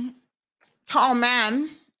Tall Man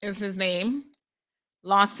is his name.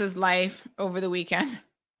 Lost his life over the weekend.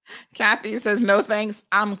 Kathy says, no thanks.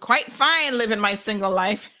 I'm quite fine living my single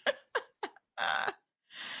life.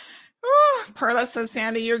 Perla says,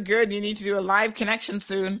 Sandy, you're good. You need to do a live connection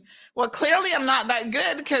soon. Well, clearly I'm not that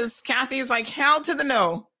good because Kathy's like, hell to the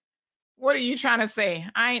no. What are you trying to say?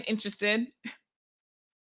 I ain't interested.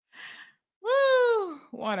 Woo,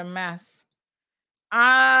 what a mess.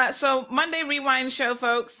 So Monday Rewind show,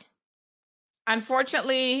 folks.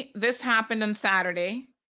 Unfortunately, this happened on Saturday.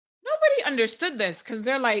 Nobody understood this because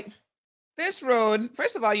they're like, this road,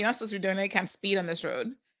 first of all, you're not supposed to be doing it. You can't speed on this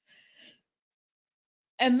road.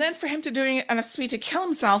 And then for him to doing it on a speed to kill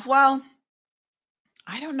himself, well,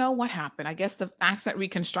 I don't know what happened. I guess the accident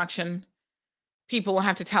reconstruction people will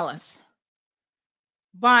have to tell us.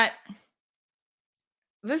 But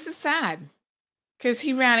this is sad because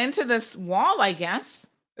he ran into this wall, I guess,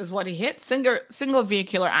 is what he hit. Single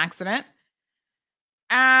vehicular accident.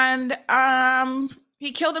 And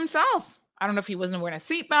he killed himself. I don't know if he wasn't wearing a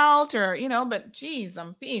seatbelt or, but geez,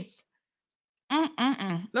 peace. Look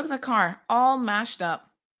at the car, all mashed up.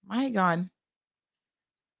 My God.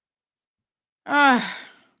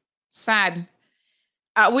 Sad.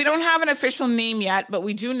 We don't have an official name yet, but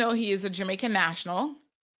we do know he is a Jamaican national.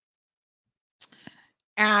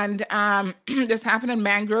 And this happened on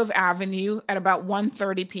Mangrove Avenue at about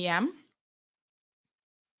 1:30 p.m.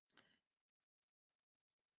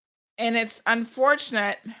 And it's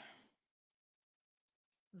unfortunate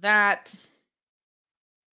that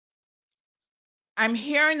I'm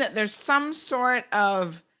hearing that there's some sort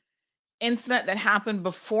of incident that happened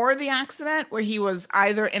before the accident where he was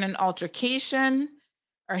either in an altercation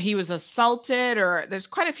or he was assaulted, or there's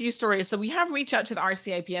quite a few stories. So we have reached out to the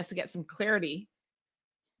RCIPS to get some clarity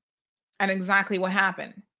on exactly what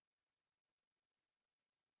happened.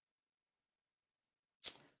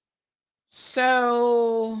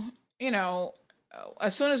 So,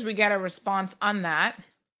 as soon as we get a response on that,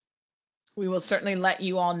 we will certainly let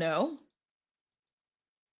you all know.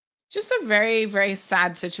 Just a very, very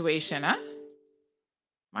sad situation, huh?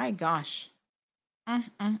 My gosh.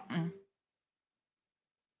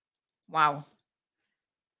 Wow.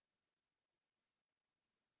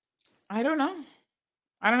 I don't know.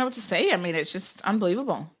 I don't know what to say. I mean, it's just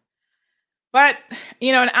unbelievable. But,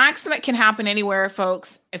 an accident can happen anywhere,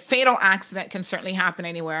 folks. A fatal accident can certainly happen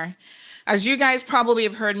anywhere. As you guys probably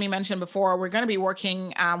have heard me mention before, we're going to be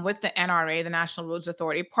working with the NRA, the National Roads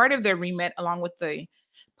Authority. Part of their remit, along with the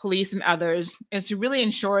police and others, is to really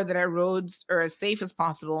ensure that our roads are as safe as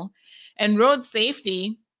possible. And road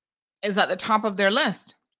safety is at the top of their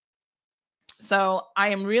list. So I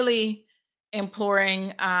am really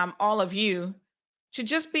imploring all of you to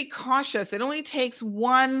just be cautious. It only takes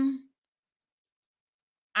one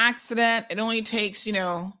accident. It only takes,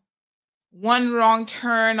 one wrong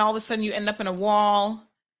turn. All of a sudden you end up in a wall.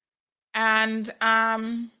 And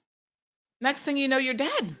next thing you know, you're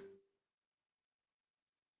dead.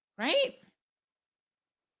 Right?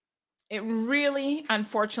 It really,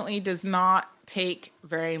 unfortunately, does not take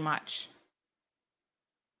very much.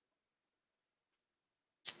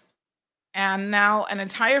 And now an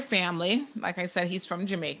entire family, like I said, he's from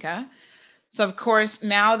Jamaica. So, of course,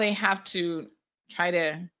 now they have to try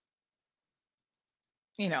to,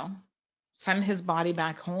 send his body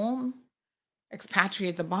back home,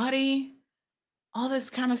 expatriate the body, all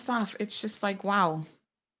this kind of stuff. It's just like, wow.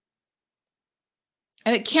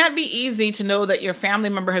 And it can't be easy to know that your family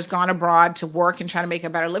member has gone abroad to work and try to make a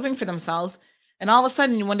better living for themselves. And all of a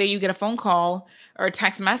sudden, one day you get a phone call or a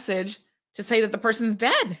text message to say that the person's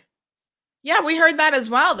dead. Yeah, we heard that as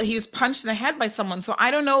well, that he was punched in the head by someone. So I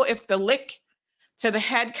don't know if the lick to the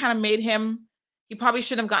head kind of made him, he probably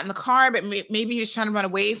shouldn't have gotten in the car, but maybe he was trying to run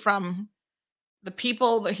away from the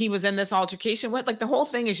people that he was in this altercation with. Like, the whole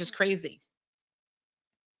thing is just crazy.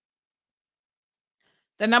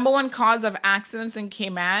 The number one cause of accidents in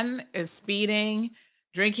Cayman is speeding,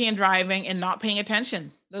 drinking and driving, and not paying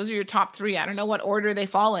attention. Those are your top three. I don't know what order they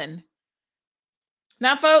fall in.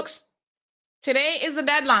 Now, folks, today is the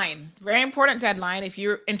deadline. Very important deadline if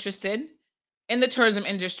you're interested in the tourism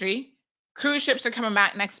industry. Cruise ships are coming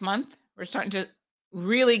back next month. We're starting to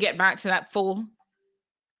really get back to that full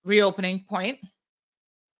reopening point.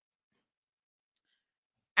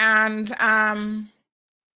 And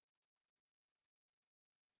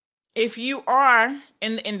if you are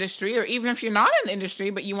in the industry, or even if you're not in the industry,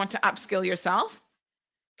 but you want to upskill yourself,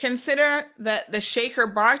 consider that the Shaker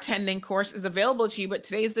bartending course is available to you, but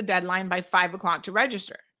today's the deadline by 5 o'clock to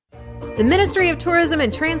register. The Ministry of Tourism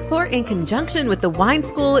and Transport, in conjunction with the Wine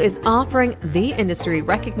School, is offering the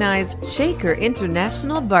industry-recognized Shaker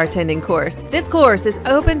International Bartending Course. This course is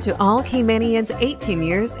open to all Caymanians 18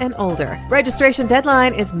 years and older. Registration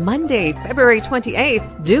deadline is Monday, February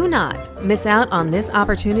 28th. Do not miss out on this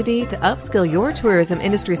opportunity to upskill your tourism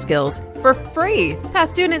industry skills for free.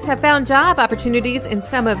 Past students have found job opportunities in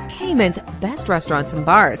some of Cayman's best restaurants and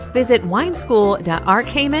bars. Visit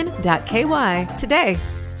wineschool.rcayman.ky today.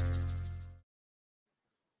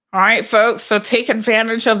 All right, folks. So take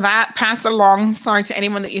advantage of that. Pass it along. Sorry to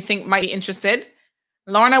anyone that you think might be interested.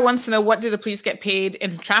 Lorna wants to know, what do the police get paid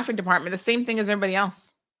in the traffic department? The same thing as everybody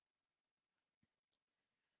else.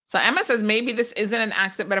 So Emma says maybe this isn't an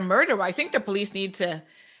accident, but a murder. Well, I think the police need to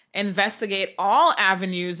investigate all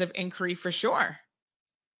avenues of inquiry for sure.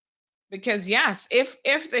 Because yes, if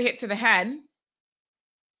the hit to the head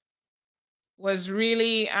was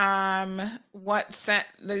really what sent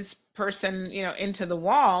this person, into the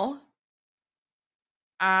wall,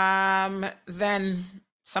 then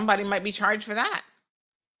somebody might be charged for that.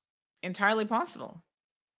 Entirely possible.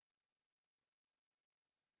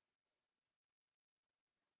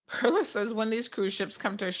 Perla says, when these cruise ships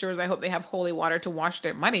come to our shores, I hope they have holy water to wash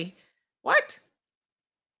their money. What?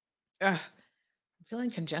 Ugh, I'm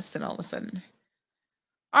feeling congested all of a sudden.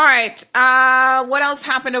 All right. What else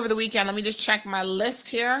happened over the weekend? Let me just check my list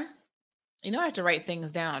here. I have to write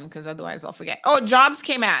things down because otherwise I'll forget. Oh, jobs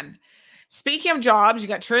came in. Speaking of jobs, you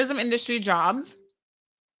got tourism industry jobs.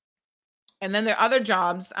 And then there are other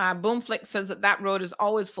jobs. Boomflick says that road is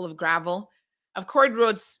always full of gravel. Of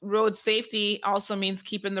course, road safety also means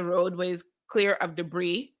keeping the roadways clear of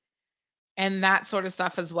debris and that sort of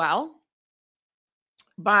stuff as well.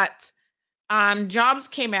 But Jobs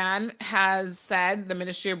Cayman has said, the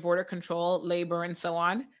Ministry of Border Control, Labor, and so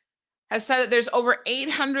on, has said that there's over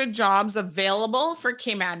 800 jobs available for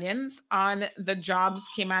Caymanians on the Jobs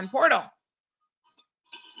Cayman portal.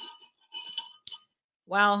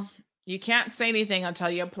 Well, you can't say anything until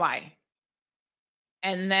you apply.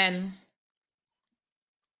 And then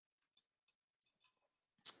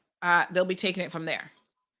they'll be taking it from there.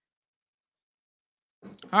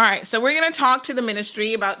 All right, so we're going to talk to the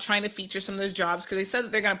ministry about trying to feature some of those jobs because they said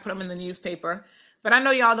that they're going to put them in the newspaper. But I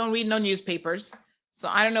know y'all don't read no newspapers, so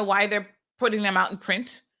I don't know why they're putting them out in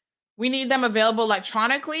print. We need them available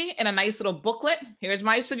electronically in a nice little booklet. Here's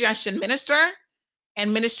my suggestion, minister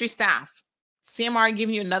and ministry staff. CMR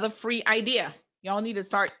giving you another free idea. Y'all need to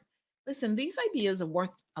start. Listen, these ideas are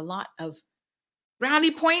worth a lot of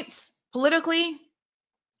brownie points politically,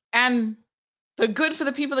 and they're good for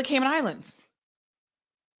the people of the Cayman Islands.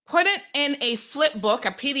 Put it in a flip book,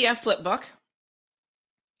 a PDF flip book.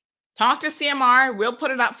 Talk to CMR. We'll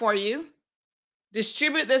put it up for you.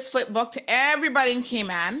 Distribute this flip book to everybody in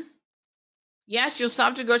Cayman. Yes, you'll still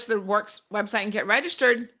have to go to the Works website and get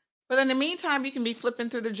registered. But in the meantime, you can be flipping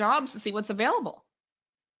through the jobs to see what's available.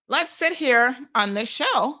 Let's sit here on this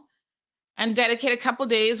show and dedicate a couple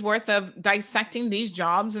days worth of dissecting these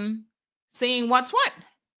jobs and seeing what's what.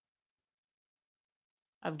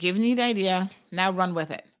 I've given you the idea. Now run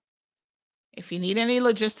with it. If you need any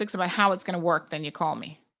logistics about how it's going to work, then you call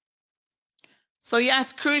me. So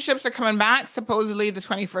yes, cruise ships are coming back, supposedly the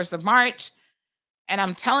 21st of March. And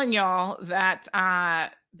I'm telling y'all that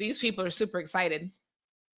these people are super excited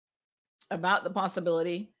about the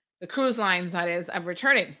possibility, the cruise lines, that is, of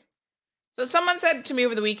returning. So someone said to me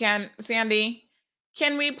over the weekend, Sandy,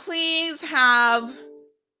 can we please have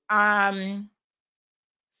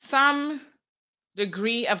some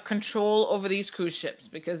degree of control over these cruise ships?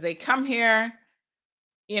 Because they come here,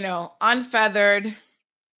 unfeathered.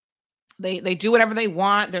 They do whatever they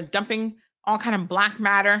want. They're dumping all kind of black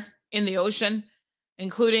matter in the ocean,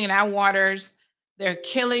 including in our waters. They're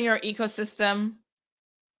killing our ecosystem.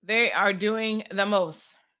 They are doing the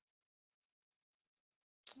most.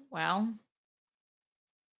 Well,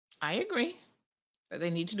 I agree that they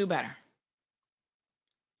need to do better.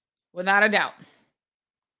 Without a doubt.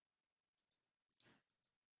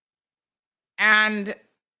 And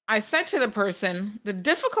I said to the person, the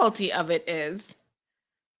difficulty of it is,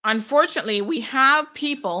 unfortunately, we have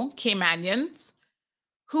people, Caymanians,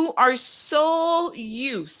 who are so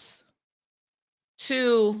used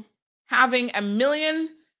to having a million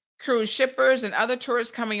cruise shippers and other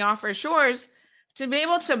tourists coming off our shores to be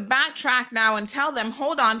able to backtrack now and tell them,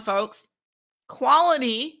 hold on, folks,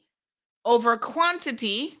 quality over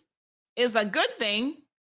quantity is a good thing.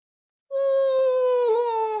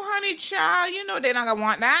 Ooh, honey child, they're not gonna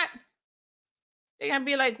want that. They're gonna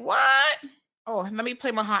be like, what? Oh, let me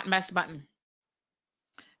play my hot mess button.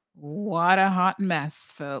 What a hot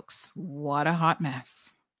mess, folks. What a hot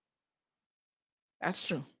mess. That's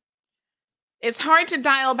true. It's hard to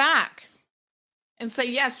dial back and say,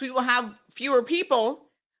 yes, we will have fewer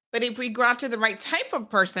people, but if we go after the right type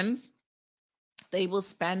of persons, they will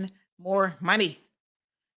spend more money.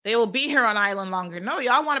 They will be here on island longer. No,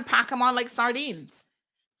 y'all want to pack them on like sardines.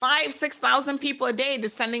 5,000, 6,000 people a day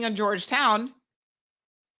descending on Georgetown.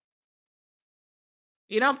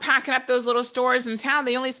 Packing up those little stores in town,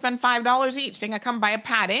 they only spend $5 each. They're going to come buy a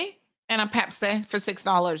patty and a Pepsi for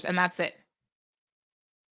 $6, and that's it.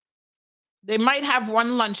 They might have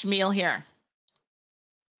one lunch meal here.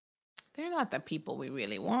 They're not the people we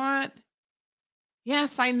really want.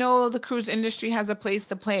 Yes, I know the cruise industry has a place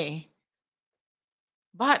to play,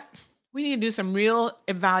 but we need to do some real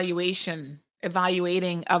evaluating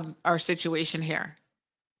of our situation here,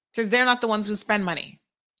 because they're not the ones who spend money.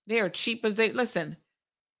 They are cheap as they listen.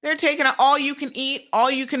 They're taking an all you can eat, all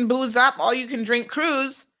you can booze up, all you can drink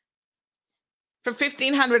cruise for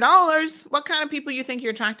 $1,500. What kind of people you think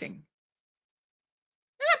you're attracting?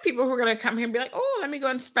 They're not people who are going to come here and be like, oh, let me go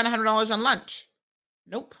and spend $100 on lunch.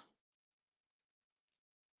 Nope.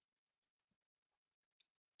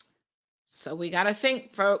 So we got to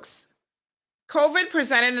think, folks. COVID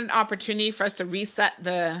presented an opportunity for us to reset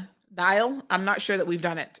the dial. I'm not sure that we've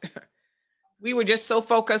done it. We were just so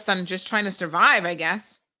focused on just trying to survive, I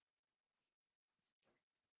guess.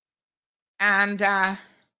 And, kind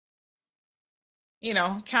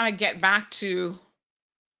of get back to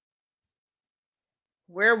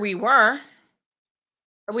where we were.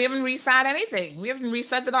 We haven't reset anything. We haven't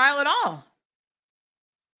reset the dial at all.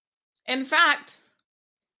 In fact,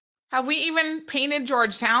 have we even painted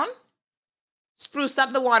Georgetown? Spruced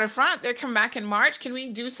up the waterfront? They're coming back in March. Can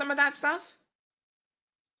we do some of that stuff?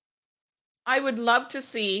 I would love to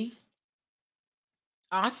see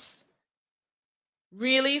us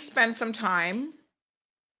really spend some time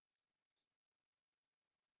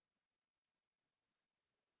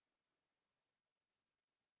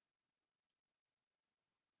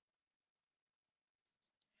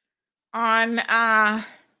on a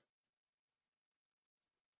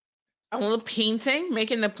little painting,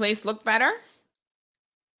 making the place look better.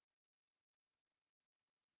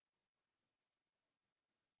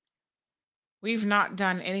 We've not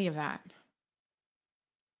done any of that.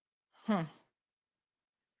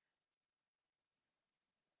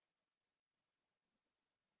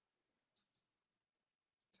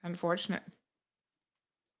 Unfortunate.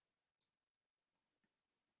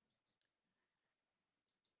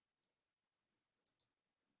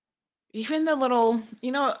 Even the little,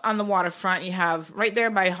 on the waterfront, you have right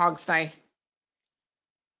there by Hogstye.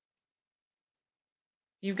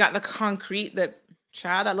 You've got the concrete that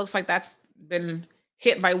looks like that's been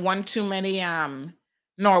hit by one too many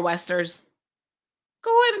nor'westers.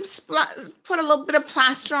 Go ahead and put a little bit of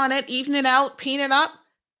plaster on it, even it out, paint it up.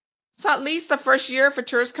 So at least the first year for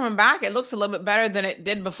tourists coming back, it looks a little bit better than it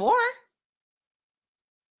did before.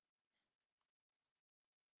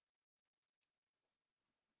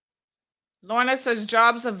 Lorna says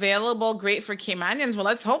jobs available, great for Caymanians. Well,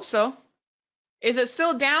 let's hope so. Is it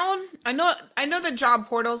still down? I know the job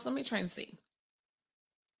portals. Let me try and see.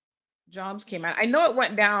 Jobs came out. I know it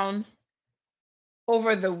went down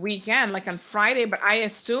over the weekend, like on Friday, but I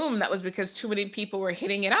assume that was because too many people were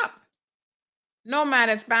hitting it up. No, man,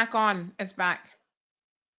 it's back on. It's back.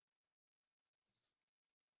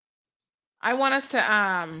 I want us to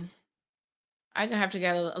I'm gonna have to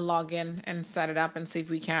get a login and set it up and see if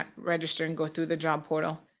we can't register and go through the job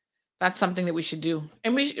portal. That's something that we should do.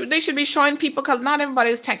 And they should be showing people, because not everybody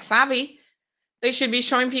is tech savvy. They should be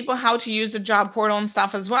showing people how to use the job portal and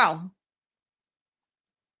stuff as well.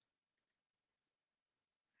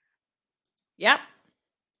 Yep.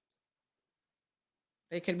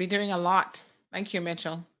 They could be doing a lot. Thank you,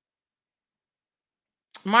 Mitchell.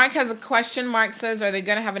 Mark has a question. Mark says, are they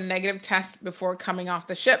going to have a negative test before coming off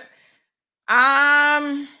the ship?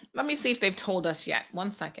 Let me see if they've told us yet.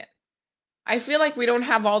 1 second. I feel like we don't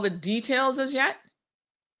have all the details as yet,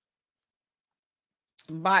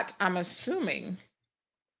 but I'm assuming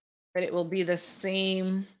that it will be the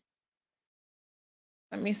same.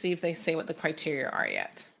 Let me see if they say what the criteria are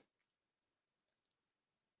yet.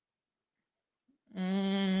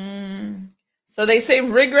 So they say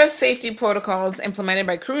rigorous safety protocols implemented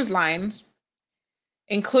by cruise lines,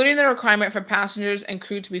 including the requirement for passengers and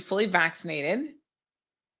crew to be fully vaccinated.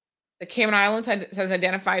 The Cayman Islands has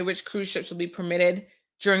identified which cruise ships will be permitted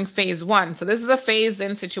during phase 1. So this is a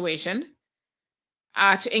phase-in situation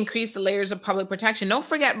to increase the layers of public protection. Don't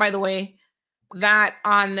forget, by the way, that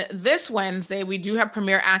on this Wednesday, we do have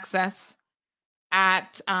Premier Access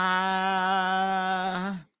at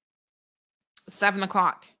 7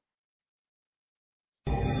 o'clock.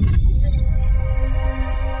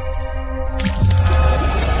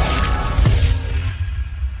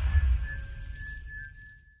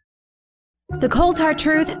 The Cold Hard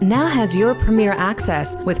Truth now has your Premier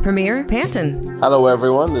Access with Premier Panton. Hello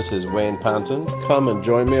everyone, this is Wayne Panton. Come and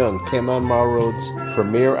join me on Cayman Mar Road's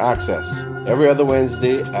Premier Access every other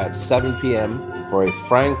Wednesday at 7 p.m. for a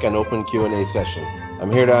frank and open Q&A session.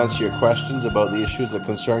 I'm here to answer your questions about the issues that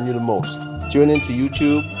concern you the most. Tune into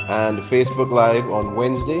YouTube and Facebook Live on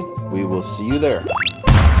Wednesday. We will see you there.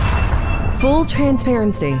 Full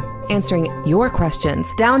transparency, answering your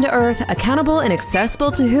questions, down to earth, accountable, and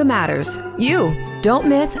accessible to who matters. You. Don't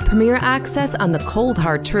miss Premier Access on the Cold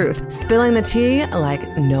Hard Truth, spilling the tea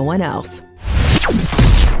like no one else.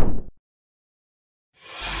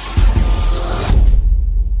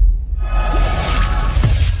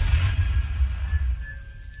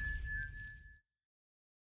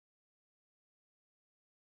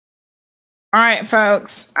 All right,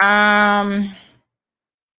 folks.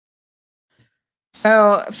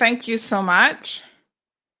 So thank you so much.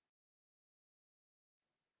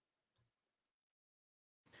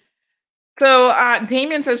 So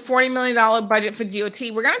Damien says $40 million budget for DOT.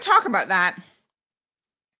 We're going to talk about that.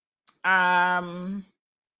 I'm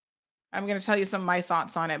going to tell you some of my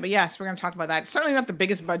thoughts on it. But yes, we're going to talk about that. It's certainly not the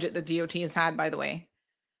biggest budget the DOT has had, by the way.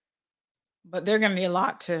 But they're going to need a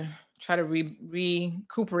lot to try to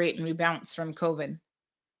recuperate and rebounce from COVID.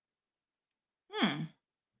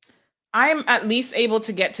 I'm at least able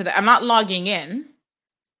to get to I'm not logging in,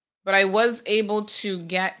 but I was able to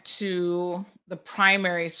get to the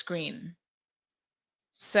primary screen.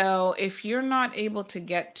 So if you're not able to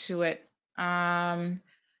get to it, I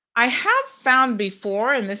have found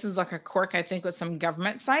before, and this is like a quirk, I think, with some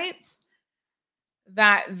government sites,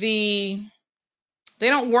 that they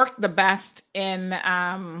don't work the best in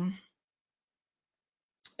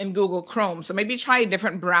Google Chrome. So maybe try a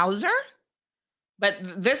different browser. But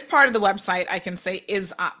this part of the website, I can say,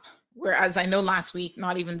 is up. Whereas I know last week,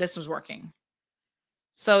 not even this was working.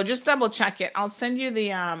 So just double check it. I'll send you the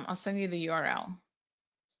URL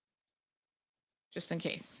just in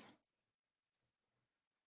case.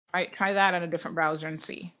 All right, try that on a different browser and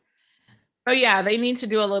see. So yeah, they need to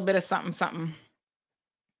do a little bit of something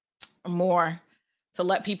more to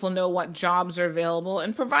let people know what jobs are available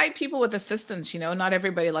and provide people with assistance. Not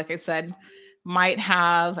everybody, like I said, might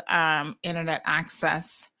have internet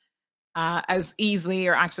access as easily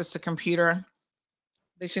or access to computer.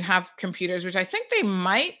 They should have computers, which I think they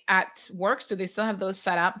might at Works. Do they still have those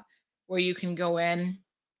set up where you can go in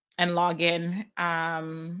and log in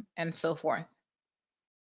and so forth?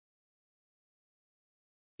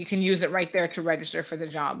 You can use it right there to register for the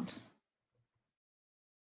jobs.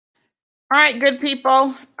 All right, good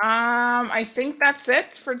people. I think that's it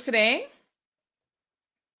for today.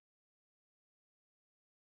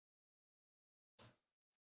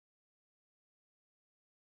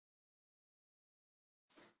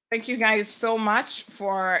 Thank you guys so much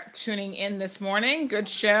for tuning in this morning. Good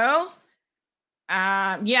show.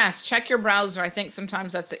 Yes, check your browser. I think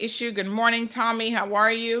sometimes that's the issue. Good morning, Tommy. How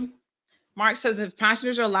are you? Mark says, if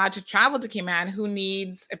passengers are allowed to travel to Cayman, who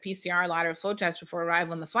needs a PCR lateral flow test before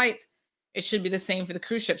arrival on the flights? It should be the same for the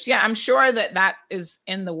cruise ships. Yeah, I'm sure that is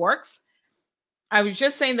in the works. I was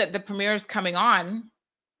just saying that the premiere is coming on,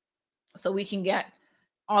 so we can get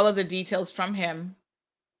all of the details from him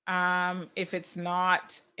if it's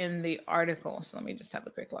not in the article. So let me just have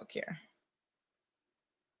a quick look here.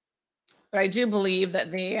 But I do believe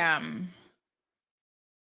that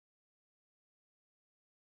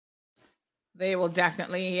they will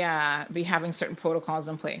definitely be having certain protocols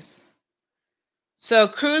in place. So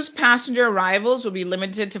cruise passenger arrivals will be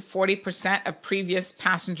limited to 40% of previous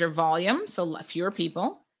passenger volume, so fewer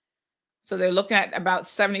people. So they're looking at about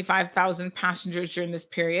 75,000 passengers during this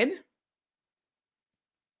period.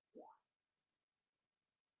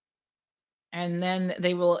 And then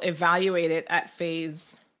they will evaluate it at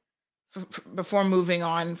phase before moving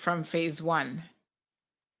on from phase 1.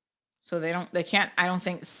 So they can't, I don't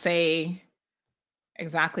think, say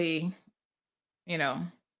exactly,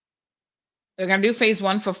 they're going to do phase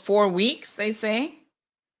 1 for 4 weeks, they say.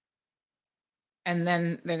 And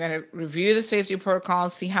then they're going to review the safety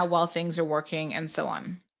protocols, see how well things are working, and so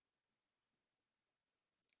on.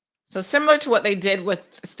 So similar to what they did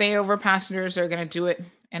with stayover passengers, they're going to do it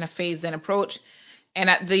in a phased-in approach. And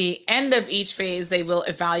at the end of each phase, they will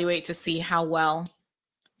evaluate to see how well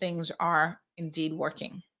things are indeed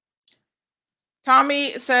working.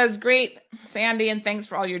 Tommy says, great, Sandy, and thanks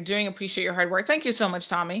for all you're doing. Appreciate your hard work. Thank you so much,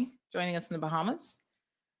 Tommy, joining us in the Bahamas.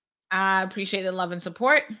 I appreciate the love and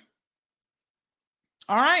support.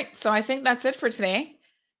 All right, so I think that's it for today.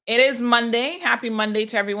 It is Monday. Happy Monday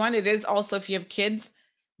to everyone. It is also, if you have kids,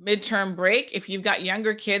 midterm break. If you've got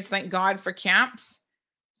younger kids, thank God for camps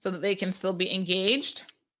so that they can still be engaged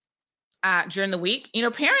during the week.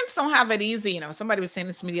 Parents don't have it easy. Somebody was saying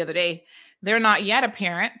this to me the other day. They're not yet a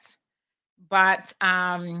parent, but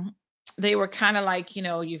they were kind of like,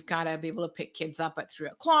 you've got to be able to pick kids up at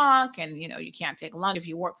 3:00 and, you can't take lunch. If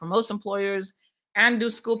you work for most employers and do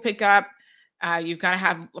school pickup, you've got to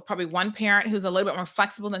have probably one parent who's a little bit more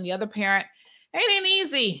flexible than the other parent. It ain't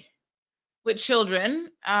easy with children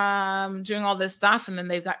doing all this stuff. And then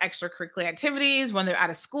they've got extracurricular activities when they're out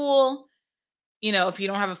of school. If you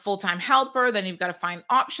don't have a full-time helper, then you've got to find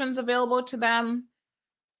options available to them.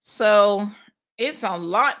 So it's a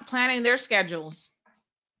lot planning their schedules.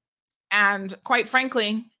 And quite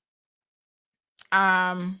frankly,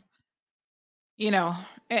 it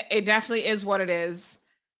definitely is what it is.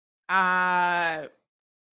 A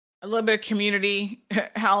little bit of community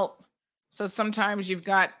help. So sometimes you've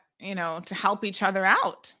got, to help each other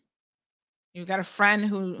out. You've got a friend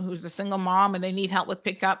who's a single mom and they need help with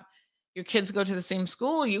pickup. Your kids go to the same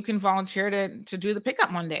school. You can volunteer to do the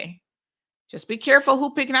pickup one day. Just be careful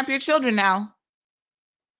who's picking up your children now.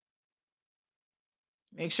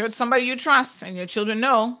 Make sure it's somebody you trust and your children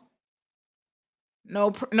know.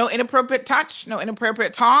 No inappropriate touch, no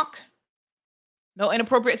inappropriate talk, no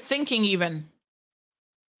inappropriate thinking even.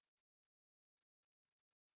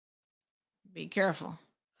 Be careful.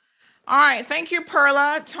 All right. Thank you,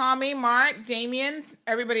 Perla, Tommy, Mark, Damien,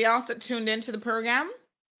 everybody else that tuned into the program.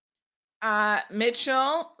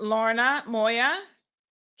 Mitchell, Lorna, Moya,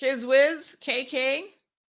 Kizwiz, KK.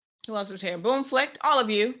 Who else was here? Boomflicked, all of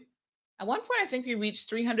you. At one point, I think we reached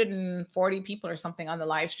 340 people or something on the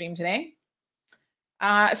live stream today.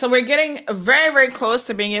 So we're getting very, very close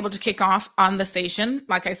to being able to kick off on the station.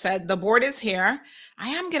 Like I said, the board is here.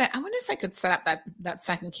 I wonder if I could set up that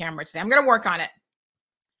second camera today. I'm going to work on it.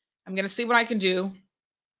 I'm going to see what I can do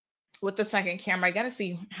with the second camera. I got to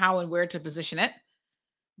see how and where to position it,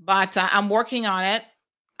 but I'm working on it.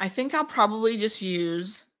 I think I'll probably just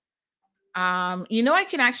use, I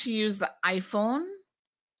can actually use the iPhone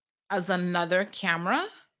as another camera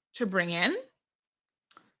to bring in,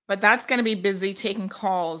 but that's going to be busy taking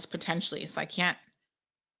calls potentially. So I can't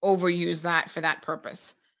overuse that for that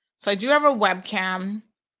purpose. So I do have a webcam.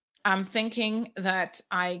 I'm thinking that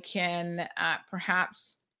I can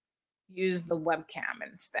perhaps use the webcam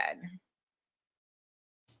instead.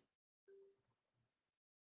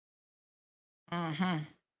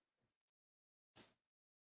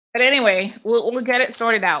 But anyway, we'll get it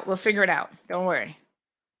sorted out. We'll figure it out. Don't worry.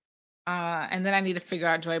 And then I need to figure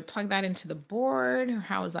out, do I plug that into the board or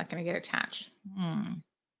how is that going to get attached?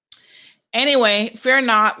 Anyway, fear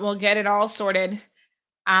not. We'll get it all sorted.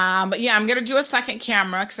 But yeah, I'm going to do a second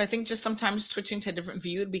camera because I think just sometimes switching to a different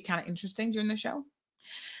view would be kind of interesting during the show.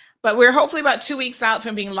 But we're hopefully about 2 weeks out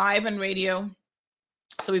from being live on radio.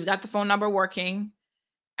 So we've got the phone number working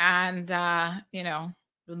and,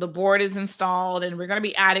 the board is installed and we're going to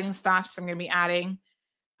be adding stuff. So I'm going to be adding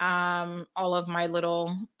all of my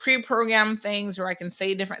little pre-programmed things where I can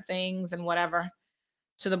say different things and whatever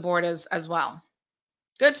to the board as well.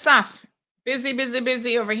 Good stuff. Busy, busy,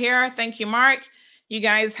 busy over here. Thank you, Mark. You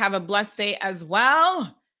guys have a blessed day as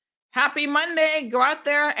well. Happy Monday. Go out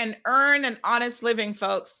there and earn an honest living,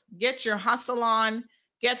 folks. Get your hustle on.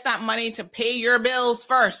 Get that money to pay your bills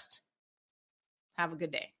first. Have a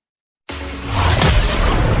good day.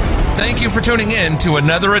 Thank you for tuning in to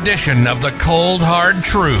another edition of The Cold Hard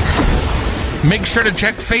Truth. Make sure to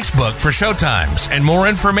check Facebook for showtimes and more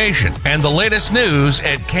information and the latest news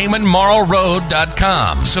at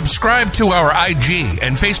CaymanMarlRoad.com. Subscribe to our IG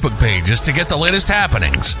and Facebook pages to get the latest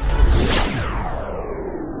happenings.